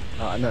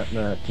 not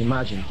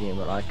Imagine team,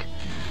 like,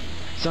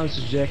 some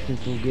suggesting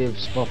to give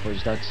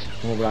Popovich that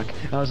move, like,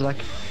 I was like,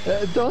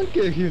 don't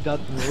give him that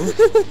move.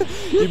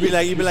 you'd be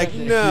like,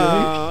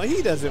 no,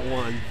 he doesn't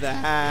want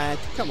that.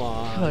 Come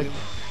on. Like,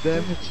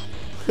 damn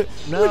it.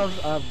 Now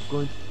I'm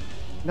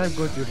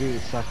going to really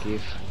suck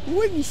if...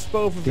 Wouldn't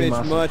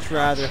Spopovich much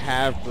rather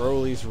have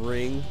Broly's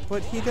ring?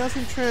 But he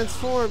doesn't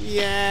transform.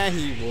 Yeah,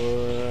 he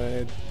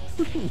would.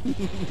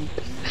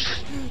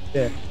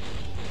 Yeah.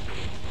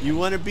 You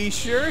want to be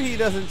sure he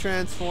doesn't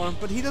transform,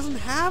 but he doesn't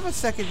have a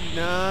second.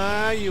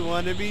 Nah, you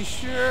want to be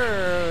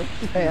sure.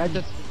 Hey,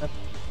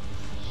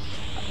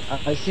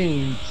 I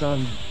seen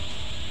some,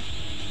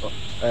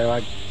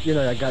 like,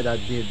 a guy that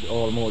did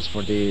almost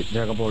for the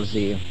Dragon Ball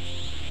Z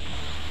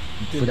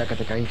Fudaka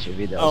Tekaichi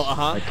videos,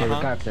 like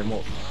character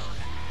mode.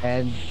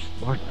 And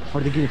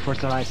for the game,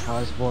 first I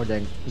was bored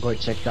and go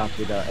check that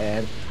video,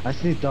 and I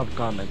seen top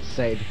comments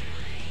said,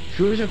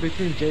 fusion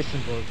between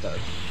Jason Bolter,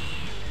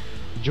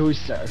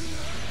 Juicer.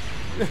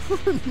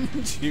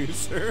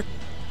 Juicer.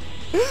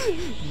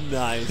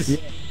 Nice. Yeah.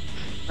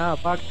 Now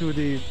back to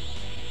the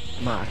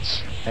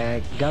match.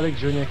 Garlic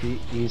Jr. he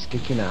is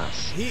kicking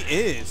ass. He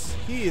is.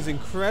 He is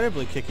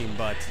incredibly kicking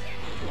butt.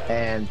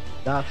 And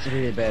that's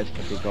really bad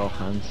for the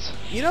Gohans.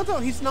 Though,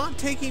 he's not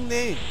taking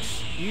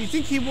names. You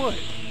think he would?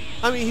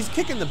 I mean, he's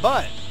kicking the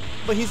butt,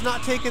 but he's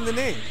not taking the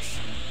names.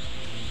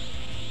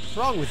 What's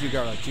wrong with you,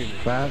 Garlic Jr.?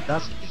 Well,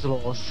 that's his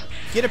loss.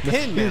 Get a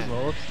pin, His man.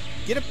 loss.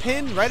 Get a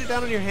pin, write it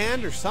down on your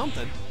hand or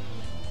something.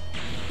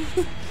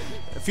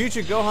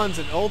 Future Gohan's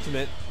an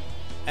ultimate,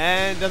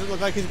 and doesn't look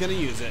like he's gonna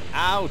use it.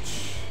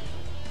 Ouch.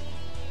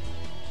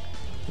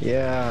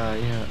 Yeah,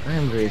 I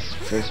am very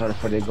sorry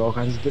for the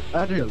Gohans.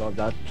 I really love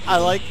that. I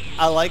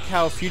like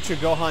how Future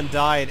Gohan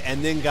died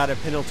and then got a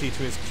penalty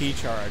to his ki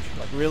charge.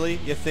 Like, really?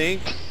 You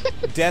think?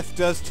 Death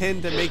does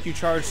tend to make you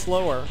charge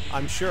slower,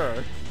 I'm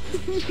sure.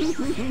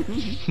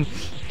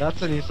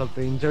 That's an insult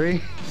to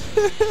injury.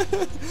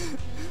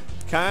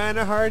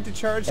 Kinda hard to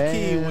charge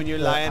ki when you're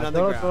lying on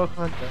the ground.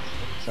 Gohan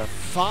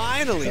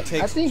Finally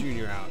takes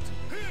Junior out.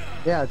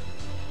 Yeah.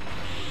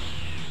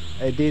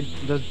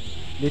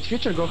 Did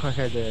Future Gohan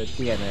had a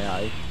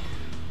TNAI?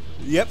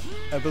 Yep,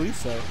 I believe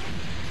so.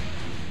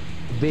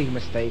 Big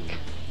mistake.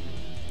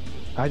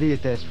 I did a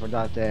test for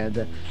that,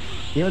 and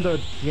even though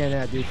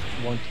TNAI did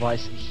one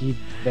twice, he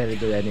barely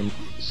do any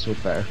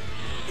super.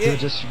 He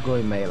was just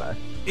going melee.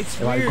 It's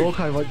and weird. Like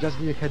Gohan was just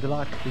really had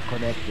luck with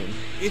connecting.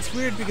 It's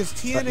weird because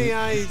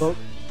TNAI,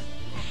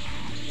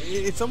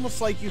 it's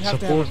almost like you have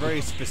to have a very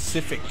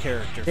specific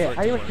character for it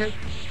to work.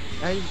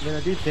 When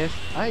I did test,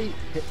 I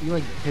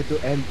even had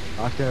to end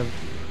after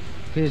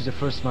finish the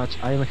first match.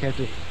 I even had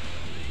to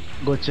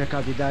go check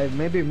out, did I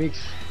maybe mix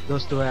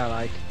those two out,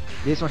 like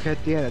this one had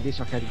TN, this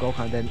one had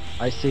Gohan, then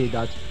I see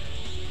that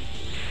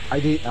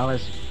I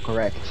was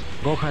correct.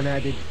 Gohan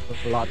added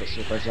a lot of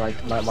supers,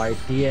 like my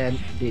TN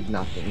did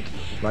nothing,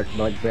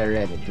 like barely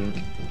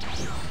anything.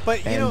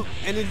 But and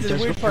the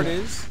weird part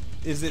is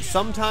that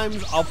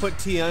sometimes I'll put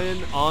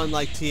TN on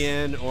like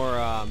TN or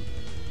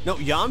no,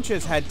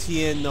 Yamcha's had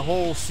TN the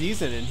whole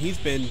season and he's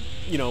been,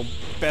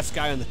 best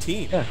guy on the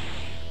team. Yeah.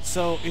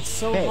 So it's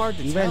so hard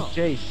to even tell.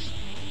 Jace.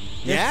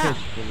 Yeah.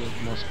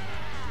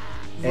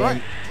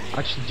 Right.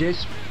 Actually,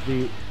 Jace,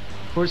 the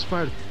first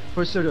third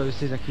of the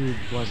season, he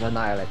was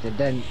annihilated.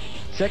 Then,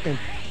 second,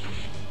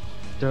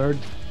 third,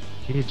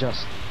 he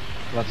just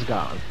was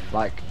gone.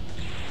 Like,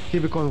 he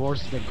became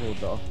worse than good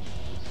though.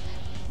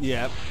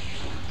 Yep.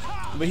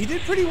 But he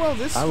did pretty well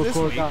this week.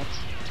 That.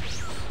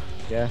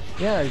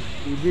 Yeah,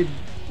 he did.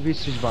 We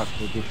switched back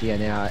to the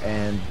TNA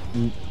and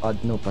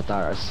no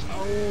Pataras.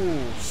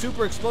 Oh,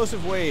 super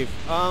explosive wave.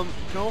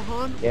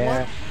 Gohan?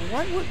 Yeah.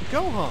 What would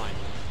Gohan?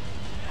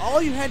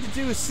 All you had to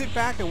do is sit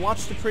back and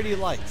watch the pretty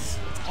lights.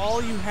 That's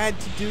all you had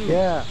to do.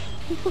 Yeah.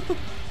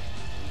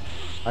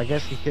 I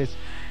guess because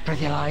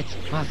pretty lights,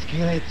 must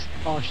kill it.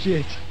 Oh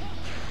shit.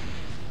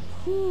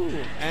 Whew.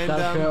 And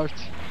that hurt.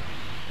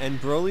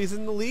 And Broly's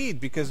in the lead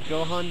because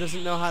Gohan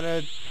doesn't know how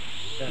to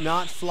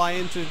not fly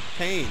into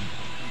pain.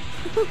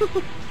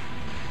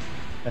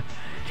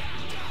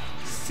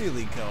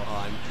 Silly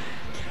Gohan.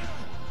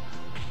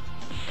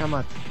 Come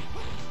on,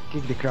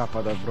 kick the crap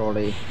out of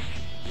Broly.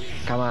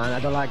 Come on, I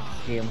don't like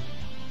him.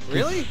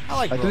 Really? I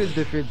like I think Broly. it's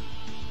different.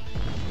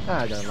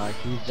 I don't like.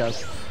 He's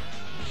just.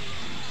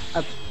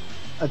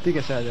 I think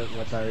I said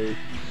what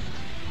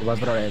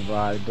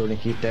Broly during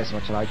his test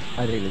match. Like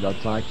I really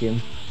don't like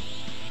him.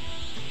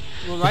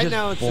 Well, He's right just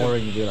now it's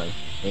boring villain.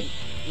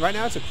 right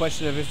now it's a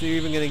question of if they're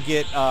even going to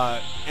get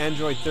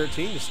Android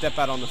 13 to step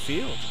out on the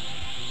field.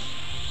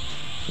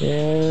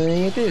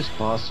 Yeah, it is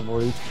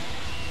possible.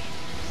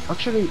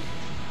 Actually,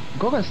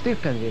 Gohan still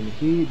can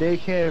win. They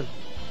have.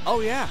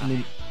 Oh yeah. I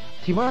mean,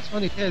 Team One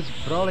it has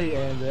Broly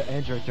and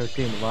Android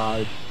 13,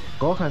 while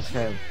Gohan's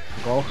have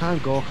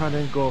Gohan,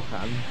 and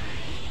Gohan.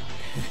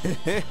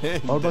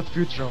 All about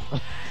future.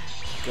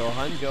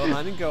 Gohan,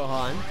 and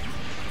Gohan.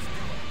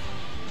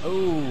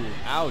 Oh,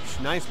 ouch!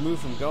 Nice move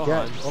from Gohan.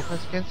 Yeah,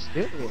 Gohan can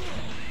still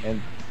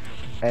win.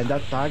 And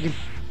that target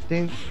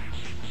thing,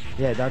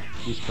 yeah, that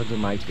is pretty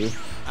mighty.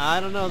 I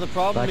don't know. The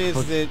problem Back is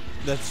foot. that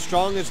the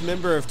strongest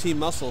member of Team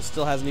Muscle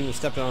still hasn't even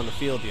stepped out on the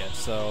field yet.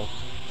 So,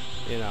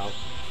 you know.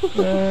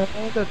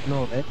 I don't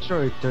know.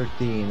 Android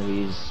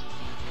 13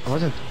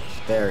 wasn't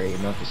very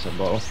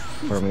noticeable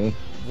for me.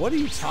 What are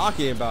you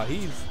talking about?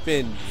 He's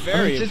been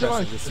very Season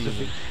one impressive this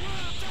season.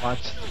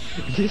 But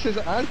this is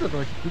I don't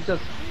know. He's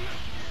just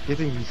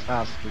getting his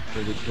ass kicked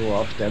pretty too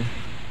often.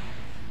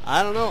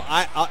 I don't know.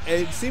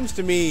 It seems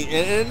to me,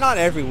 and not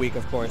every week,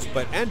 of course,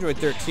 but Android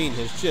 13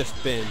 has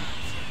just been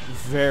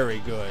very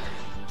good.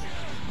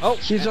 Oh,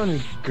 He's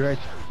only great.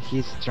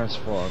 He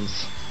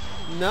transforms.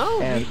 no.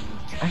 And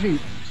actually,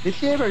 did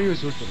he ever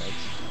use ultimates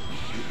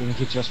in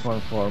his transform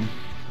form?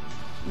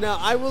 No,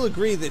 I will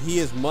agree that he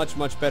is much,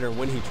 much better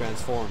when he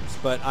transforms.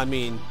 But I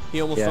mean,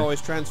 he almost Yeah.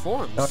 always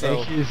transforms. Okay,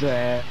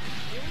 So,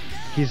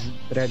 he's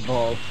Red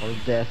Ball for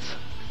death.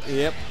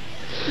 yep,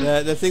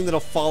 the thing that'll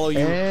follow you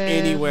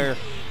And- anywhere.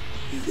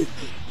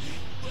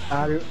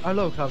 I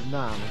love how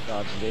Nam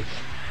dodged this.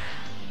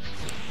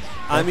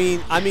 I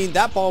mean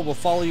that ball will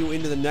follow you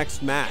into the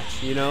next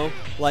match. You know,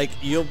 like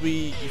you'll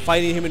be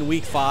fighting him in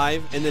week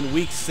 5, and then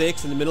week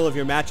 6 in the middle of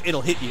your match,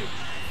 it'll hit you.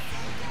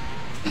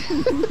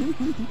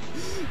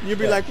 You'll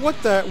be like, what?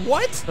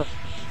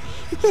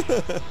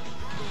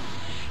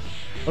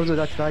 Also,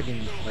 that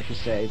tagging, like you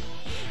said.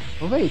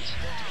 Oh wait,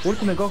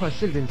 Ultimate Gohan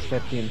still didn't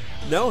step in.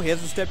 No, he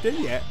hasn't stepped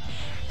in yet.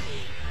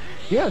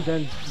 Yeah,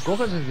 then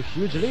Gohan's in a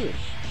huge lead.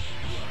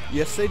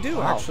 Yes, they do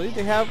Wow. actually.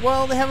 They have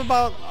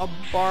about a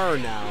bar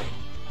now.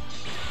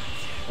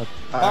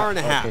 Bar and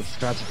a half. Okay,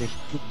 strategy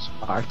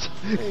smart.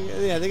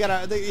 Yeah, they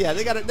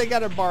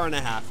got a bar and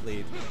a half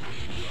lead.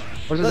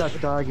 Also, Look-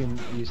 that tagging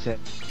you said,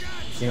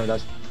 you know,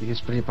 that it is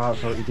pretty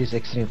powerful. It is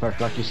extreme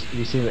powerful, like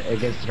you see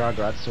against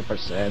Rugrats Super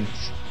Saiyans.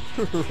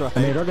 Right.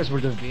 I mean, Rugrats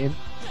would have been,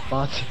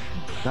 but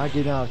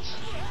tagging out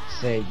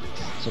saved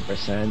Super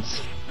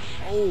Saiyans.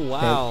 Oh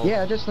wow. And,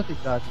 yeah, I just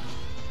noticed that.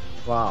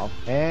 Wow.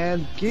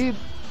 And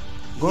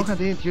Gohan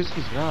didn't use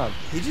his grab.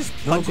 He just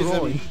No punches him.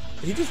 growing.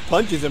 He just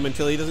punches him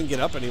until he doesn't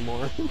get up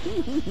anymore.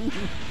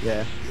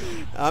 Yeah.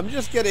 I'm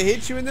just gonna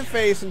hit you in the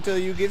face until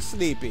you get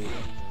sleepy.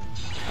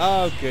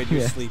 Oh, good, you're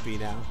Yeah. sleepy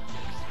now.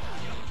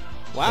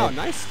 Wow, Yeah.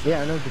 nice.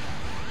 Yeah, I know.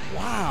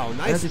 Wow, I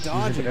nice know this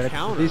dodge is and a-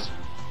 counter. this-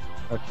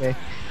 Okay.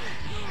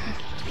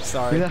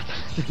 Sorry. Without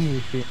letting me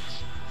finish.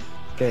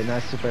 Okay,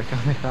 nice super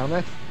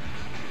Kamehameha.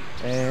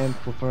 And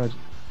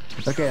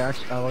okay,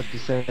 actually, I want to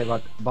say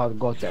about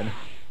Goten.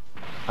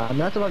 I'm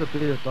not about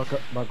to talk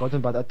about Goten,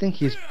 but I think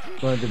he's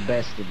one of the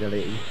best in the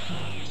league.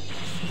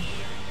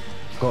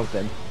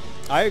 Goten.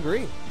 I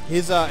agree.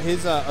 His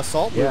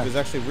assault move Yeah. is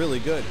actually really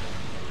good.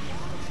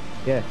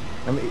 Yeah,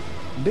 I mean,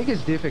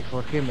 biggest defect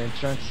for him and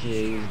Trunks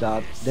is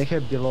that they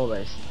have the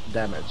lowest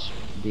damage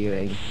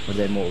dealing for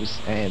their moves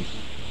and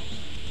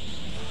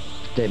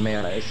their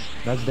melees.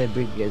 That's their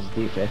biggest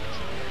defect.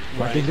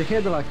 But if Right. they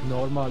had like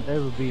normal, they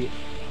would be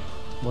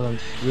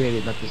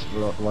really not just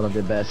one of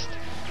the best.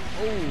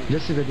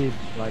 Just if they did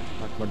like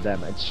more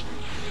damage.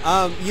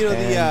 You know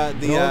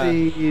And the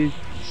Broly is,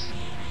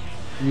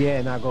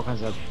 yeah, now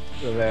Gohan's are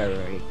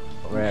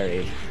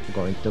very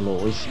going to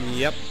lose.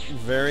 Yep,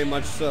 very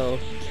much so.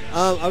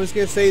 I was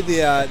gonna say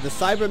the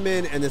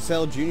Cybermen and the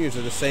Cell Juniors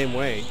are the same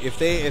way. If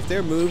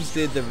their moves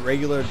did the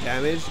regular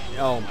damage,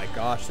 oh my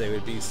gosh, they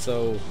would be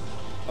so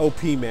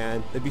OP,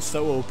 man. They'd be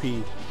so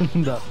OP.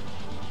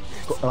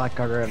 Like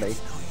really.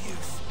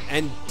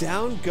 And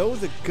down go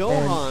the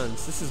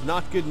Gohans. This is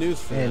not good news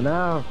for And them.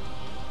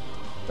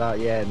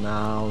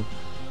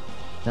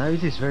 now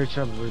it is very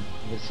trouble with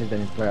the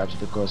season in playoffs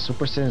because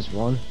Super Saiyans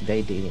won,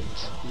 they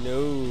didn't.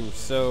 No,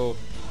 so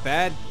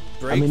bad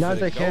break I mean, now for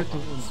the they have to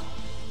win. Gohans.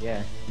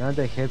 Yeah, now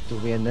they have to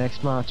win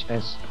next match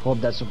and hope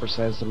that Super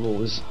Saiyans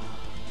lose.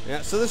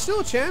 Yeah, so there's still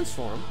a chance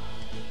for them.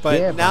 But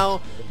Yeah,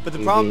 but the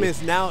problem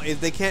is now is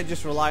they can't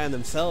just rely on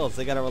themselves.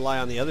 They got to rely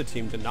on the other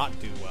team to not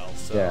do well.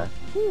 So. Yeah.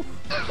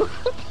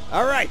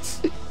 All right.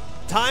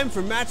 Time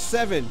for match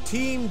 7.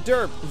 Team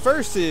Derp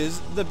versus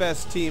the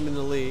best team in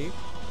the league,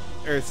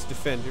 Earth's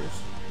Defenders.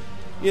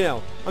 You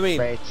know, I mean,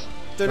 Wait.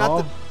 they're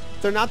No,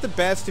 not the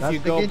best if that's you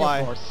the go Ginyu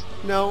by. Force.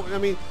 No, I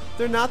mean,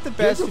 they're not the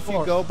best Ginyu if you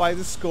Force. go by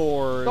the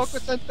scores. Goku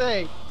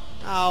Sensei.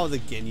 Oh, the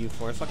Ginyu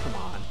Force. Oh, come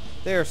on.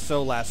 They are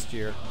so last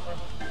year.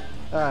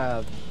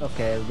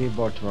 Okay, we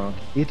both wrong.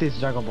 It is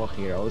Dragon Ball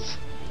Heroes.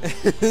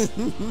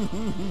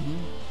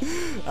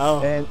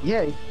 Oh. And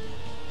yeah,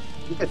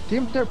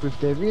 Team Derp, if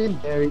they win,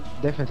 they're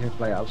definitely in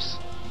playoffs.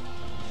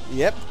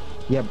 Yep.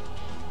 Yep.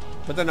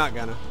 But they're not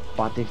gonna.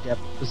 But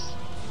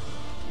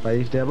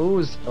if they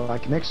lose,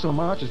 like next two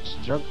matches,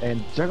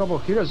 and Dragon Ball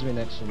Heroes win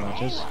next two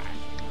matches,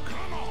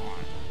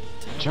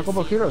 Dragon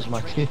Ball Heroes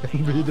might be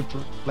the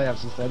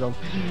playoffs instead of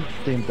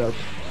Team Derp.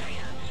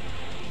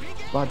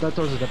 But that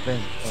also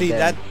depends. See,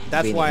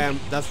 that's why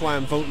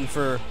I'm voting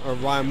for, or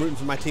why I'm rooting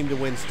for my team to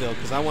win still,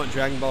 because I want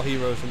Dragon Ball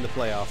Heroes in the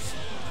playoffs.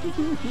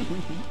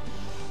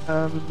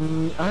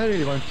 I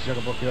really want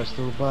Dragon Ball Heroes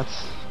too, but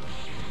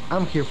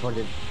I'm here for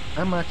it.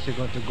 I'm actually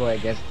going to go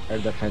against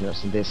Earth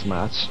Defenders in this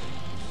match.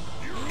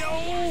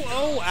 No!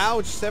 Oh,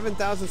 ouch!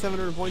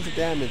 7,700 points of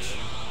damage.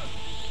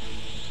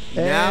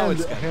 And Now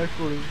it's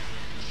Hercules.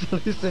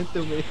 Listen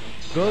to me.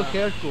 Go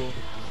Hercules.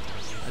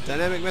 a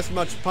dynamic mess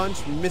much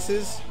punch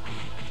misses.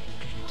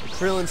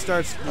 Krillin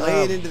starts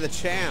laying into the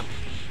champ.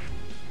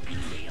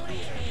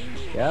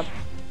 Yep.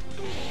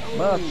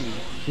 But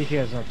he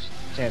has no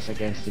chance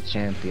against the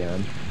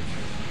champion.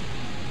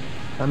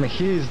 I mean,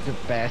 he's the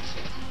best.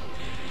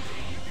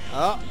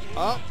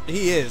 Oh,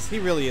 he is. He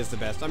really is the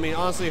best. I mean,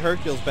 honestly,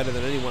 Hercule's better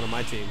than anyone on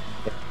my team.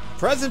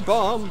 Present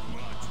bomb.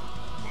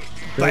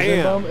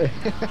 Bam.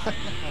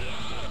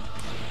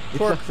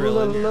 Poor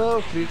Krillin.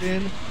 Low,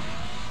 Krillin.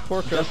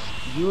 Poor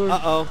Krillin.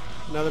 Uh-oh.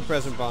 Another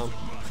present bomb.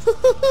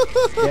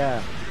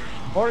 Yeah.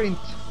 Orange.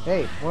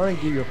 Hey, Orange,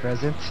 give you a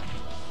present.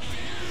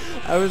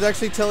 I was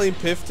actually telling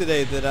Piff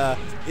today that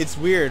it's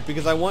weird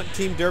because I want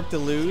Team Derp to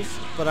lose,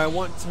 but I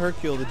want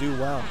Hercule to do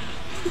well.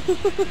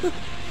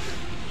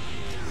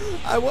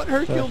 I want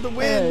Hercule to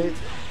win,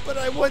 but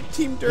I want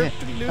Team Derp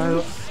to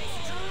lose.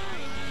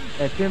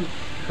 Team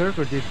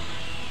Hercule did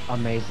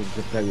amazing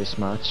the previous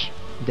match.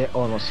 They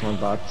almost won,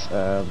 but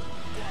I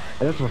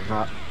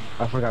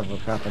forgot what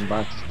happened,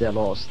 but they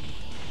lost.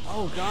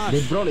 Oh gosh.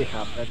 They probably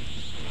happened.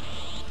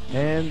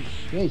 And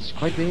yeah, it's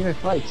quite an even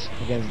fight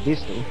against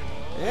these two.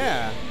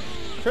 Yeah.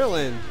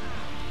 Krillin.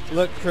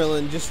 Look,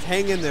 Krillin, just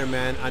hang in there,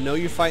 man. I know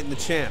you're fighting the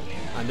champ.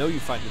 I know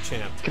you're fighting the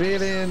champ.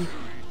 Krillin.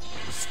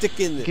 Stick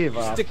in there. Give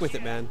up. Stick with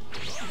it, man.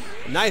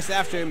 Nice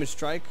after image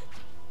strike.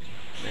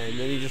 And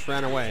then he just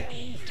ran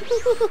away.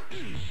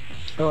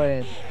 Oh,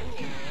 and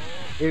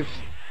if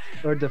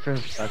Earth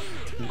Defense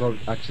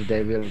actually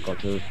they will go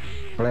to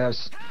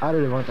playoffs, I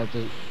really want them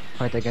to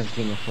fight against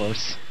King of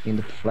Force in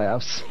the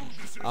playoffs.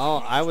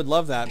 Oh, I would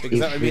love that because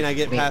that would mean I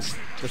get past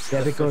the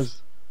yeah,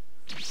 because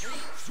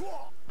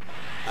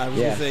I was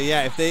gonna say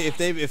yeah. If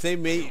they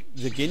made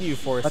the Ginyu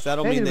Force,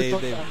 that'll mean they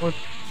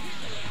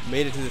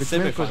made it to the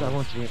semifinals. Because I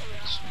want to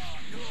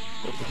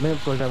rematch. Mainly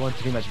because I want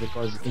to rematch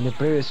because in the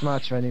previous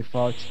match when he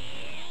fought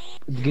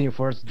Ginyu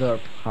Force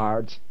Derp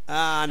hard.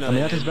 Ah, no. I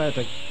mean, that is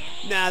better.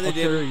 Nah, they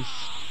didn't.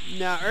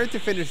 Nah, Earth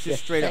Defenders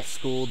just straight up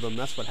schooled them.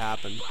 That's what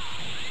happened.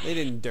 They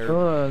didn't derp.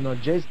 No,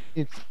 Jace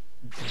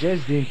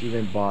didn't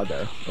even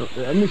bother.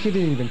 I mean, he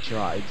didn't even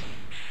try.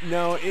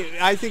 No,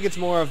 I think it's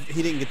more of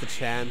he didn't get the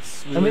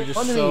chance. We were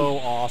just so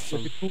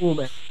awesome.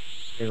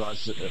 It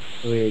was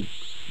we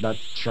that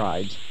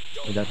tried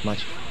that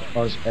much,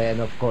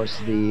 and of course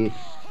the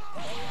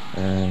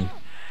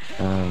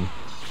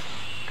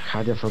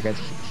how do I forget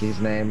his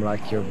name?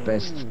 Like your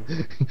best.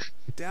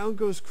 Down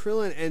goes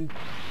Krillin, and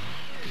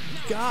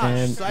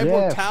gosh,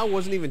 Cyborg Tao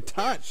wasn't even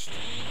touched.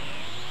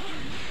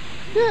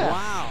 Yeah.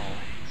 Wow.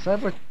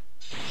 Cyborg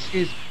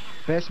his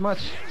best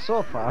match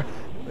so far.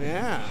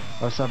 Yeah.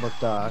 Or Cyborg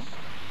Tao.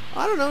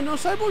 I don't know. No,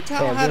 Cyborg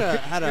Tao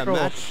had a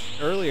match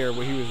earlier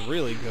where he was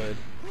really good.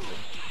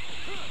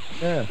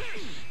 Yeah.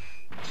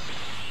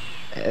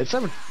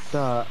 Cyborg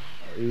Tao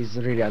is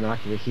really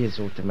unlucky with his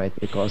ultimate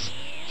because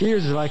he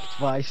used like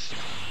twice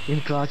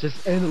in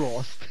clutches and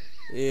lost.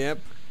 Yep.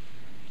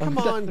 Come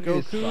on,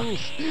 Goku.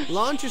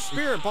 Launch your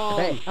spirit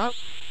bomb.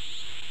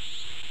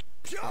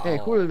 Hey,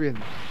 who will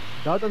win?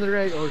 Dalton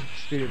Ray or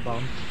Spirit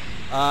Bomb?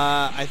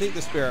 I think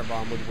the Spirit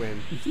Bomb would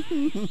win.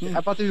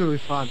 But it will be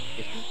fun.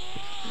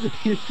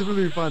 It will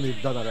be fun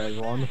if Dalton Ray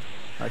won.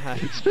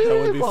 That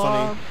would be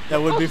funny.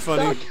 That would be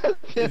funny.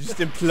 It just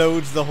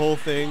implodes the whole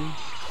thing.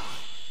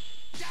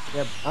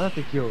 Yeah, I don't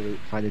think you'll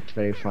find it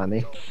very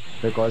funny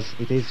because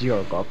it is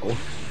your Goku.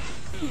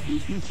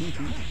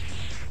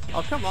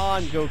 Oh, come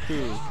on,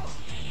 Goku.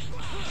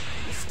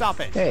 Stop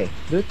it. Hey,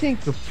 do you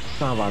think of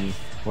someone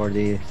for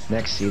the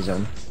next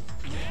season?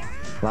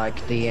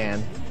 Like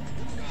Tien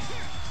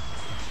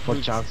for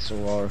Chaozu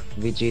or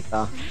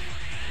Vegeta?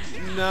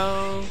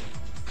 No.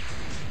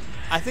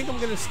 I think I'm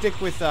gonna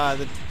stick with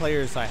the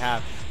players I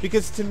have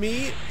because to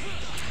me,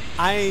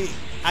 I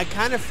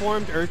kind of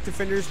formed Earth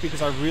Defenders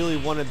because I really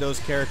wanted those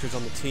characters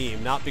on the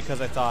team, not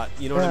because I thought,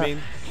 you know what I mean?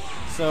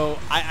 So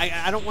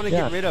I don't want to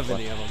get rid of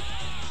any of them.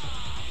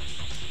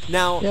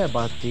 Now. Yeah,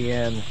 but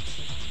Tien.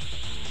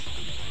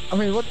 I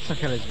mean, what's the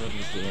character of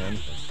Tien?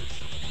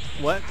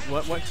 What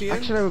Tien?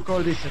 Actually, I will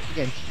call this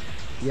against.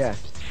 Yeah.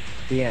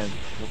 the end.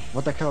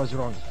 What the hell is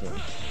wrong with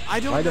him? I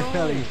don't Why know. the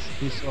hell is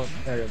he so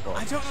terrible?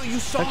 I don't know. You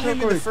saw Actually,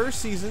 him in the first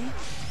season.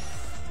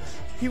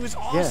 He was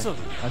awesome.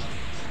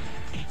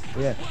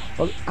 Yeah.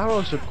 Well, I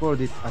also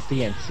called it a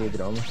TN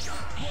syndrome.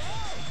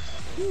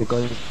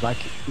 Because, like,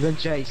 even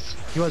Chase,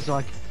 he was,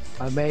 like,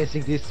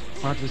 amazing this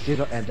part of the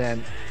season, and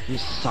then he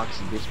sucks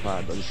in this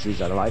part of the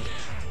season, like,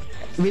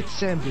 with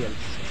same builds.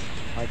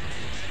 Like,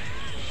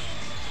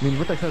 I mean,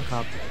 what the hell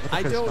happened?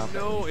 I don't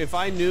know. If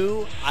I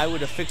knew, I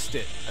would have fixed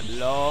it a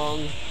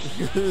long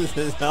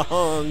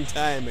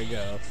time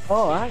ago.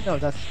 Oh, I know,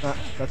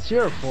 that's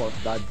your fault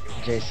that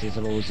Jace is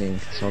losing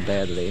so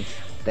badly.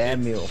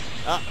 Damn you.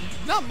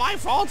 Not my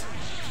fault.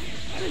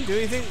 I didn't do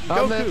anything.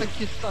 I'm Goku. gonna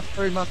kiss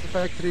suffering Mass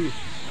Effect 3.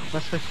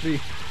 Mass Effect 3.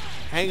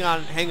 Hang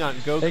on.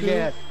 Goku.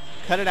 Again.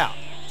 Cut it out.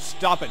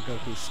 Stop it,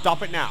 Goku.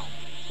 Stop it now.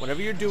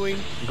 Whatever you're doing,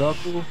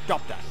 Goku.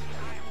 stop that.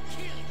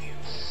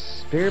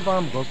 Spear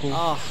Bomb, Goku.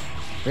 Oh,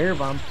 Spear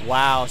Bomb.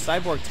 wow.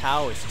 Cyborg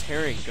Tao is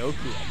tearing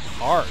Goku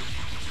apart.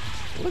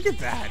 Look at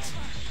that.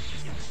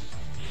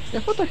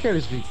 Yeah, what the hell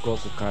is with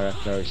Goku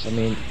characters? I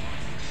mean,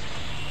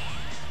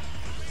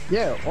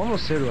 yeah,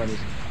 almost everyone is.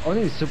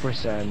 Only Super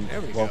Saiyan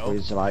There we Goku go.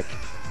 is like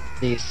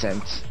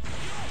decent.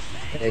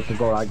 It can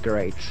go like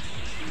great.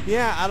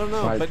 Yeah, I don't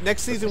know. Right. But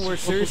next season, we're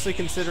seriously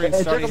considering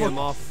Hey, starting talk him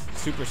about- off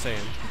Super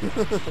Saiyan.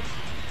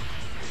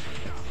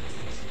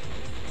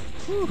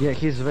 Yeah,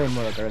 he's way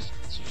more aggressive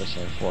Super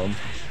Saiyan form.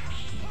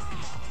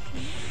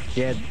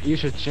 Yeah, you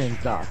should change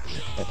that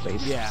at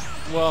least. Yeah.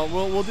 Well,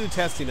 we'll do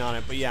testing on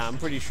it, but yeah, I'm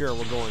pretty sure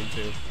we're going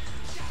to.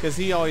 Because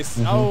he always...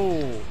 Mm-hmm.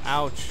 Oh,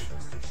 ouch.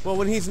 Well,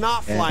 when he's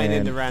not flying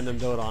And- into random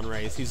Dodon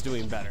rays, he's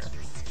doing better.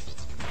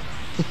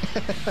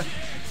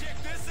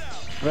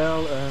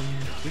 Well,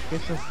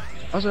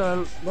 also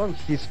I love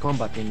his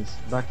combat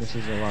back in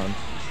season 1.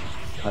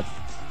 At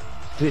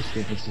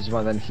twisting in season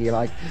 1, and he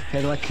like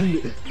had like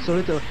so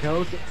little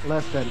health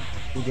left, and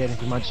he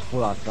didn't much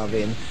pull out a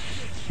win.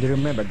 Do you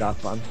remember that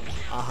one?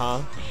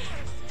 Uh-huh.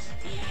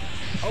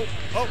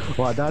 Oh.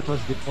 Wow, that was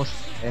the most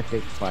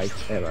epic fight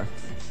ever.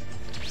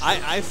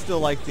 I still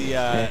like the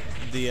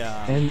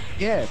And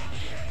yeah,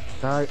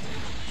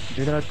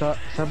 General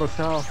Cyborg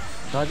Tao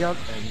tag out,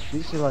 and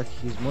this is like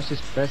his most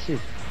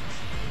impressive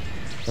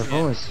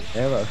performance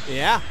ever.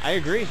 yeah, I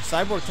agree.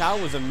 Cyborg Tao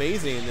was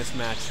amazing in this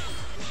match.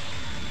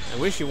 I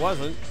wish he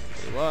wasn't.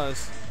 He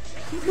was.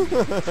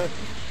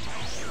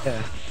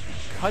 Yeah.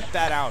 Cut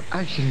that out.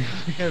 Actually,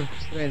 we have a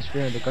strange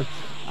feeling because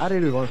I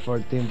really want for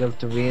Team Dev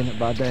to win,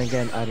 but then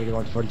again, I really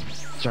want for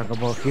Dragon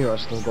Ball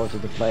Heroes to go to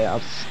the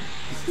playoffs.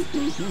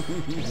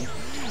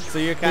 So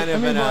you're kind I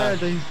of mean, in why are a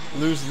they?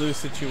 lose-lose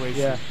situation.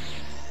 Yeah.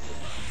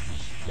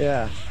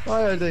 Yeah.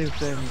 Why are they in the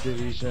same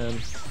division?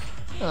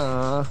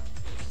 Ah.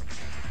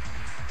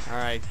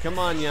 Alright, come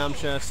on,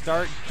 Yamcha.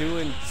 Start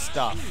doing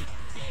stuff.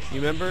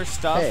 You remember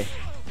stuff? Hey,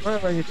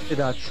 when you say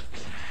that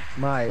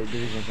my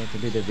division is going to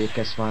be the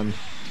weakest one,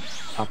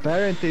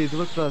 apparently it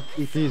looks like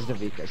it is the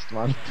weakest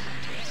one.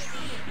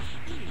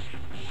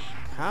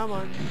 Come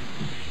on.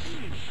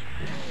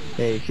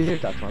 Hey, hear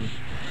that one.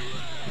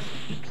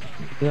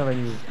 You know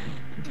when you...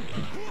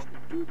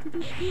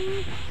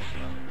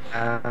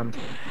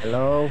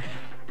 hello?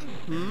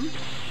 Hmm?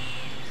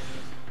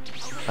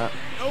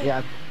 Oh.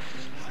 Yeah.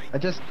 I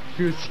just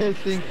feel same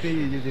thing to you,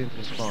 you didn't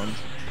respond.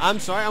 I'm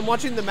sorry, I'm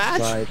watching the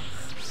match. Right.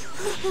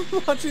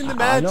 I'm watching the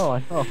I match.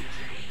 know.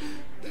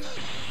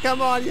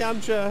 Come on,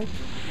 Yamcha.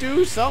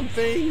 Do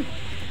something.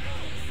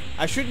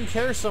 I shouldn't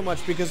care so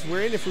much because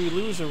we're in if we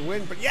lose or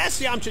win. But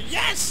yes, Yamcha,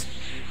 yes!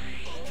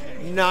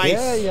 Nice.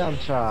 Yeah,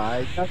 Yamcha,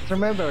 I just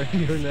remember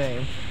your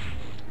name.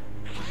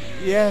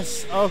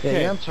 Yes,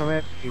 okay. Yeah, Yamcha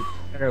may be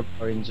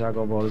terrible in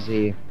Dragon Ball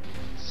Z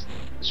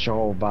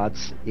show, but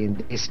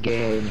in this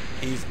game,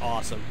 He's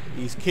awesome.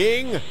 He's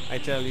king, I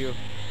tell you.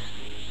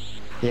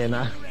 yeah,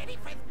 now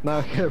I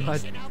have my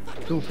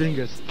 2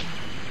 fingers.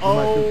 Oh.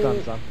 My 2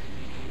 thumbs up.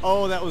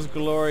 Oh, that was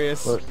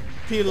glorious. What?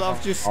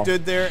 Pilaf just Oh.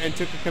 stood there and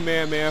took a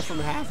Kamehameha from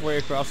halfway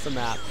across the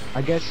map.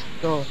 I guess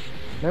so.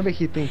 Maybe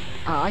he thinks,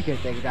 I can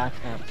take that.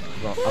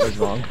 Well, I was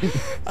wrong.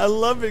 I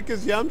love it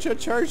because Yamcha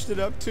charged it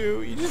up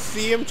too. You just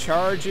see him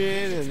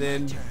charging and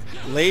then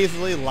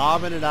lazily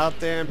lobbing it out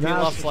there, and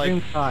Now Pilaf's Supreme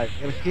like, 5.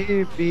 Will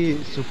he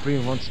be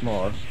Supreme once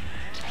more?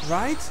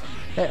 right?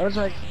 Hey, I was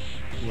like,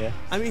 yeah.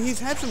 I mean, he's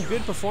had some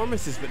good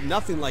performances, but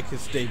nothing like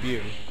his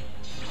debut.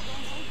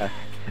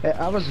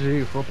 I was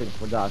really hoping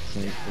for that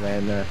since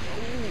when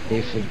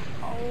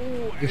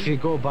if you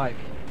go by,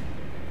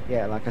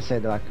 yeah, like I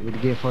said, like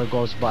with Game 4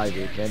 goes by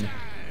week, and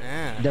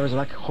Yeah. there was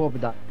like hope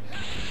that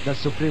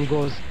Supreme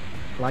goes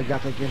like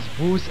that against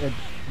Boost, and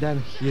then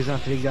he's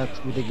not doing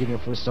that with the Game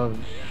 4, so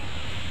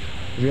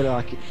really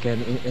like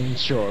can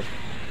ensure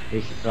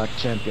like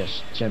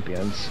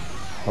champions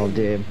of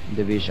the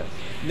division.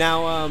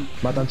 Now,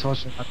 But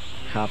unfortunately, that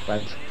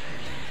happened.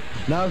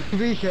 Now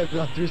we have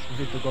that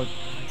recently to go.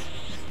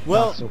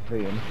 well, Not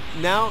Supreme.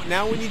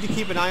 now we need to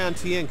keep an eye on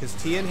Tien because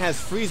Tien has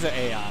Frieza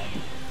AI,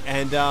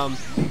 and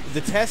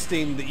the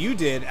testing that you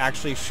did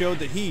actually showed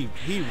that he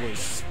was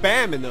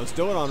spamming those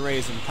Dodon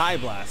rays and Kai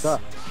blasts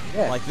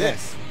Yeah, like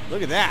this.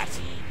 Look at that.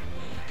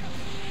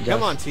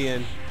 Come on,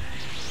 Tien.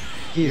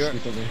 He's You're-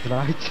 hitting it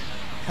right.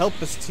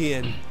 Help us,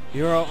 Tien.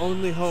 You're our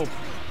only hope.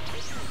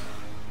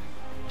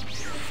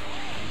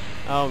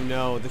 Oh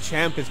no, the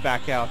champ is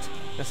back out.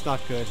 That's not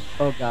good.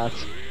 Oh god.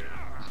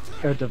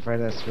 Earth of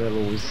Venice will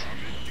lose.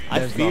 I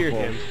There's fear no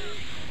him. hope.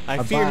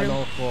 I fear him.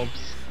 No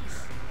hopes.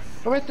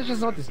 Oh wait, I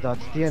just noticed that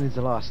Tien is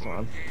the last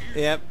one.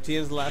 Yep,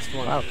 Tien's the last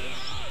one. Wow.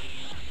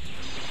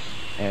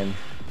 And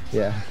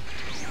yeah.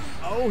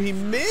 Oh, he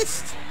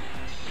missed!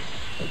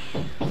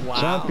 Wow.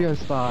 Champion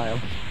style.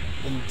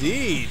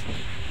 Indeed.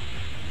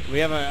 We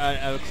have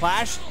a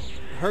clash.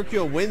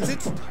 Hercule wins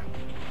it.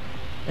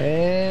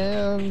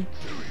 And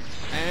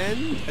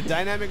And a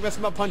dynamic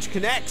mess up punch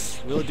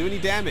connects. Will it do any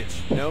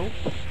damage? No?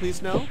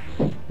 Please no?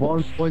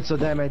 1 point of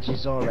damage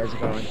is always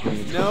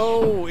guaranteed.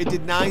 No, it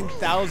did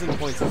 9,000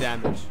 points of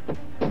damage.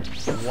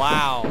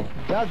 Wow.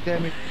 God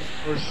damn it.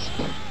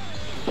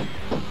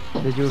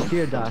 Did you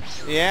hear that?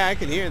 Yeah, I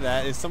can hear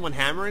that. Is someone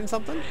hammering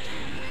something?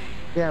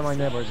 Yeah, my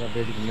neighbors are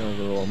building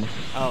another room.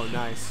 Oh,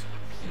 nice.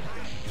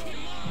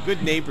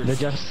 Good neighbors. They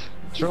just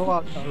throw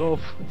out a rope.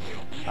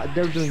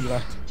 They're doing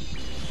that.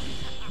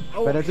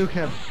 Oh, But I do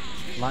have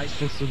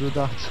license to do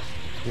that.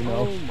 You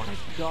know. oh my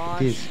gosh.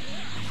 This.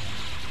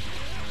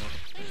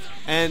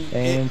 And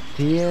And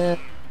Tien.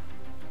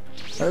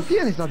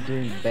 Tien is not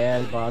doing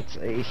bad, but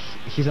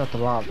he's not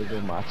allowed to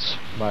do much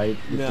by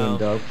the No. team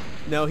though.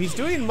 no, he's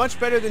doing much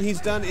better than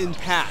he's done in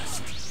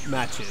past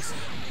matches.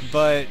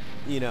 But,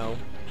 you know,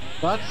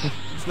 But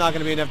it's not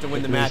going to be enough to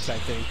win the It match, is. I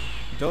think.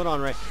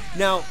 Dodon, right.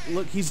 Now,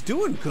 look, he's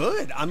doing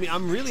good. I mean,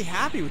 I'm really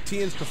happy with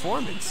Tien's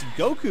performance.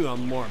 Goku,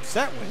 I'm more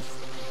upset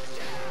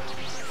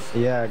with.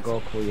 yeah,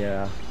 Goku,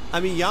 yeah. I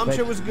mean, Yamcha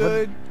But- was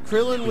good.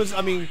 Krillin was,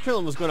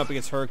 Krillin was going up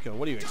against Hercule.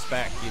 What do you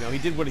expect? You know, he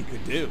did what he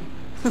could do.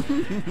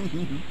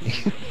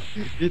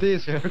 It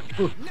is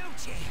Hercule.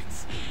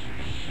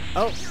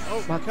 Oh,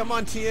 But- come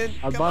on, Tien.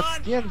 Come But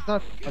on. Tien is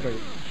not. Okay.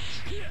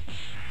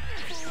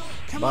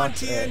 Come on, but,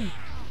 Tien.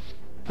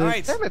 So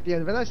Alright. damn it,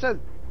 Tien, when I said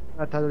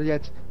not title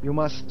yet, you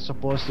must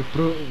supposed to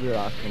prove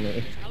that to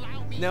me.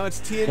 Now it's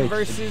Tien Hey,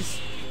 versus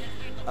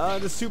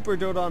the Super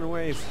Dodon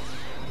Wave.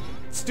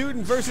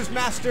 Student versus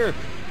Master.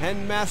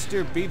 And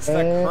Master beats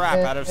the crap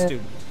out of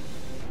Student.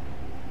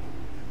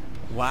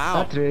 Wow.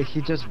 Not really,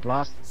 he just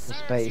blasted the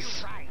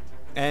space.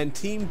 And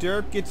Team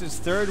Derp gets its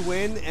third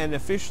win and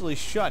officially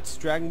shuts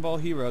Dragon Ball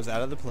Heroes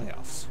out of the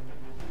playoffs.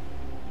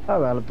 Oh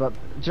well, but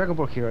Dragon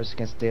Ball Heroes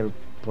can still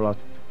pull out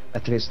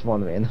at least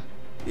one win.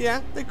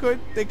 Yeah, they could.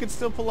 They could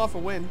still pull off a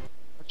win.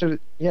 Actually,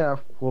 yeah,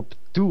 hope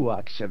two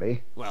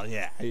actually. Well,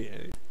 yeah.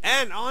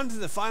 And on to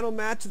the final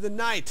match of the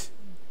night.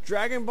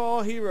 Dragon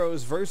Ball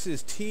Heroes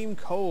versus Team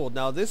Cold.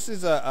 Now, this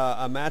is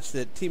a match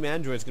that Team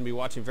Android is going to be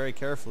watching very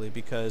carefully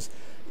because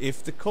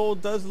if the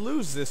Cold does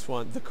lose this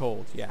one,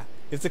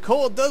 if the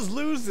Cold does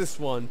lose this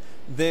one,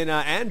 then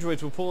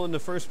Androids will pull into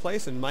first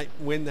place and might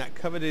win that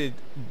coveted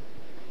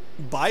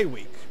bye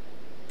week.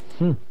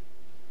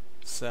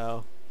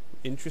 So,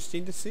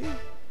 interesting to see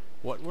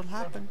what will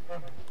happen.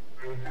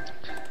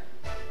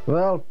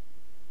 Well,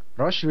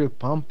 Rush will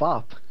pump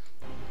up,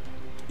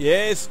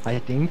 Yes, I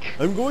think.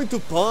 I'm going to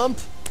pump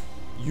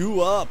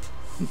you up.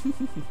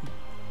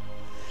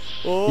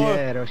 Oh,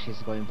 Yeah, Rush is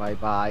going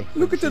bye-bye. for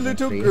look at the season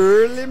little 3.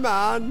 girly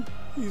man.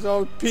 He's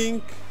all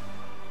pink.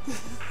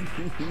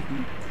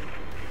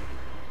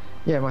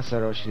 Yeah,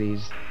 Master Rush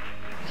is...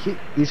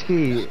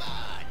 he...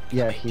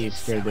 Yeah, he is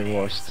still the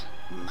worst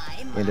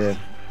in the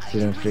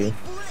season 3.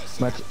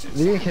 But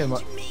we didn't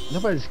have...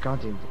 Nobody's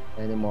counting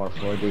anymore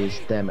for these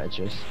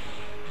damages.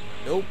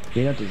 Nope,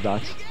 You noticed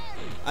that?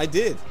 I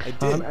did.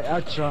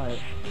 I tried.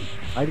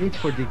 I did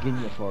for the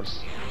Guinea Force.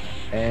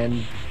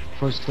 And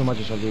first 2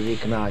 matches of the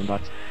week 9,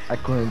 but I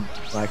couldn't,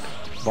 like,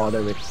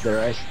 bother with the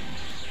rest.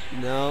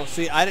 No,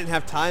 see, I didn't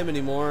have time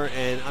anymore,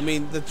 and I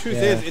mean, the truth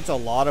Yeah. is, it's a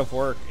lot of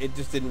work. It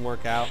just didn't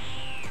work out.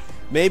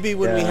 Maybe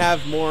when we Yeah.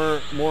 have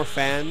more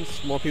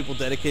fans, more people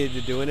dedicated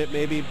to doing it,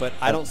 maybe, but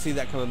I don't see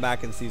that coming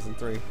back in season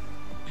 3.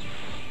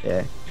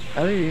 Yeah.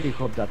 I really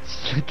hope that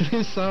at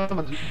least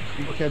someone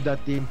will have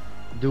that team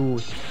do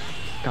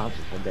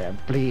something for them,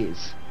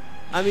 please.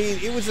 I mean,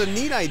 it was a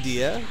neat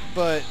idea,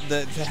 but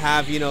to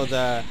have, you know,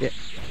 the Yeah.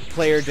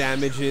 player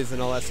damages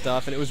and all that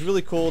stuff, and it was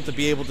really cool to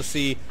be able to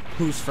see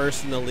who's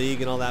first in the league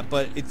and all that,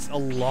 but it's a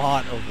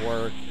lot of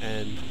work,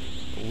 and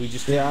we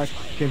just Yeah, I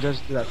can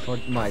just do that for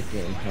my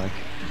team. Like,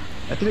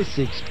 at least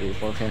 6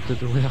 people have to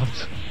do that.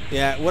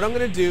 Yeah, what I'm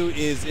going to do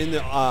is in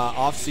the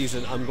off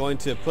season, I'm going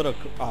to put a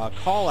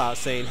call out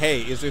saying,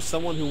 hey, is there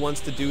someone who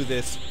wants to do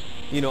this,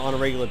 you know, on a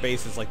regular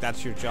basis, like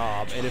that's your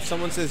job? And if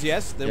someone says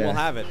yes, then we'll Yeah.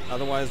 have it.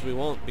 Otherwise, we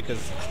won't, because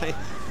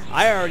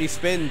I already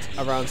spend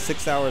around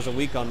 6 hours a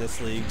week on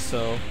this league,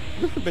 so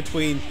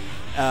between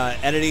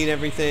editing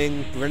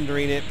everything,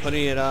 rendering it,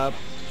 putting it up,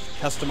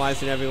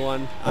 customizing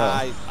everyone,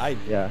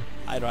 Yeah.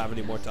 I don't have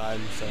any more time,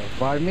 so...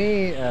 For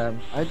me,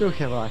 I do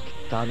have like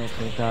ton of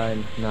free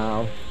time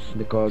now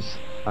because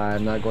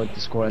I'm not going to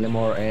school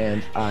anymore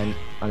and I'm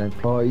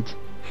unemployed.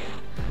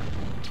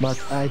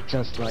 But I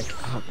just like,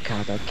 oh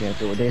god, I can't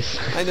do this.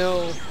 I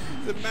know,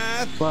 the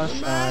math, Plus,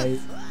 the math.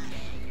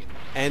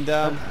 And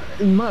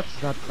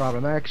Math's not a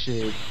problem. I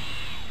actually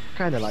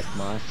kind of like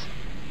math.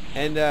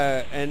 and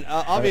I'm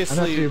not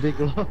obviously, too big.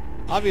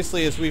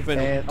 obviously, as we've been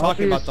And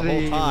talking about the whole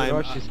obviously, time,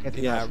 Roshi's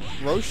getting yeah, us.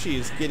 Roshi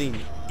is getting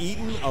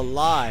eaten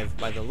alive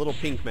by the little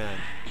pink man.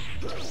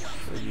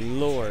 Good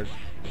Lord.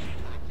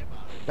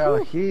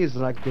 Well, he is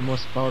like the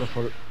most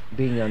powerful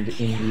being in the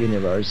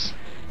universe.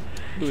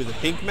 Who, the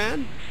pink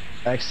man?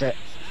 Except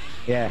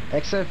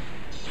if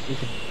you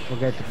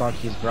forget about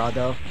his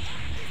brother,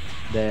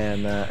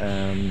 then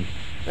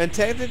And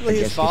technically I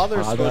his guess his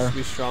father's supposed father. to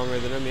be stronger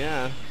than him,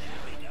 yeah.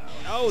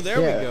 Oh, there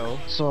we go.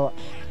 So,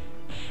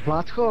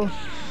 plot hole.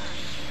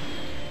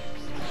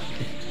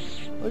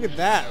 Look at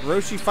that.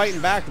 Roshi fighting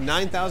back,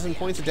 9,000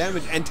 points of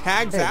damage, and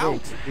tags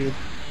out.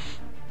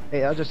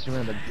 Hey, I just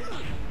remembered.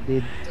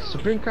 Did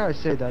Supreme Kai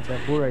say that the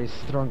Bura is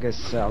strongest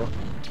cell?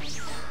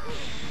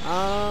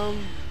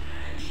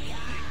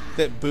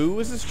 That Boo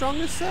was the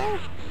strongest cell?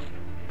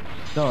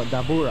 No,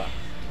 Dabura.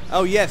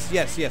 Oh, yes.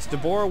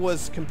 Deborah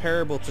was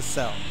comparable to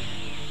Cell.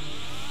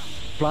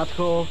 Plot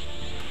hole.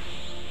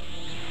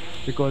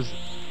 Because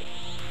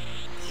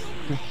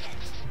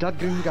that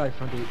green guy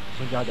from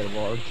the other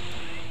world.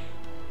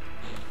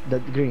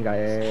 That green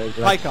guy,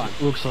 like, Pycon.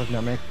 looks like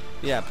Namek.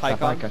 Yeah,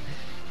 Pycon.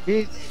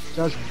 He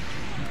just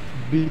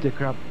beat the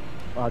crap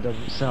out of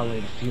Cell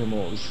in a few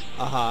moves.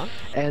 Uh-huh.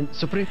 And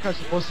Supreme Kai is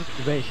supposed to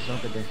be way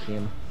stronger than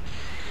him.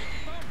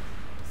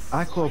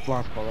 I call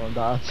plot hole on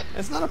that.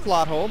 It's not a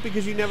plot hole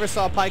because you never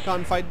saw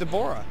Pycon fight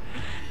Deborah.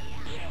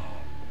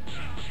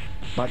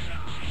 But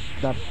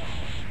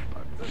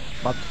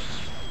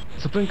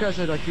Supreme Kai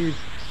said that he's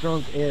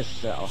strong as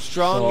Cell.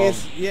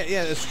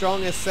 As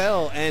strong as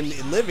Cell and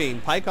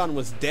living. Pycon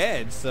was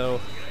dead,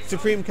 so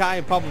Supreme Kai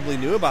probably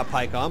knew about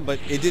Pycon, but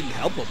it didn't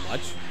help him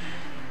much.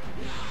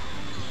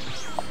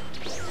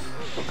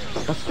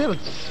 But still,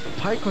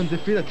 Pycon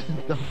defeated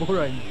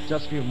Dabura in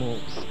just few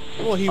moves.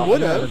 Well, he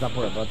would have.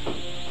 Dabura, but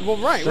Well,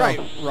 right.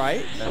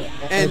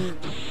 And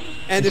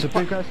if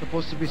Supreme Kai is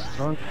supposed to be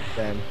stronger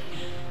than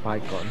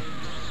Pycon.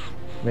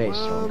 Way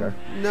stronger.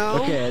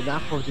 No. Okay,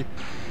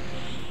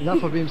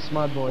 enough of being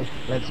smart boy.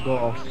 Let's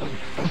go.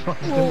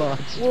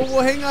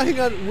 Well, hang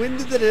on. When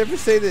did it ever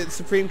say that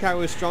Supreme Kai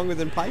was stronger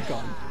than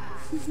Pycon?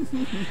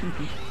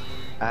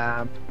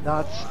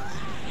 That's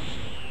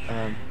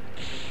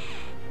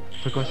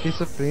because he's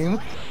supreme.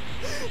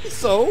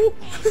 So?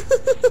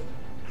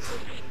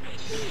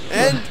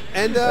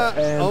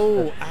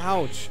 oh,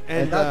 ouch.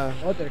 And that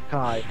other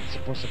Kai is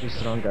supposed to be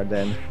stronger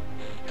than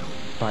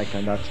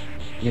Pycon. That's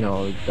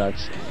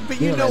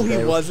But you know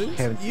he wasn't.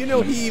 You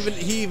know he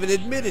even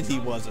admitted he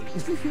wasn't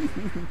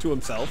to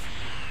himself.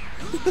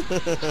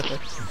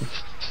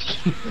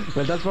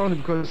 Well, that's probably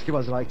because he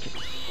was like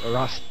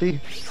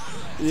rusty.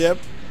 Yep.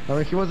 I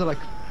mean, he wasn't like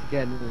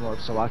getting anymore,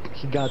 so like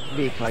he got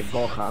weak like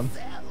Gohan.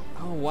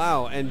 Oh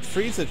wow! And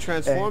Frieza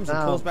transforms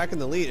and pulls back in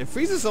the lead, and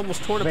Frieza's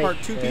almost torn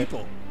apart two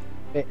people.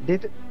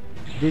 Did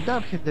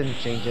that hit any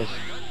changes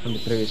from the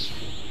previous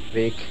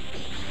week?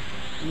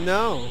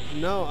 No.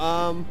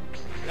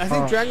 I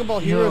think Dragon Ball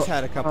Heroes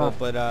had a couple,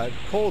 but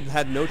Cold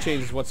had no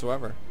changes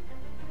whatsoever.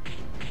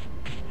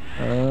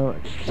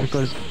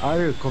 Because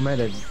I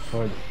recommended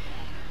for.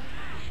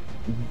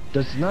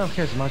 Does Nam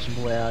has much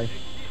more AI?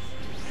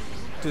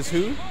 Does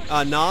who?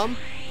 Nam?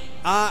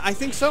 I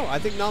think so. I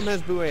think Nam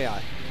has Buu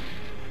AI.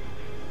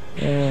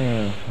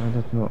 Yeah, I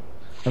don't know.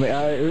 I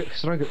mean,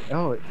 stronger.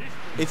 Oh,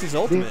 it's his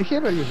ultimate. Did he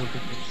ever use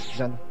ultimate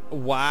season?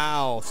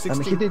 Wow, 16. I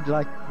mean, he did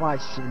like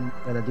twice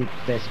when I did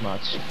this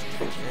much.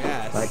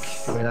 Yes. Like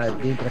when I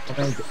didn't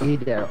recommend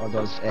either of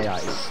those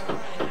AIs.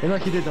 You know,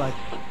 he did like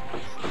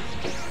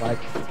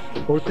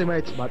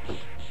ultimate, but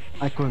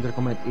I couldn't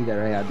recommend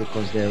either AI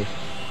because he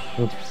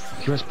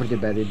was pretty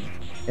bad.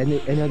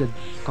 Any other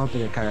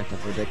competent character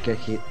would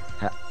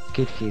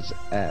kick his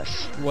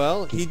ass.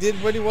 Well, he did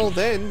pretty well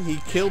then.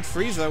 He killed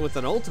Frieza with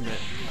an ultimate.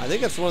 I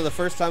think that's one of the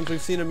first times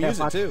we've seen him use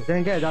it too.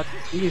 Then again, that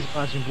is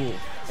Majin Buu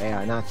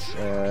AI, not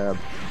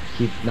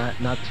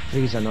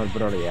Frieza nor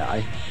Broly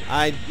AI.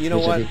 You know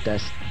what?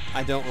 Test.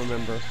 I don't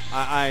remember.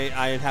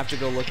 I'd have to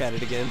go look at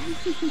it again.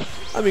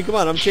 I mean, come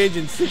on, I'm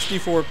changing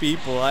 64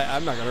 people.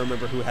 I'm not gonna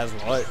remember who has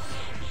what.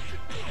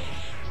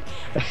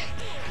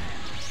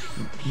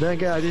 Then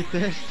again, I did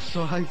test,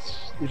 so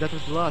that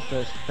was the last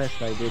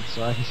test I did,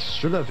 so I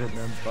should have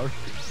remembered.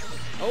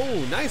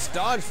 Oh, nice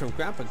dodge from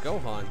Grandpa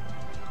Gohan.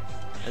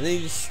 And then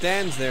he just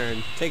stands there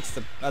and takes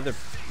the other...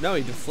 No,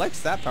 he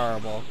deflects that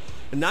Powerball.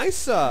 A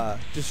nice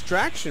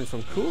distraction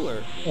from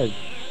Cooler.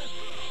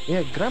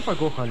 Yeah, Grandpa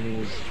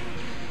Gohan is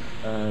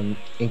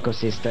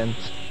inconsistent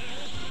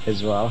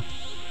as well.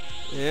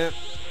 Yeah.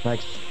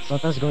 Like,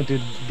 sometimes going to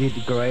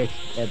did great,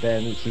 and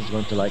then he's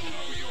going to like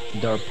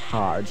derp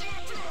hard.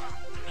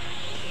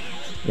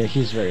 Yeah,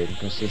 he's very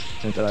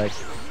inconsistent, like...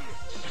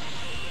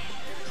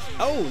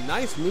 Oh,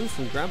 nice move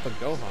from Grandpa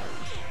Gohan.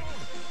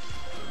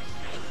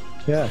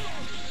 Yeah.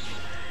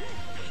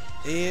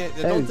 And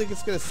I don't think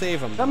it's gonna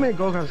save him. How many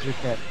Gohans we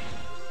had?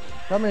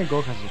 How many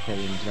Gohans we had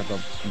in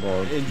Dragon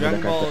Ball? In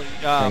Dragon Ball,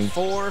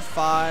 4,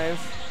 5,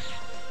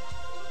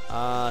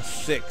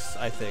 6,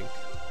 I think.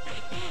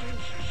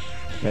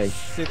 Okay.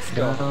 6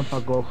 Grandpa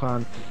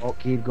Gohan. Gohan,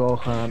 Kid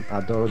Gohan,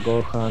 Adore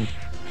Gohan,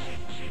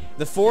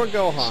 The 4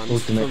 Gohans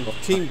Ultimate from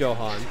Gohan. Team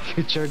Gohan.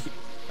 Future,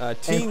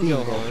 Teen Teen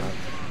Gohan.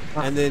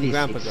 Gohan. And then It is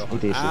Grandpa six. Gohan.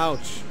 It is six.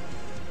 Ouch.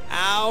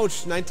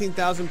 Ouch.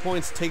 19,000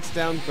 points takes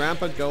down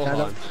Grandpa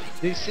Gohan.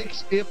 These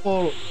 6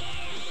 people,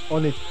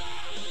 only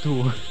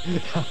 2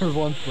 are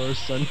one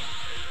person.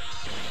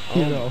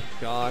 You Oh know,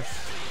 gosh.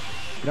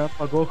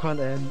 Grandpa Gohan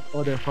and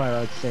other 5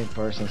 are the same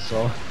person,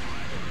 so...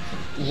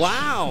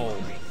 Wow.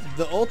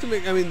 The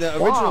ultimate, I mean, the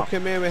original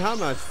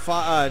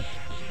Kamehameha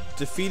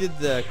defeated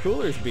the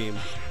Cooler's Beam.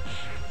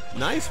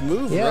 Nice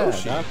move, Yeah,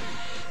 Roshi.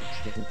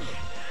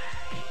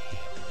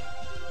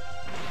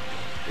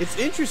 It's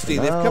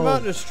interesting. They've come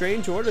out in a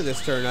strange order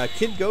this turn.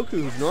 Kid Goku,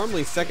 who's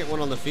normally second one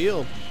on the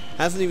field,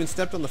 hasn't even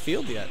stepped on the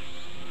field yet.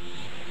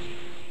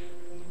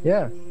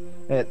 Yeah.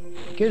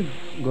 Kid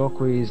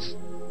Goku is,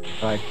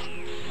 like,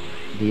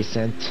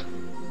 decent.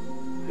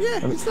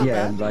 Yeah, it's not yeah,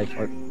 bad. and like,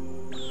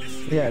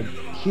 yeah,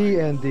 he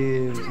and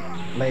the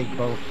Lake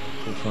Goku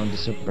from the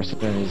Super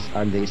Saiyan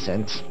are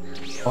decent.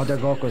 Other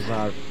Gokus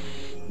are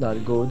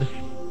not good.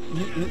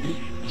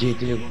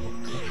 GT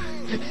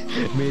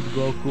Mid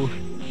Goku.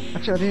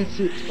 Actually, I didn't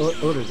see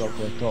other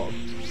Goku at all.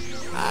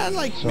 I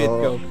like mid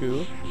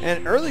Goku.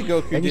 And early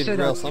Goku And you did said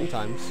well that-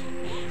 sometimes.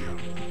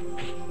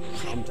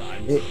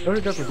 Sometimes.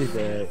 Early Goku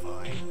did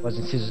was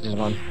in season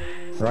 1,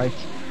 right?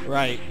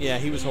 Right, yeah,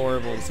 he was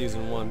horrible in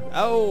season 1.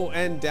 Oh,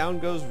 and down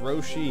goes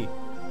Roshi.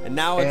 And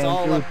now it's And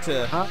all you up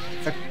to... have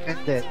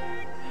recommended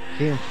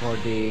him for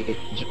the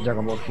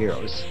Dragon Ball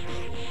Heroes.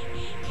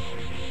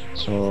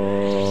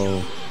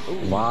 So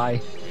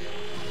why?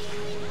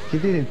 He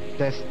didn't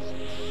test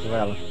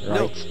well, right?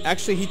 No,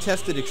 actually he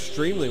tested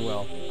extremely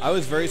well. I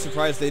was very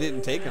surprised they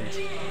didn't take him.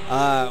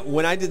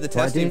 When I did the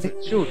Why testing...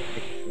 didn't shoot?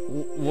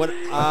 What,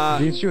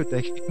 Didn't shoot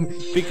him.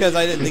 because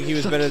I didn't think he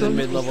was better than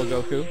mid-level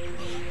Goku.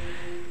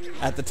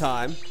 At the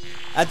time.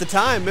 At the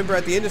time, remember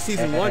at the end of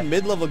season 1,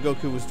 mid-level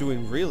Goku was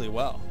doing really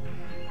well.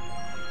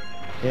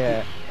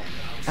 Yeah,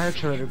 I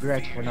actually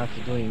regret for not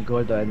doing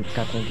Gordo and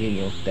Captain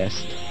Ginyu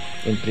test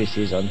in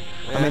pre-season.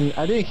 Yeah. I mean,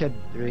 I didn't have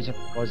the reason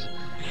because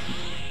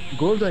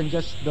Gordo and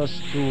just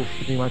those 2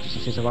 pretty much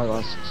in season 1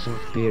 was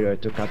superior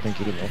to Captain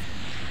Ginyu.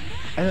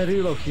 And I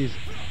really love his,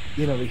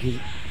 you know, his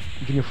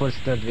Ginyu first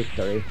 3rd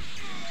victory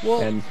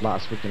Well, and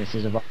last victory in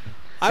season 1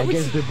 I would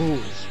against the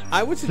Bulls.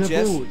 I would The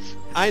suggest... Bulls.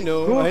 I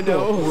know, Goku I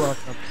know.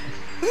 rocked up.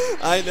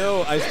 I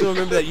know. I still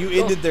remember that you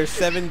ended their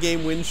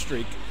 7-game win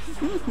streak.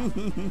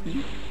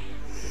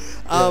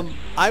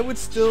 I would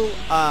still,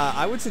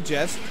 I would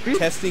suggest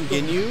testing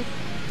Ginyu,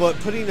 but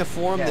putting a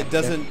form Yeah, that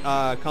doesn't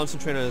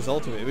concentrate on his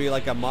ultimate. Maybe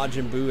like a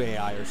Majin Buu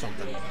AI or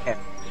something.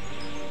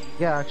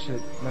 Yeah,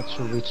 actually, not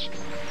sure which.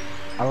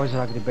 I was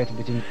like debating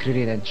between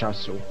Krillin and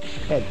Chasu.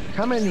 Hey,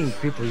 how many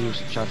people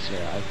use Chasu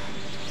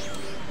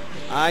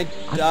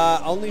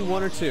AI? Only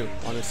 1 or 2,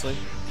 honestly.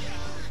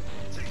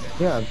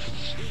 Yeah,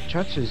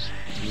 Chasu is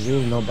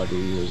really nobody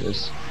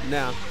uses.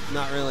 No,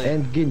 not really.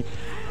 And Ginyu.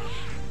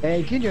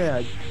 And Ginyu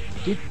AI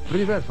did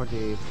pretty well for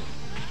the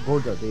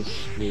Gordo this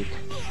week.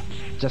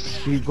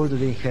 Just Gordo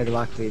didn't have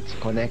luck with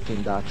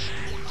connecting that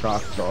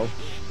rock throw.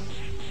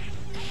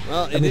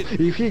 Well, I mean,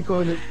 if he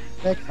could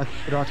connect that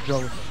rock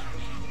throw,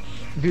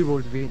 we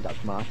would win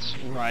that match.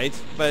 right,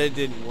 but it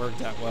didn't work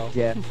that well.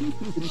 Yeah.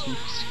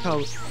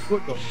 So,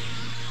 Gordo.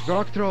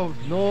 Rock throw,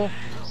 no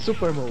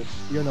super move.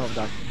 You know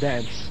that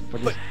dance for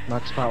this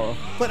max power.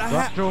 But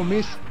Rock throw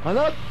miss,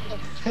 another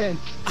dance.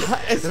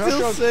 I The rock still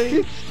throw say...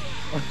 hits.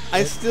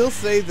 I still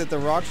say that the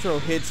rock throw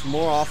hits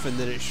more often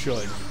than it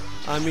should.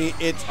 I mean,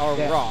 it's a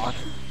Yeah, rock.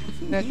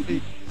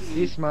 Definitely,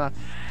 this match,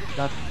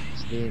 that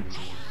didn't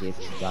hit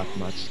that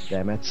much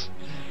damage.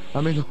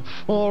 I mean,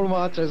 4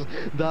 matches,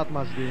 that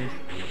much didn't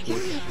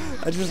hit.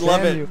 I just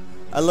love Damn it. you.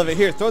 I love it.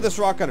 Here, throw this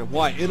rock on him.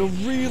 Why? It'll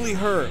really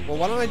hurt. Well,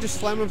 why don't I just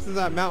slam him through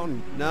that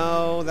mountain?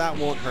 No, that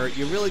won't hurt.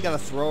 You really gotta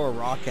throw a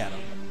rock at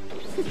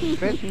him.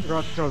 Best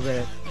rock throw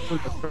there,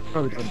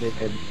 throw it on the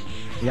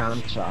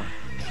Yamcha.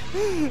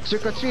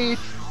 Trick or treat!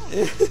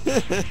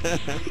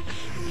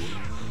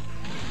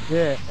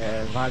 Yeah,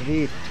 while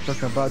we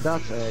talking about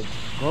that,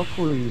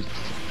 Goku is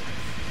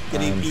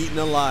Getting eaten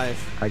alive.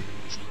 like,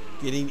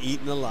 Getting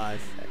eaten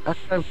alive.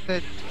 actually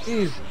said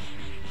he's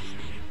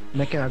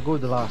making a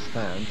good last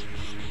stand.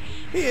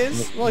 He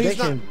is. Well, They he's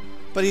not. can-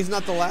 But he's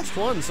not the last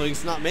one, so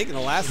he's not making the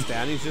last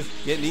stand. He's just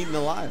getting eaten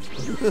alive.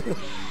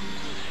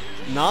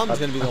 Nam's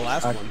gonna be the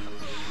last one.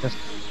 Just,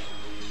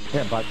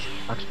 yeah, but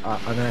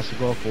unless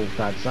Goku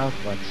tags out,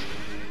 but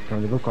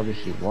from the look of it,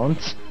 he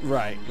won't.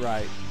 Right,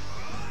 right.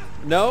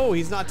 No,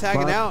 he's not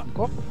tagging But out.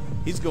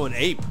 He's going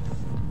ape.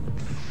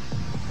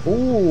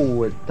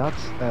 Oh,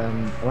 that's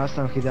last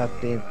time he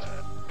didn't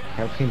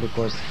help him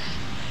because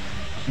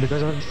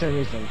of the same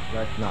reason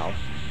right now.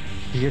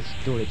 He gets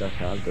too little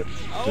help.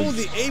 Oh,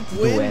 the ape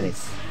do wins.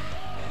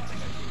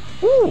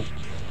 anything. Ooh,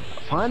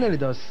 finally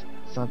does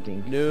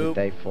something Nope. with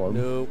ape form.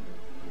 Nope.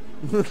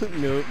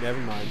 Nope. Never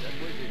mind.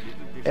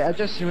 I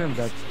just remember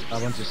that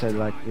I want to say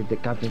like with the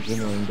Captain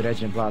Kino in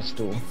Dredge and Blast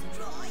 2.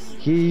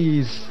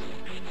 He's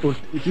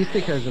he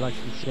still has like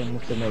the same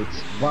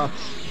ultimates, but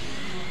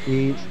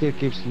he still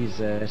keeps his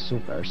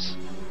supers.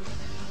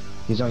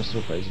 His own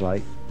supers,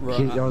 like he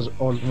Right. was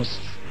almost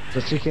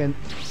just he can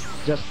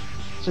just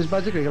so it's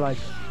basically like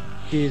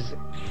his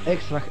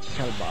extra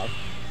health bar.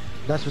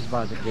 That was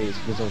basically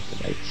his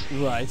ultimates.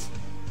 Right.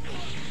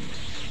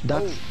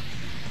 That's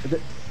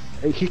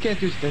he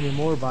can't use it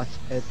anymore, but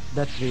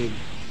that's really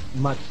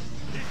much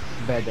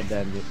better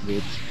than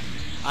with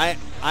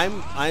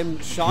I'm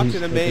shocked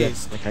and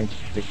amazed. Kind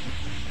of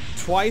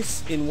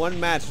Twice in one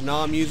match,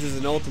 Nam uses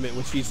an ultimate,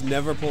 which he's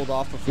never pulled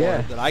off before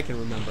Yeah. that I can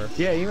remember.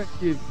 yeah, even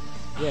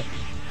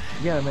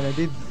yeah. When I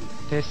did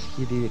test,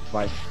 he did it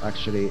twice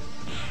actually.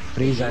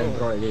 Frieza and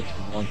Broly did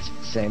it once,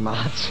 same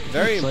match.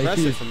 Very So it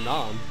impressive is- from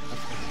Nam.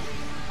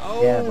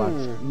 Oh, Yeah,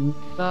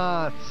 but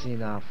not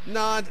enough.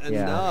 not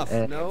Yeah, enough.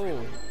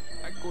 No.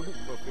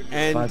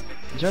 And But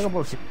Dragon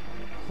Ball.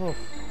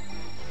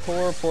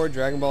 poor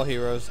Dragon Ball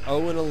Heroes,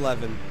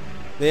 0-11.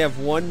 They have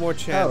one more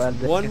chance, and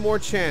they- one more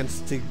chance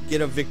to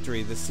get a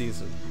victory this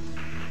season.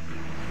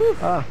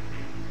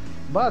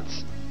 But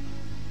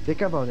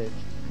think about it.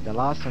 The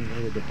last one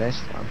will be the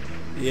best one.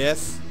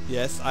 Yes,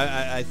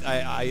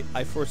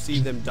 I foresee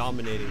them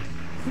dominating.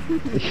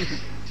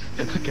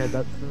 Okay,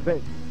 that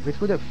we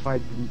could have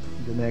fight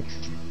the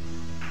next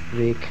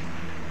week.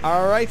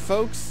 All right,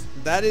 folks,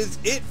 that is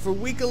it for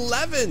week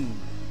 11.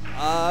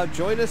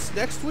 Join us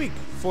next week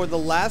for the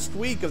last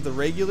week of the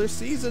regular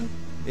season.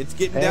 It's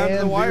getting down to the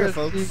And we wire, will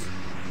folks. see-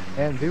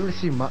 and we will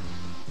see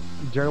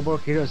Dragon Ball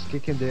Heroes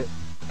kicking the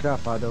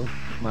crap out of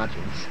Majins.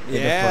 in the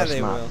Yeah, first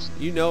they match. will.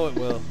 You know it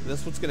will.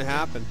 That's what's going to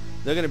happen.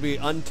 They're going to be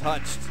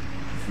untouched.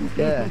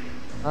 Yeah.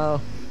 Oh,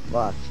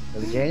 what?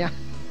 Virginia?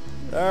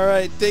 All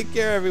right, take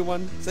care,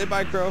 everyone. Say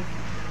bye, Crow.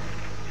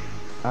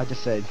 I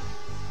just said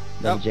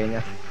Nope.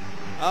 Virginia.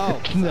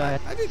 Oh, No,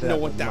 I didn't know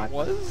what that Bye.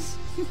 was.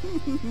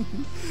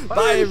 Bye,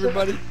 Bye,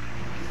 everybody.